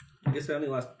 Ooh. I guess I only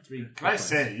lost 3. Can I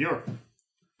say, you're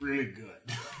really good.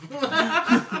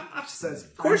 She says,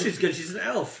 Of course she's good. She's an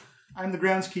elf. I'm the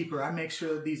groundskeeper. I make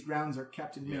sure that these grounds are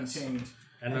kept and maintained.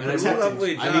 And I protected.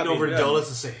 lean over to Dolus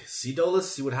and say, "See,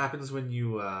 Dolus, see what happens when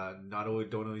you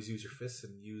don't always use your fists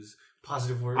and use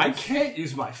positive words." I can't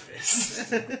use my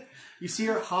fists. You see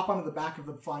her hop onto the back of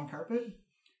the flying carpet,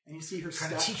 and you see her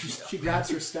staff. She grabs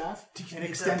her staff and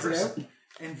extends it out,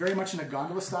 and very much in a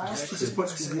gondola style, she just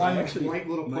puts one light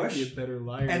little push,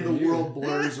 and the world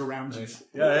blurs around you.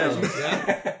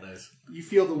 Nice. You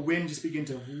feel the wind just begin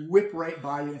to whip right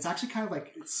by you. It's actually kind of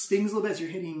like it stings a little bit as you're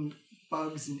hitting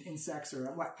bugs and insects, or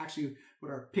what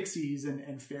are pixies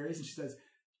and fairies. And she says,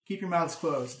 "Keep your mouths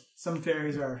closed. Some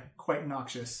fairies are quite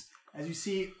noxious." As you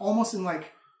see, almost in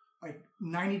like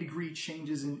 90-degree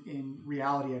changes in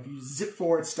reality. If you zip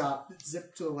forward, stop,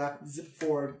 zip to the left, zip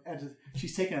forward. And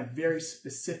she's taken a very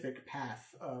specific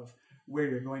path of where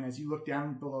you're going. As you look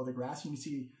down below the grass, you can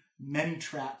see many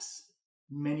traps,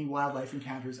 many wildlife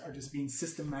encounters are just being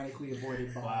systematically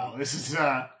avoided by. Wow, this is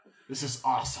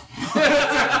awesome. You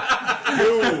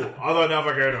are the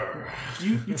navigator.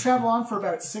 You travel on for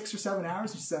about 6 or 7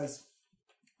 hours. She says,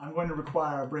 "I'm going to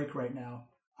require a break right now.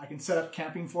 I can set up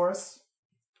camping for us,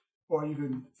 or you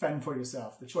can fend for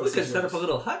yourself. The choice We is could set yours." up a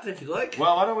little hut if you like.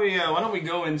 Well, why don't we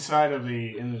go inside of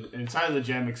the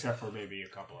gym, except for maybe a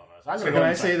couple of us. So can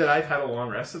I say that I've had a long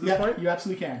rest at this Yeah, point? you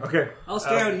absolutely can. Okay. I'll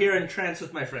stay out here and trance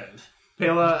with my friend.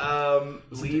 Pela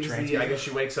leaves the... I guess she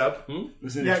wakes up.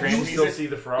 Listen Yeah, to you You trance still music. see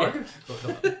the frog?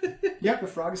 Yep, the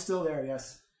frog is still there,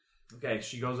 yes. Okay,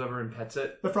 she goes over and pets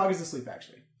it. The frog is asleep,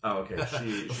 actually. Oh, okay.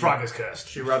 The frog is cursed.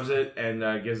 She rubs it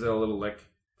and gives it a little lick,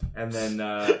 and then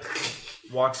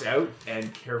walks out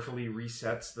and carefully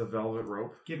resets the velvet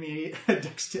rope. Give me a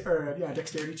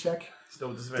dexterity check. Still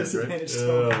with disadvantage, right?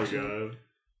 Disadvantage still.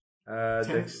 God.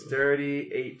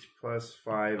 Dexterity 8 plus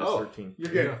 5 is 13.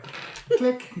 You're good.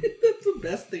 Click. That's the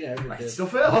best thing I ever I did. still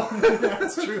fail.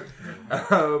 That's true.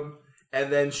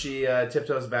 And then she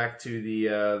tiptoes back to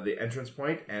the entrance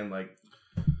point and like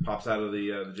pops out of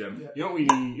the gym. Yeah. You know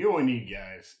what we need,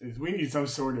 guys, is we need some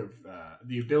sort of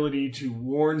the ability to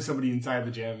warn somebody inside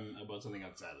the gym about something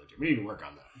outside the gym. We need to work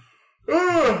on that.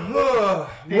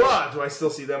 What? Do I still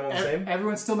see them all the same?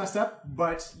 Everyone's still messed up,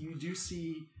 but you do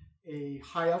see a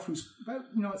high elf who's about,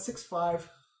 at 6'5",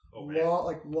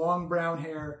 long brown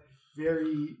hair,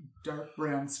 very dark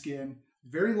brown skin,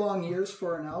 very long ears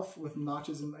for an elf with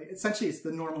notches, and essentially it's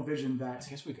the normal vision that I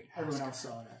guess we could everyone else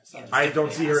saw. I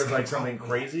don't see her as like something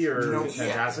crazy or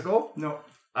fantastical. No.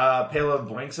 Pela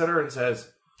blinks at her and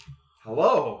says,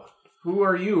 "Hello, who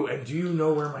are you, and do you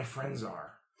know where my friends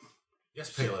are?"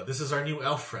 Yes, Pela, this is our new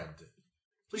elf friend.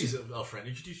 Please, elf friend,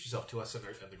 introduce yourself to us and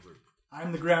the group.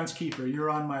 I'm the groundskeeper. You're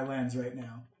on my lands right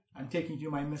now. I'm taking you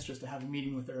to my mistress to have a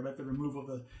meeting with her about the removal of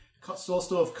the soul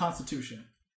stone of Constitution.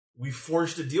 We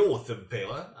forged a deal with them,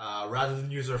 Pela. Rather than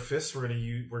use our fists, we're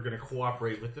gonna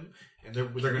cooperate with them, and they're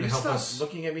gonna help us.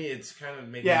 Looking at me, it's kind of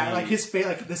making Yeah, me like his face,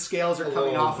 like the scales are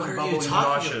coming off and What are you bubbling.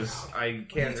 talking nauseous. I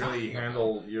can't really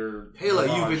handle your Pela,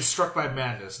 you've mirage. been struck by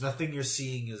madness. Nothing you're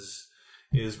seeing is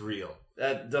real.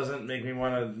 That doesn't make me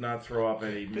want to not throw up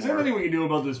anymore. Is there anything we can do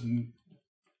about this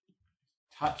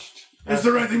touched? Is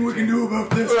there anything we can do about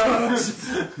this?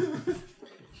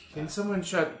 Can someone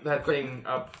shut that thing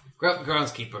up?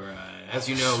 Groundskeeper, as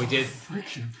you know, we did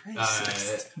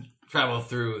travel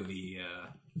through the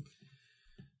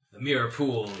mirror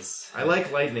pools. I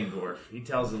like Lightning Dwarf. He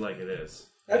tells it like it is.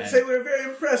 I have to say we're very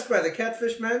impressed by the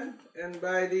catfish men and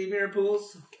by the mirror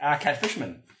pools.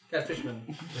 Catfishman. Catfishman.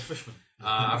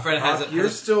 Our friend has it. You're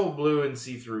still blue and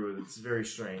see-through. It's very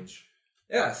strange.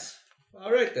 Yes.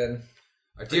 All right then.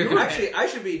 Actually, I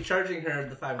should be charging her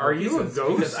the 5 gold Are you a pieces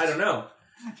ghost? because I don't know.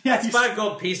 Yeah, It's 5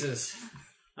 gold pieces.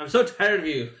 I'm so tired of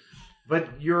you.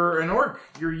 But you're an orc.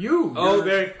 You're you. Oh, You're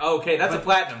very. Okay, that's a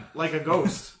platinum. like a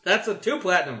ghost. That's a 2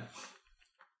 platinum.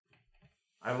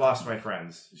 I've lost my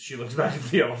friends. She looks back at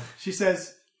the elf. She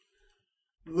says,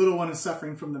 "Little one is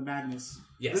suffering from the madness."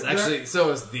 Yes, actually, so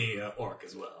is the orc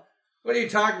as well. What are you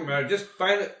talking about? Just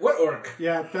find it. What orc?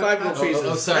 Yeah, 5 gold pieces.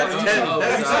 Oh, sorry. That's 10.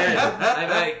 That's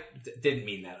 10. I didn't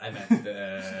mean that. I meant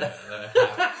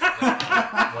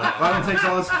Vaughn takes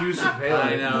all his cues from Paley.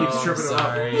 I know. Keeps tripping him up.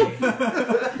 Sorry.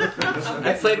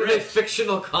 I played with a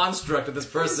fictional construct of this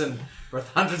person for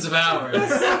hundreds of hours.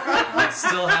 I'm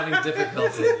still having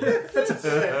difficulty.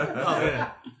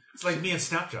 It's like me and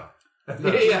Snapjaw.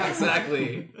 Yeah,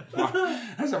 exactly.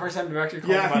 That's the first time we've actually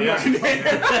called Yeah, about it.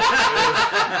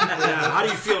 Yeah, how do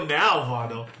you feel now,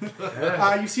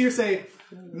 Vaughn? You see her say,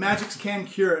 "Magics can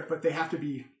cure it, but it has to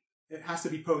be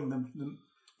potent.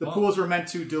 The pools were meant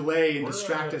to delay and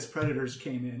distract as predators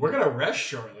came in." We're gonna rest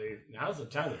shortly. Now's the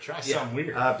time to try something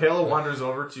weird. Palo wanders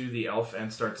over to the elf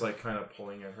and starts like kind of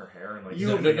pulling at her hair and like.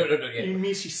 You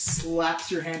mean she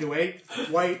slaps your hand away.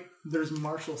 White, there's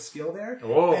martial skill there.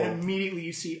 Whoa. And immediately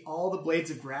you see all the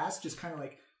blades of grass just kind of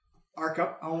like arc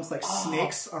up, almost like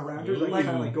snakes around her, like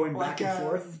kind of like going back and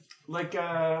forth. Like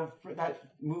for that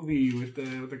movie with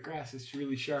the grass is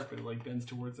really sharp and it like bends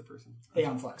towards the person.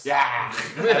 Aeon Flux. Yeah.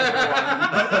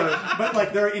 But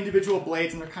like there are individual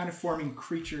blades and they're kind of forming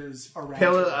creatures around her.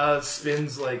 Palo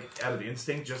spins like out of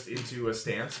instinct just into a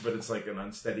stance, but it's like an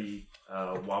unsteady,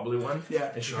 wobbly one.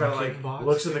 Yeah. And she kind of like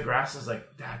looks at the grass and is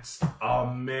like, "That's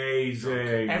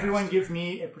amazing." Everyone give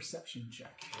me a perception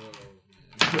check.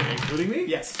 Including me?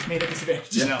 Yes, made a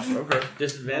disadvantage. Okay.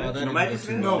 Disadvantage? then No, my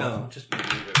disadvantage? No. Just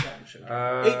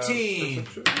 18.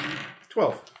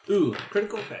 12. Ooh,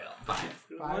 critical fail. 5.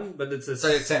 1, but it's a So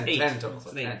it's 10 8. 10 total. So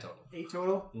It's an 10 8. total. 8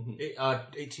 total.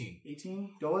 18.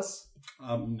 18. Dolus.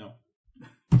 No.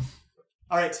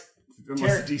 All right.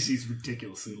 Unless the DC is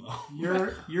ridiculously low.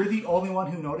 You're the only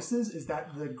one who notices is that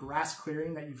the grass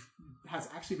clearing that has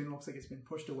actually been, looks like it's been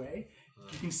pushed away.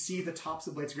 You can see the tops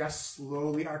of blades of grass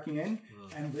slowly arcing in,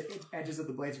 and the edges of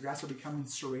the blades of grass are becoming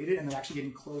serrated, and they're actually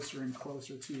getting closer and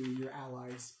closer to your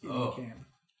allies in the camp.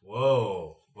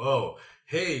 Whoa.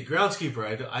 Hey, groundskeeper,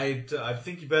 I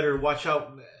think you better watch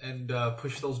out and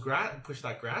push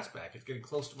that grass back. It's getting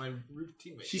close to my root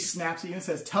teammates. She snaps at you and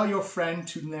says, "Tell your friend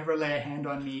to never lay a hand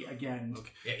on me again."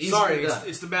 Okay. Yeah, Sorry, done.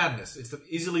 it's the madness. It's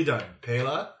easily done.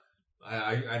 Pela,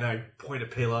 I point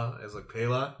at Pela as like,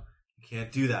 "Pela, you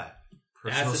can't do that.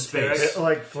 Personal That's a space. It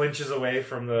like flinches away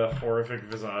from the horrific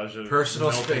visage of Personal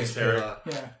melting space, Tarek. Pela.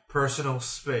 Yeah. Personal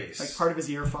space." Like part of his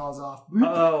ear falls off.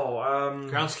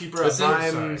 Groundskeeper,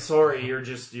 I'm sorry.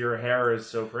 Your hair is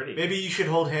so pretty. Maybe you should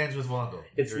hold hands with Wando.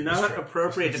 It's during this not trip.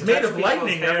 appropriate It's to made touch of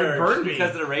lightning, people's that would hair burn me.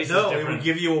 because the race No, is it different. will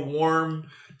give you a warm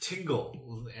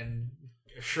tingle and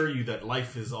assure you that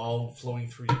life is all flowing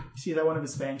through you. You see that one of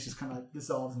his fangs just kind of like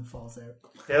dissolves and falls out.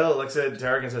 Taylor looks at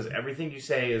Tarek and says, "Everything you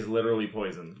say is literally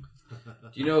poison."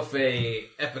 Do you know if a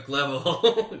epic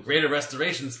level greater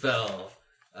restoration spell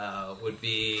would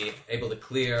be able to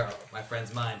clear my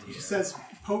friend's mind here? She says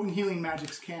potent healing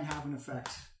magics can have an effect,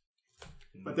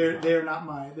 but they're not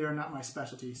my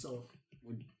specialty. So,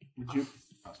 Would you?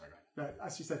 Oh, sorry. Go ahead.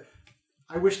 as she said,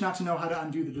 I wish not to know how to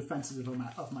undo the defenses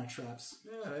of my traps.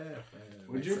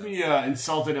 Would you be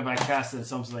insulted if I casted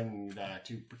something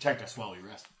to protect us while we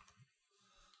rest?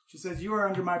 She says, "You are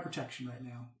under my protection right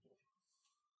now.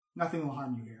 Nothing will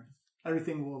harm you here.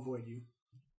 Everything will avoid you."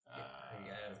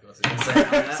 What's the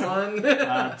insight on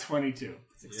that one? 22.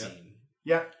 16.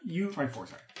 Yeah, you 24,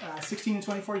 sorry. 16 and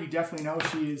 24. You definitely know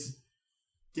she is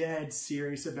dead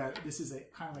serious about this. Is a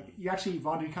kind of like you actually,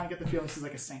 Vaughn, you kind of get the feeling this is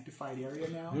like a sanctified area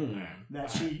now. That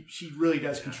she really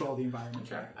does control the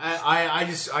environment. I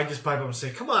just pipe up and say,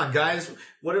 "Come on, guys!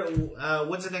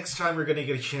 When's the next time we're going to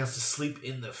get a chance to sleep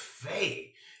in the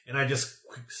Fae?" And I just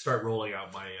start rolling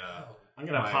out my. I'm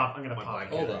gonna pop.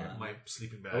 blanket, Hold on. my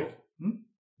sleeping bag.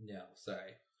 No,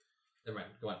 sorry. Never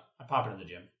mind. Go on. I pop into the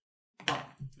gym.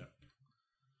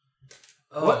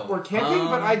 Oh, What? We're camping,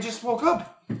 but I just woke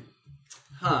up.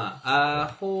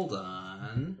 Hold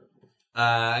on.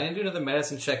 I need to do another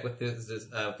medicine check with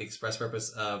the express purpose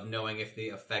of knowing if the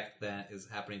effect that is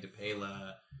happening to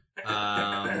Pela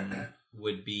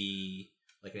would be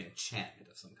like an enchantment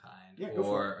of some kind. Yeah, go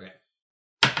for it.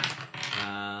 Okay.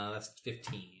 That's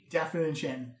 15. Definite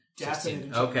enchantment. Definite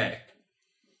enchantment. Okay.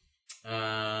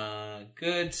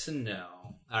 Good to know.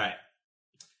 All right.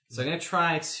 So I'm going to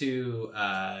try to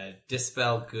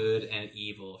dispel good and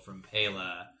evil from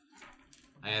Pela.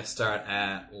 I'm going to start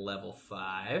at level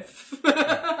 5.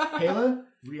 Pela,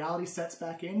 reality sets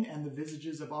back in, and the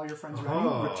visages of all your friends around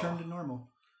you return to normal.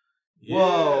 Yeah.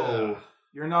 Whoa!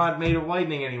 You're not made of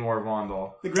lightning anymore,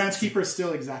 Vondel. The groundskeeper is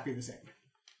still exactly the same.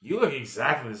 You look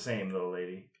exactly the same, little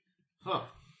lady. Huh.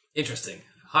 Interesting.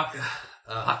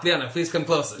 Hakliana, please come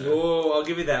closer. Oh, I'll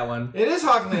give you that one. It is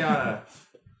Hakliana.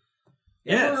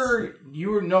 Yes.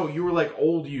 You were like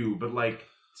old you, but like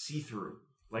see-through.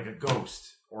 Like a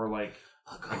ghost. Or like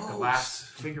a glass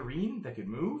figurine that could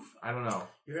move? I don't know.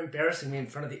 You're embarrassing me in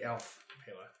front of the elf,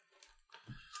 Pela.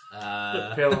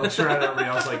 Pela looks around at everybody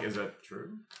else like, is that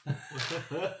true?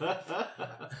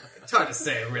 It's hard to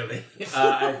say, really.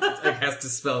 I cast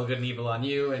Dispel Good and Evil on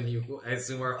you, and you, I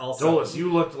assume, are also... Dolus,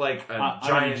 you looked like a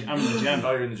giant... I'm in the gem.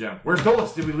 Oh, you're in the gem. Where's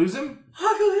Dolus? Did we lose him?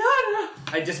 Hakaliana!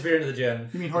 I disappear into the gem.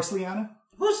 You mean Horseliana?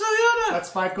 Hakaliana! That's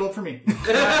 5 gold for me. No,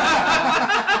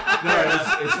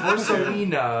 it's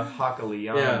Horselina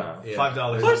Hakaliana.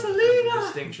 $5. Horselina!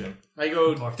 Distinction. I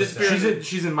go disappear.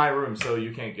 She's in my room, so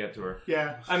you can't get to her.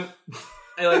 Yeah. I'm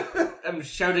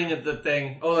shouting at the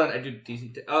thing. Hold on, I do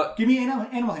DC. Give me an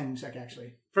animal handling check,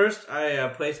 actually. First, I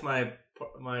place my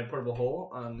portable hole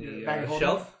on the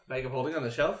shelf. Bag of holding on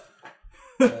the shelf.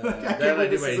 Then I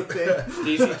do my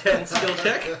DC 10 skill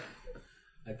check.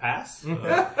 I pass.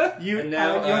 And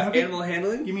now animal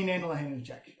handling. Give me an animal handling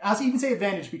check. Also, you can say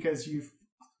advantage because you've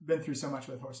been through so much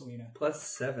with Horselina.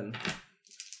 +7.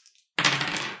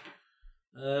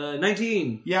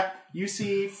 19. Yeah, you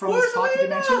see from this pocket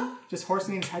dimension, just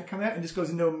Horselina's head come out and just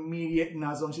goes into immediate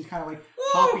nuzzle, and she's kind of like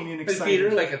hopping in I excited. feed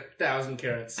her like 1,000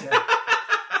 carrots. Yeah.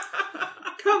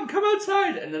 Come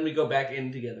outside, and then we go back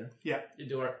in together. Yeah. To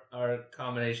do our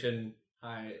combination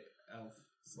high elf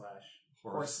 /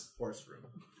 horse room.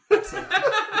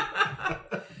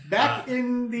 Back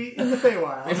in the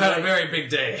Feywild. We've had a very big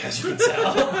day, as you can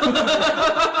tell.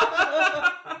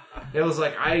 It was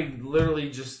like, I literally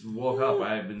just woke up.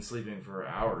 I had been sleeping for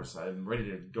hours. I'm ready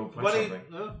to go punch something.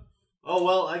 Oh,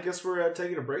 well, I guess we're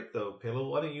taking a break, though. Pela,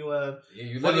 why don't you...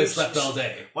 You literally slept all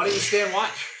day. Why don't you stand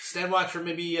watch? Stand watch, or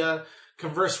maybe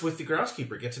converse with the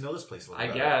groundskeeper. Get to know this place a little I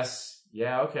better. guess.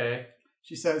 Yeah, okay.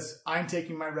 She says, I'm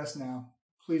taking my rest now.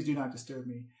 Please do not disturb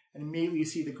me. And immediately you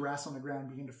see the grass on the ground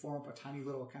begin to form up a tiny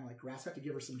little kind of like grass hut to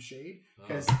give her some shade.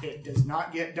 Because it does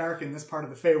not get dark in this part of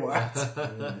the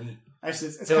Feywild. Actually,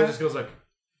 it's Taylor just goes like,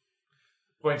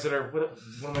 points at her, what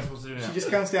am I supposed to do now? She just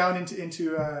comes down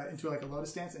into like a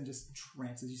lotus stance and just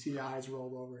trances. You see the eyes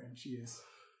roll over and she is...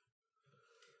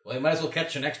 Well, you might as well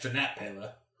catch an extra nap,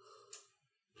 Pela.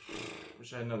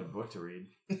 Wish I had another book to read.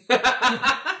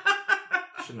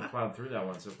 Shouldn't have plowed through that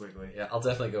one so quickly. Yeah, I'll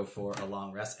definitely go for a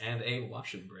long rest and a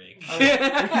wash and break. We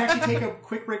can actually take a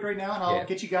quick break right now, and I'll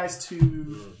get you guys to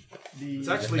the... It's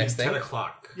actually next 10 thing?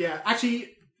 o'clock. Yeah,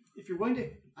 actually, if you're willing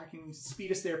to, I can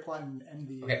speed us there, plot, and end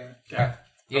the... Okay. Alright.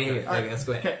 Yeah, All right. let's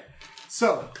go ahead. Okay.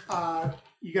 So,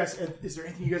 you guys, is there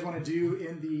anything you guys want to do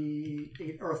in the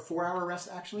 8 or a 4-hour rest,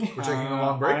 actually? We're taking a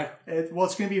long break? It's going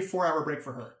to be a 4-hour break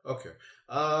for her. Okay.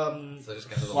 So just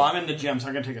get a Well, I'm in the gym, so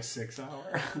I'm gonna take a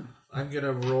 6-hour. I'm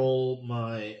gonna roll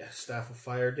my Staff of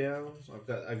Fire down. So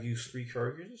I've used 3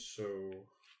 charges, so...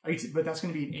 But that's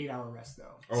going to be an 8-hour rest,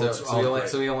 though.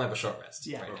 So we only have a short rest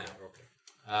Yeah. right Okay, now. okay.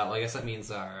 Well, I guess that means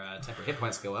our temporary hit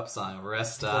points go up, so I'm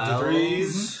rest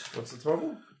 23s. What's the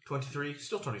total? 23.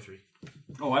 Still 23.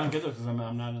 Oh, I don't get those because I'm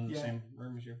not in the same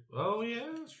room as you. Oh, yeah,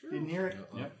 that's true. Didn't hear it.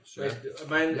 Yep. Sure.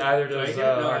 Mine, Neither do I does,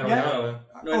 get it? No, I don't yeah. know.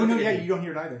 Oh, no, yeah, you don't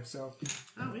hear it either, so...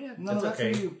 Oh, yeah. None of That's that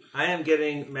okay. for you. I am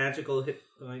getting magical hit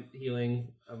point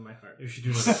healing of my heart. You should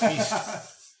do another feast.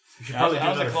 You should That probably was do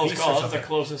a another close feast call. or That was the something.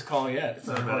 closest call yet.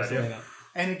 Not a bad idea.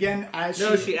 And again, as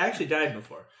No, she actually died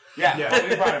before. Yeah,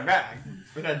 we brought it back.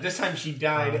 But this time she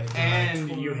died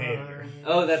and you hated her.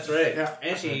 Oh, that's right. Yeah.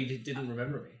 And she didn't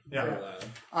remember me. Yeah.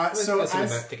 So So we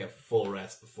as... might take a full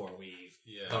rest before we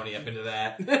pony up into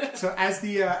that. So as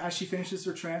she finishes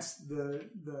her trance,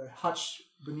 the hutch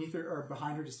beneath her or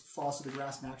behind her just falls to the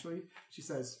grass naturally. She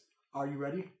says, "Are you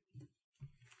ready?"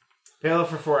 Pela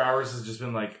for 4 hours has just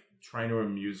been like trying to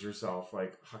amuse herself,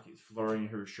 like throwing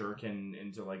her shuriken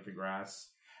into like the grass.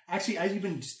 Actually, as you've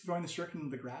been just throwing the shuriken into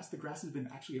the grass has been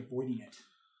actually avoiding it,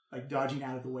 like dodging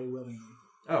out of the way willingly.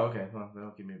 Oh, okay. Well,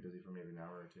 that'll keep me busy for maybe an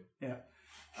hour or two. Yeah.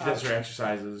 She does her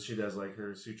exercises. She does like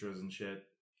her sutras and shit.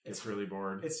 Gets really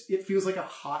bored. It feels like a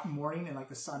hot morning, and like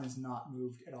the sun has not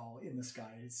moved at all in the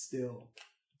sky. It's still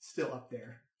up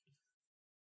there.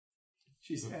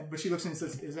 But she looks and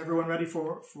says, "Is everyone ready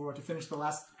to finish the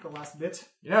last bit?"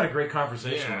 You're not a great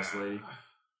conversationalist, lady.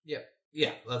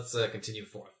 Yeah, let's continue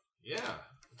forth. Yeah,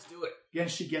 let's do it. Again,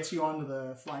 she gets you onto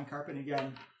the flying carpet, and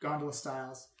again, gondola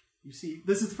styles. You see,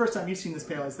 this is the first time you've seen this,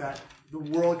 Pale, is that the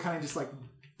world kind of just like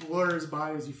blurs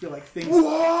by as you feel like things.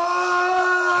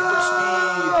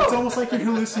 It's almost like you're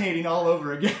hallucinating all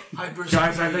over again.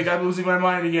 Guys, I think I'm losing my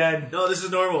mind again. No, this is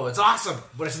normal. It's awesome,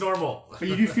 but it's normal. But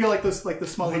you do feel like those, like the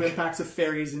small little impacts of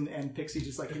fairies and pixies,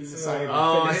 just like hitting the side.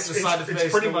 Oh, I hit the side of the face.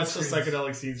 It's pretty much the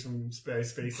psychedelic scenes from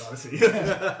Space Odyssey.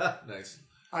 Nice.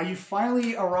 You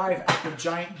finally arrive at the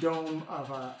giant dome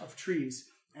of trees,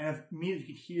 and immediately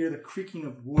you can hear the creaking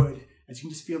of wood as you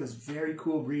can just feel this very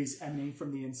cool breeze emanating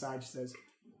from the inside.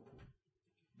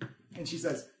 She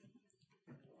says,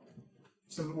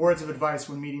 some words of advice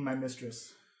when meeting my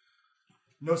mistress.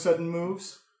 No sudden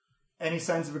moves, any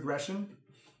signs of aggression,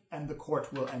 and the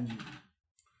court will end you.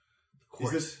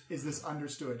 Is this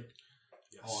understood?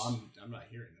 Yes. Oh, I'm not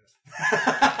hearing this.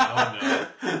 Oh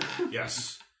no.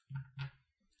 Yes.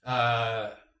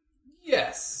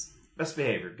 Yes. Best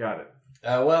behavior. Got it.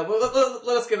 Well,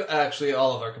 let us get actually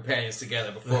all of our companions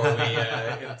together before we,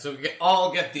 so we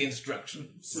all get the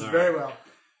instructions. Very well.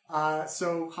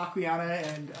 So Hakliana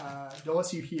and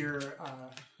Dolus, you hear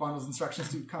Vondel's instructions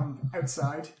to come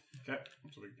outside. Okay,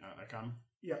 so I come.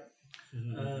 Yep.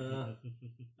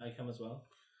 I come as well.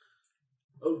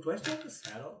 Oh, do I still have the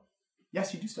saddle?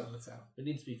 Yes, you do still have the saddle. It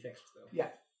needs to be fixed, though. Yeah.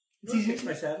 It's easy to fix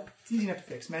my saddle. It's easy enough to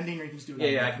fix. Mending, or you can just do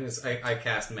it. Yeah, I can just I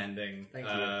cast mending. Thank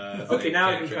you. Okay, now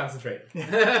I can concentrate.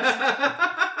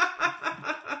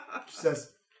 She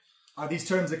says, "Are these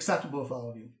terms acceptable for all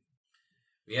of you?"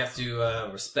 We have to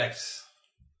respect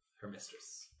her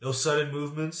mistress. No sudden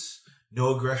movements,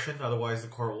 no aggression, otherwise the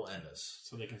court will end us.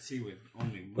 So they can see with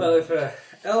only movement. Well, if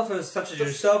elf as such as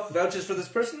yourself vouches for this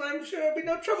person, I'm sure it'll be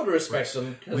no trouble to respect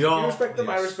them. Because We if all- you respect them,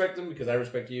 I yes. respect them. Because I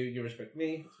respect you, you respect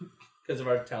me. Because of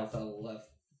our telltale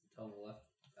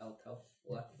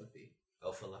telepathy.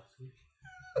 Alpha left.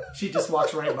 She just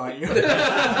walks right by you.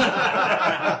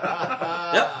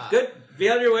 Yep, good. Be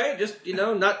on your way. Just,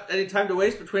 not any time to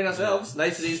waste between ourselves.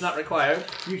 Niceties not required.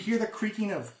 You hear the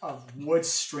creaking of wood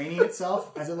straining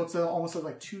itself as it looks almost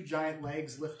like two giant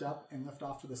legs lift up and lift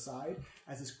off to the side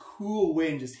as this cool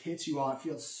wind just hits you all. It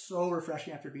feels so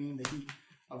refreshing after being in the heat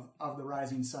of the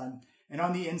rising sun. And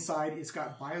on the inside, it's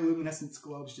got bioluminescent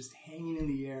globes just hanging in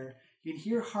the air. You can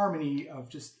hear harmony of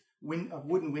just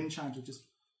wooden wind chimes with just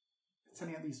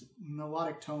sending out these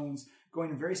melodic tones going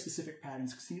in very specific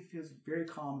patterns. See, it feels very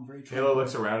calm and very tranquil. Halo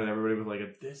looks around at everybody with like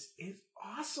a "this is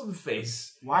awesome"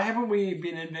 face. Why haven't we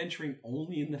been adventuring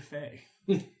only in the Fae?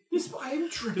 I'm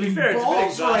tripping fair, it's a bit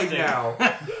balls right exhausting. now.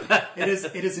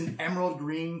 It is an emerald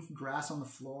green grass on the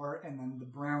floor, and then the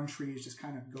brown trees just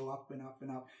kind of go up and up and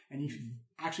up, and you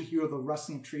actually hear the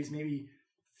rustling of trees maybe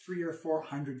 300 or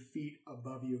 400 feet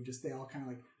above you. Just they all kind of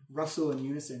like rustle in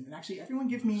unison. And actually, everyone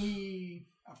give me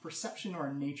a perception or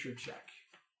a nature check.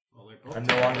 Well, I'm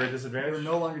no longer at You're disadvantage.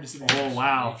 no longer disadvantaged. Oh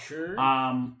wow! Sure.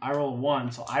 I rolled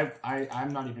 1, so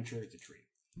I'm not even sure it's a tree.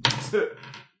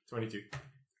 22.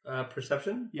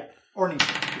 Perception? Yeah, or nature,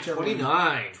 whichever.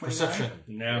 29. Perception.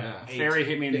 No. Yeah. Fairy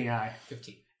hit me in the eye.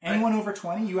 15. Anyone over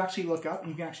 20, you actually look up and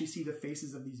you can actually see the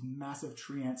faces of these massive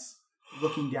tree ants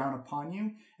looking down upon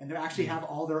you, and they actually have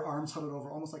all their arms huddled over,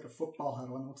 almost like a football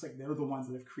huddle, and it looks like they're the ones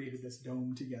that have created this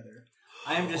dome together.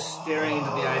 I am just staring into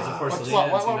the eyes of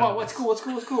Porcelina. What's cool? What's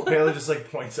cool? Bailey just like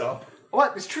points up.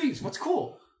 What? There's trees. What's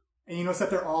cool? And you notice that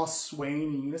they're all swaying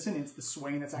in unison. It's the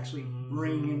swaying that's actually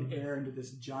bringing air into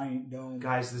this giant dome.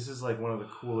 Guys, this is like one of the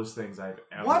coolest things I've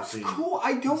ever What's seen. cool?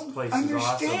 I This don't place is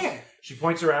understand. awesome. She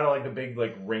points around at like the big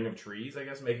like ring of trees, I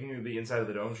guess, making the inside of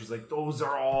the dome. She's like, those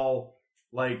are all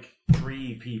like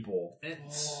tree people.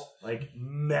 Like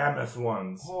mammoth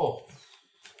ones. Oh.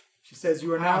 She says,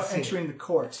 "You are now see. entering the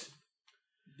court.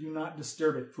 Do not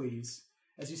disturb it, please."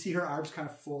 As you see her arms kind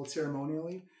of fold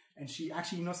ceremonially, and she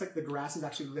actually, you notice like the grass is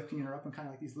actually lifting her up in kind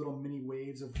of like these little mini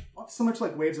waves of, similar to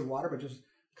like waves of water, but just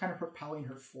kind of propelling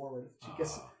her forward. She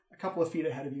gets a couple of feet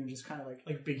ahead of you and just kind of like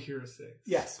Big Hero 6.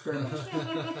 yes, very much.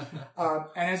 And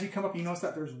as you come up, you notice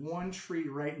that there's one tree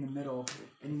right in the middle,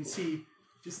 and you can see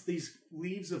just these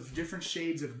leaves of different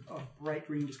shades of bright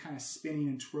green just kind of spinning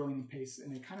and twirling in pace,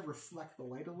 and they kind of reflect the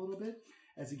light a little bit.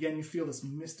 As again, you feel this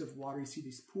mist of water. You see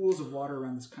these pools of water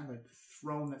around this kind of like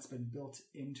throne that's been built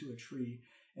into a tree.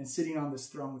 And sitting on this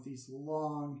throne with these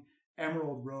long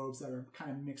emerald robes that are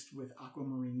kind of mixed with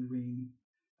aquamarine green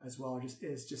as well.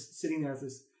 Is just sitting there with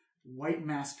this white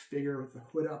masked figure with the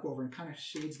hood up over and kind of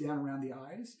shades down around the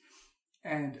eyes.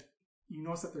 And you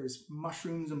notice that there's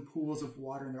mushrooms and pools of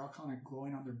water, and they're all kind of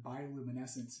glowing on their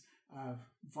bioluminescence.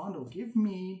 Vondel, give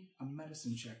me a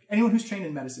medicine check. Anyone who's trained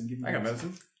in medicine, give me I got medicine.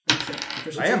 medicine.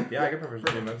 I am. Yeah, I get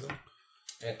proficiency in medicine.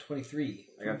 I got 23.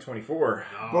 I got 24.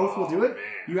 Both will do it.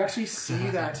 You actually see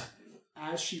that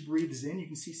as she breathes in, you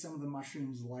can see some of the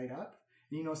mushrooms light up.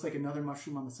 And you notice like another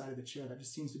mushroom on the side of the chair that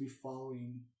just seems to be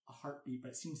following a heartbeat, but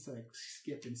it seems to like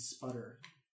skip and sputter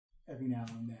every now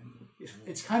and then.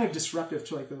 It's kind of disruptive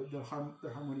to like the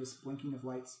harmonious blinking of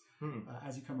lights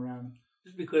as you come around.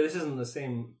 Just to be clear, this isn't the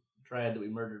same triad that we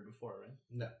murdered before, right?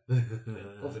 No.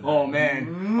 Oh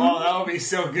man! Oh, that would be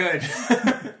so good.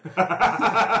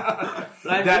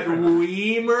 That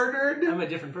we murdered? I'm a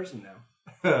different person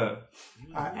now.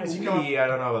 As you come up, I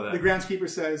don't know about the that. groundskeeper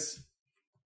says,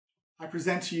 I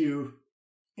present to you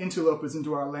interlopers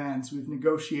into our lands. We've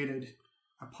negotiated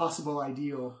a possible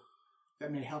ideal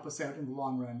that may help us out in the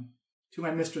long run. To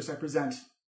my mistress, I present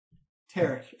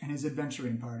Tarek and his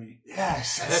adventuring party.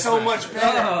 Yes, that's so much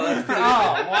better. Oh,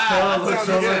 Wow! Looks That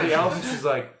so sounds like good. the elf, and she's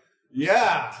like,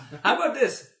 Yeah. How about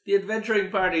this? The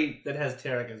adventuring party that has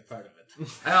Tarek as part of it.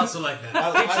 I also like that. I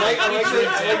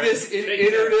like this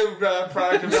iterative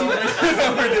product development.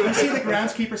 You see the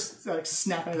groundskeeper like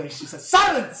snapping, like she says,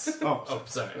 "Silence!" Oh,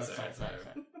 sorry.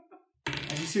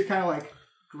 And you see her kind of like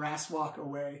grass walk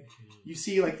away. You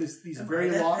see like these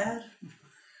very long,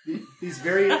 these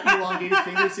very elongated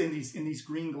fingers in these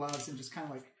green gloves, and just kind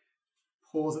of like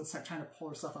pulls it, like trying to pull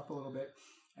herself up a little bit,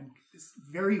 and this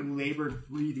very labored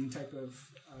breathing type of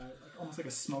like, almost like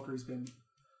a smoker's been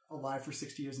alive for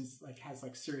 60 years and like has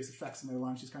like serious effects in their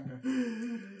lungs. She's kind of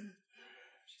going,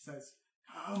 she says,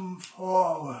 "Come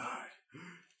forward,"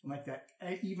 and like that.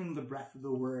 Even the breath of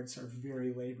the words are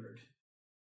very labored.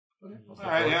 All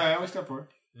right, yeah, I always step forward.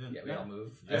 Yeah, we all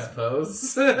move. I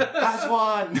suppose. That's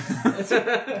one.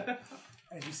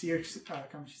 As you see her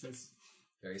come, she says,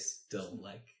 Very still,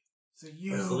 like. "So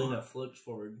you Selena flips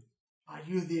forward. are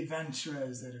you the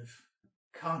adventurers that have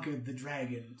conquered the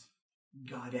dragon,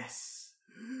 goddess?"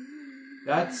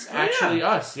 that's actually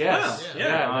us, yes. Wow.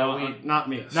 Yeah. Not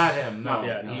me. Not him, no.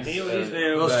 Yeah, no. He's, He's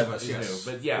new, Most but of us, he's yes.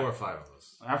 new, but yeah. 4 or 5 of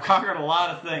us. I've conquered a lot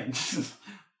of things.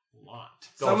 A lot.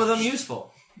 some of them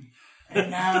useful. And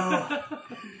now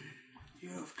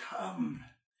you've come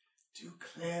to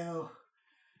kill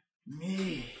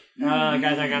me.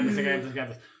 Guys, I got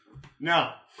this.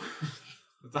 No.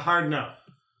 It's a hard no.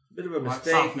 Bit of a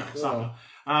mistake. Soft no. Soft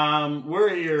no.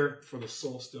 We're here for the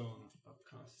Soul Stone of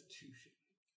Constitution.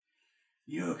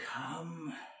 You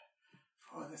come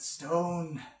for the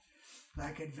stone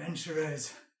like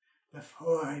adventurers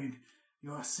before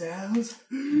yourselves.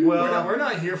 Well, We're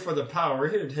not here for the power. We're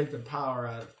here to take the power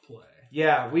out of play.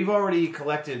 yeah, we've already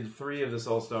collected 3 of the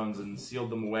soul stones and sealed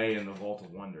them away in the Vault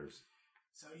of Wonders.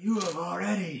 So you have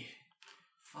already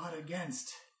fought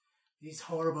against these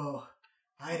horrible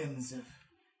items of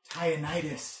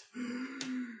Tyanitis.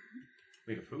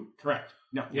 Wait, of who? Correct.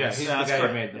 No. Yeah, yes, he's the that's guy who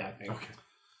correct. made that thing. Okay.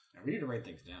 Yeah, we need to write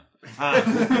things down.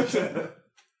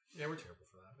 Yeah, we're terrible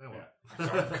for that. Oh, well.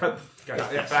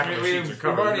 Guys, back of the sheets are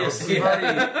covered. We've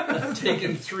already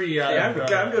taken 3 out Yeah,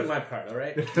 of I'm doing my part, all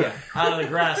right? Yeah. out of the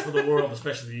grasp of the world,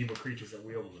 especially the evil creatures that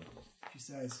wield them. She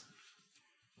says,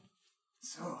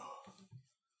 "So,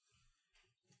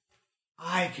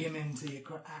 I came into the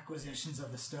acquisitions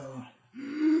of the stone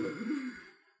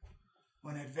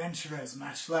when adventurers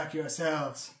much like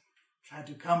yourselves tried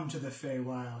to come to the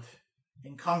Feywild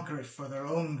and conquer it for their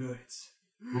own goods.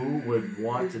 Who would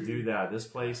want to do that? This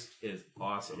place is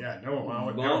awesome. Yeah, no one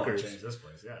would never Bonkers. change this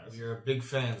place. Yeah, We are big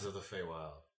fans of the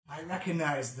Feywild. I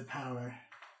recognize the power.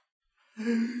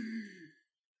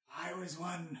 I was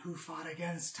one who fought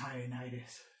against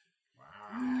Tyanitis."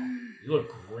 wow. You look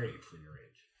great for your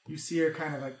age. You see her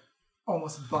kind of like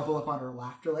almost bubble up on her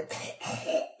laughter, like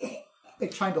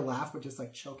trying to laugh, but just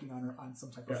like choking on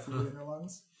some type of fluid in her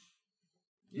lungs.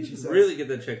 You She should says, really get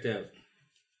that checked out.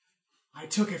 "I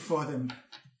took it for them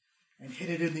and hid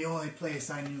it in the only place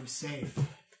I knew safe,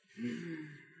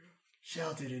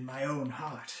 sheltered in my own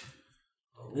heart."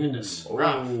 Oh, goodness.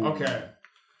 Rough. Okay.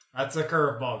 That's a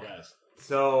curveball, guys.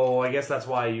 So I guess that's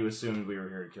why you assumed we were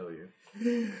here to kill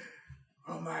you.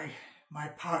 Oh, my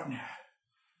partner,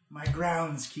 my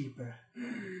groundskeeper,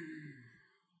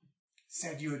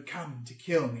 said you had come to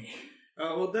kill me.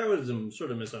 Well, that was a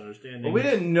sort of misunderstanding. Well, we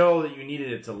didn't know that you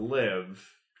needed it to live.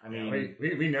 I mean,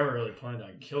 We never really planned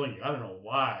on killing you. I don't know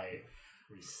why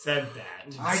we said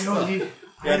that. I don't need.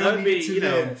 Yeah, I that don't would need be, to you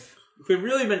know, live. if we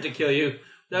really meant to kill you,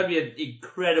 that'd be an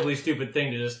incredibly stupid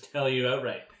thing to just tell you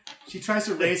outright. She tries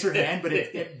to raise her hand, but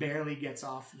it barely gets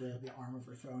off the arm of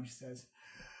her throne. She says,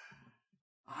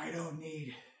 "I don't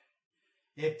need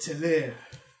it to live.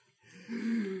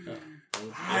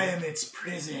 I am its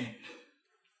prison."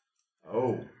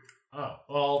 oh. Oh,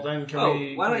 Well, then can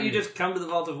we... Why don't you just come to the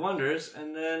Vault of Wonders,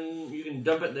 and then you can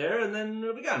dump it there, and then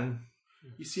it'll be gone.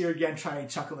 You see her again try and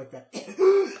chuckle like that.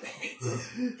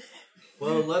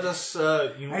 Well, let us...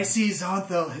 I see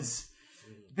Zonthal has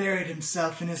buried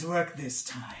himself in his work this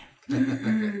time.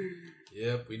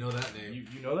 Yep, we know that name.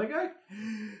 You know that guy?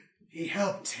 He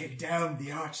helped take down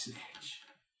the Archmage.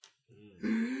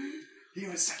 He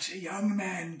was such a young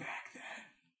man back then.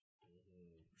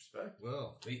 Respect.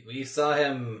 Well, we saw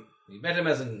him. We met him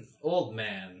as an old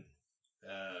man.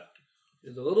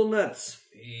 He's a little nuts.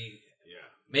 He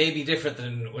may be different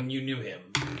than when you knew him.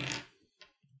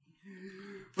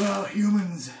 Well,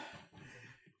 humans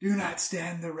do not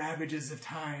stand the ravages of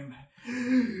time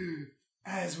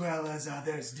as well as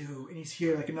others do. And he's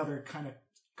here like another kind of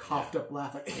coughed up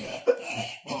laugh, like.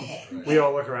 We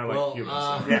all look around like Well,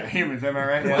 humans. Yeah, humans, am I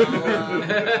right? Well,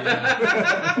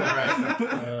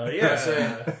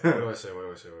 yeah. What do I say?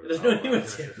 There's no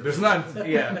humans here. There's none.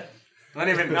 Yeah. Not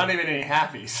even any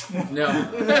halfies. No.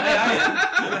 I'm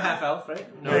a half elf,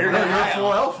 right? No, you're a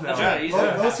full elf now. That's right. He's a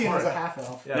Lothian was a half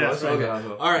elf. Yeah, Yes, that's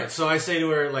okay. All right, so I say to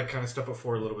her, like, kind of step up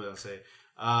forward a little bit and say,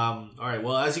 all right,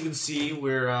 well, as you can see,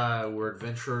 we're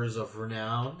adventurers of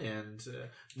renown and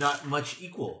not much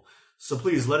equal. So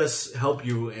please let us help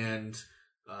you and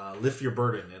lift your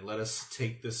burden, and let us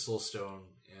take this soul stone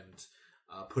and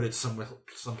put it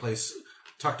someplace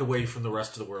tucked away from the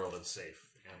rest of the world and safe.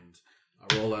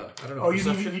 And roll a, I don't know. Oh, you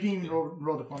perception? didn't even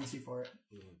roll diplomacy for it.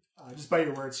 Just by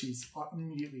your words, she's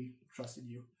immediately trusted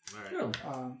you. All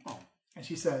right. And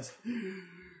she says,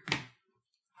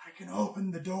 I can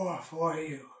open the door for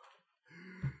you,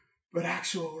 but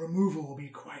actual removal will be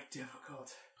quite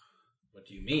difficult. What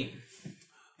do you mean?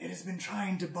 It has been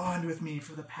trying to bond with me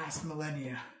for the past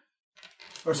millennia.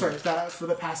 Or sorry, for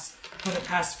the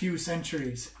past few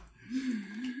centuries.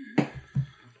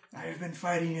 I have been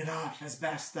fighting it off as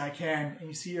best I can. And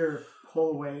you see her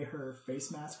pull away her face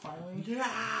mask finally.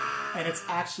 And it's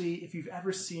actually, if you've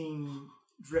ever seen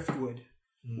driftwood,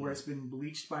 where it's been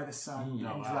bleached by the sun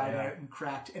and dried out and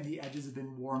cracked, and the edges have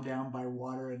been worn down by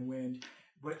water and wind.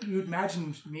 But you would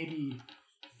imagine maybe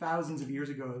thousands of years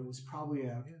ago, it was probably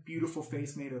a beautiful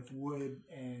face made of wood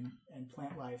and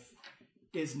plant life,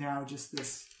 is now just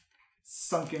this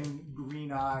sunken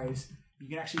green eyes. You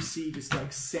can actually see just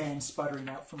like sand sputtering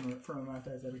out from her mouth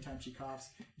as every time she coughs.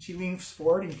 She leans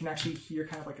forward, and you can actually hear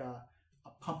kind of like a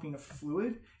pumping of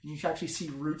fluid, and you can actually see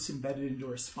roots embedded into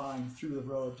her spine through the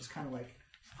robe, just kind of like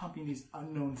pumping these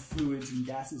unknown fluids and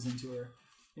gases into her.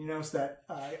 And you notice that,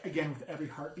 again, with every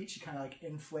heartbeat, she kind of like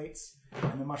inflates,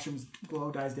 and the mushroom's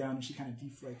glow dies down, and she kind of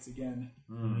deflates again.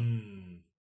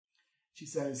 She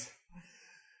says,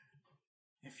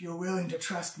 if you're willing to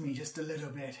trust me just a little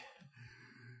bit,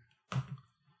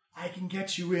 I can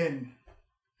get you in.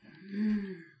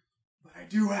 But I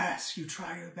do ask you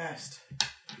try your best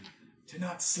to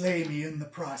not slay me in the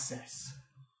process.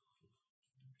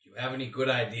 Do you have any good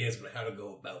ideas about how to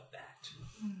go about that?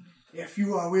 If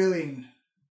you are willing,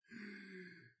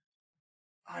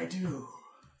 I do.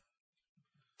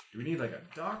 Do we need like a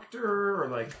doctor or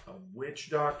like a witch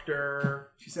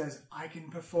doctor? She says, I can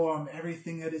perform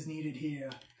everything that is needed here,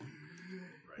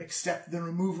 except the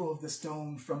removal of the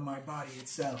stone from my body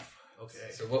itself.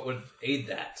 Okay. So what would aid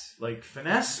that? Like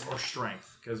finesse or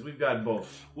strength? Because we've got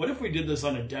both. What if we did this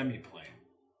on a demi-plane?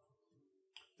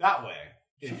 That way,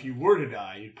 if you were to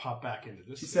die, you'd pop back into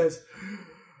this. She says,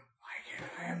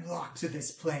 I am locked to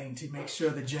this plane to make sure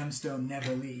the gemstone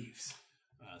never leaves.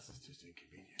 This is just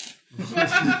inconvenient.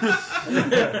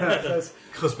 Says,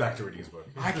 Goes back to reading his book.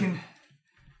 I can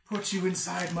put you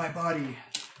inside my body.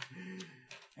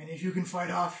 And if you can fight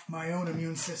off my own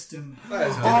immune system.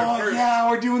 Yeah,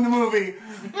 we're doing the movie.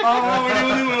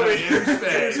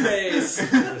 Space.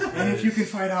 And if you can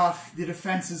fight off the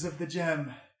defenses of the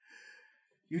gem,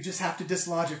 you just have to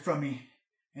dislodge it from me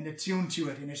and attune to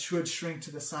it, and it should shrink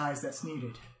to the size that's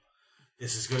needed.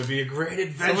 This is going to be a great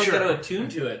Someone's adventure. got to attune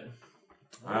to it.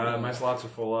 My slots are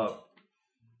full up.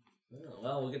 Oh,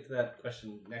 well, we'll get to that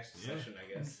question next session, I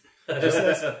guess. She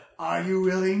says, are you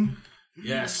willing?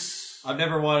 Yes. I've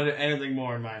never wanted anything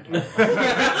more in my entire life.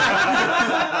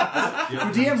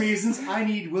 For DM reasons, I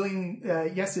need willing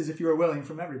yeses if you are willing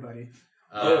from everybody.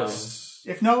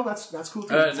 If no, that's cool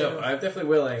too. No, I'm definitely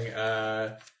willing.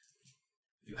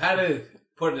 You had to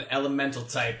put an elemental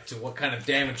type to what kind of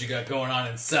damage you got going on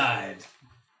inside.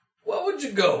 What would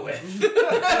you go with?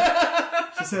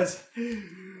 She says,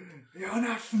 you're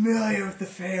not familiar with the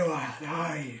Feywild,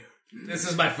 are you? This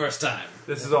is my first time.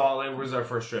 This is all. It was our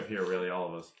first trip here, really, all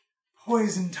of us.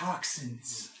 Poison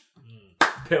toxins.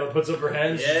 Pela puts up her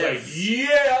hands. Yes. She's like,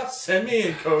 "Yeah, send me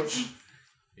in, coach."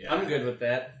 Yeah. I'm good with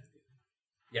that.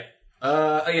 Yeah.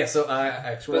 Yeah. So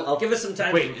I'll give us some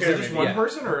time. Wait, is it just one Yeah.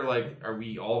 person, or like, are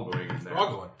we all going in there? We're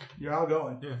all going. You're all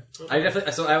going. Yeah. I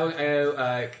definitely. So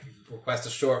I request a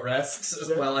short rest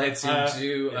while I atune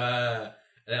to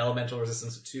an elemental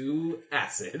resistance to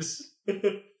acid.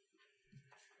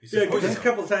 Yeah, give us a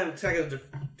couple of seconds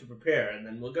to prepare, and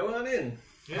then we'll go on in.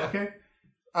 Yeah. Okay.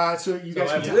 So you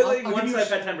guys. I'm can willing I'll once give you I've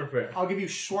had time to prepare. I'll give you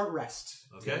short rest.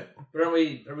 Okay. But are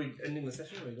we ending the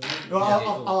session? Or are we going? Well,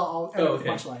 I'll end with okay.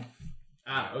 punchline.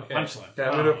 Okay. Punchline. Okay,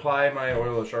 I'm going to apply my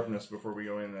oil of sharpness before we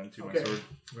go in then to my Okay. sword.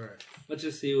 All right. Let's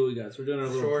just see what we got. So we're doing our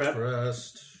little Short prep.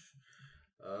 rest.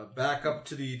 Back up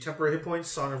to the temporary hit points.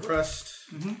 Song of Rest.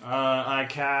 I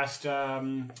cast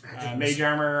Mage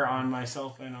Armor on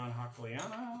myself and on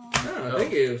Hakliana. Oh,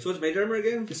 thank you. So what's Mage Armor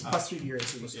again? Just plus 3 to your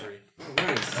AC. Plus 3. Oh,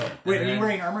 nice. Wait, are you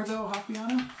wearing armor though,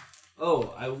 Hakiana?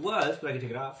 Oh, I was, but I can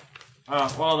take it off.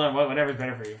 Well then, whatever's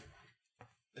better for you.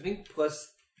 I think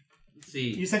plus. Let's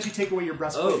see. You essentially take away your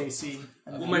breastplate Oh. AC.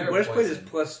 Well, my breastplate is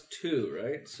plus 2,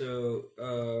 right? So,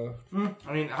 I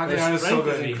mean, my Hakiana is still strength going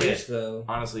is to be increased, hit, though.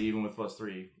 honestly, even with plus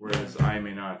 3, whereas I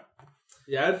may not.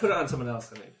 Yeah, I'd put it on someone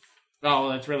else, I think. Oh, well,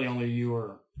 that's really only you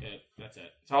or it. That's it.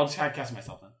 So I'll just cast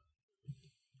myself then.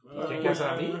 Can't cast it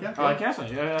on me? Yeah. Oh, I cast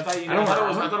it. I thought I don't wear I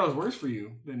armor. thought it was worse for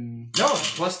you than. No,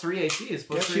 plus 3 AC is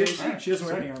plus 3 AC. She doesn't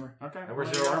wear any armor. Okay. I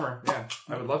wear 0 armor. Yeah,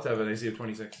 I would love to have an AC of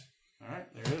 26. All right,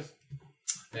 there it is.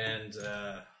 And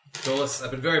Dolus,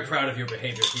 I've been very proud of your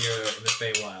behavior here in the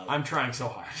Feywild. I'm trying so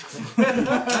hard.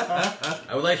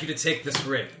 I would like you to take this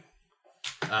ring.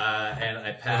 And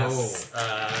I pass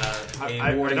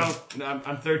a warning.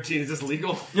 I'm 13. Is this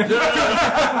legal?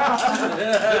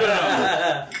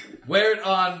 Wear it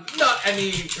on not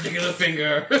any particular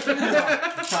finger. He's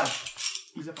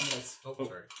up on the dice. Oh,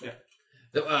 sorry. Yeah.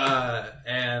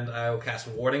 And I will cast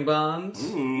Warding Bond.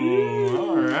 Ooh,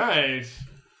 all right.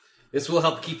 This will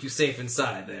help keep you safe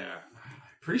inside there.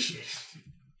 Appreciate it.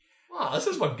 Wow, this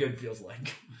is what good feels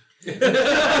like.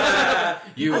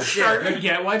 You I'm starting to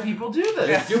get why people do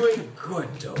this. You're doing good,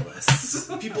 Dolus.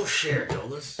 People share,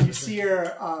 Dolus. You see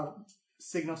her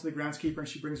signal to the groundskeeper, and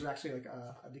she brings her actually like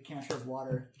a decanter of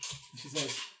water. And she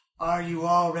says, "Are you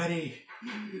all ready?"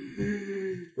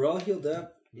 We're all healed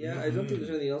up. Yeah, I don't think there's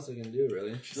anything else I can do,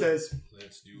 really. She says,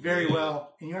 Let's do "Very it.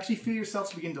 well." And you actually feel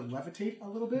yourselves begin to levitate a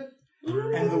little bit,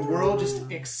 and the world just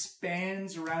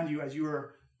expands around you as you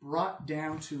are brought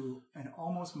down to an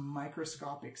almost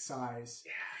microscopic size.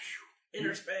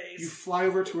 Inner space. You fly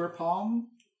over to her palm.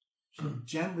 She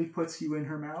gently puts you in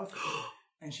her mouth,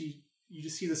 and you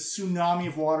just see the tsunami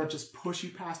of water just push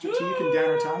you past her teeth and down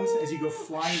her tongues as you go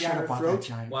flying down her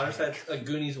throat. Water slide, like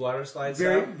Goonies water slide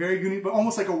Very, style. very goony, but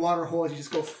almost like a water hole as you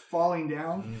just go falling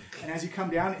down. And as you come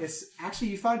down, it's actually,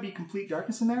 you thought it'd be complete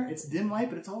darkness in there. It's dim light,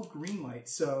 but it's all green light.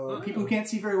 So people who can't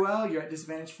see very well, you're at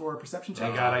disadvantage for a perception check.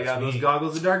 Thank God I got those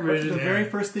goggles of dark But vision. the very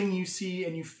first thing you see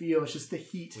and you feel is just the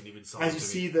heat Wouldn't even solve as you it to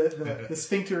see me. the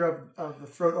sphincter of the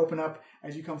throat open up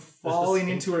as you come falling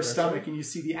into her stomach and you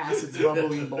see the acids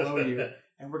bubbling below you.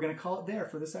 And we're going to call it there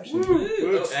for the session.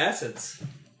 Ooh, acids.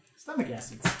 Stomach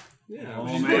acids. Yeah. Oh,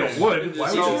 Made man. of wood. Why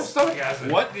would you have stomach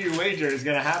acid? What do you wager is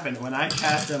going to happen when I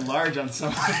cast Enlarge on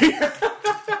somebody?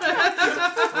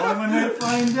 Only one way to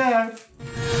find out.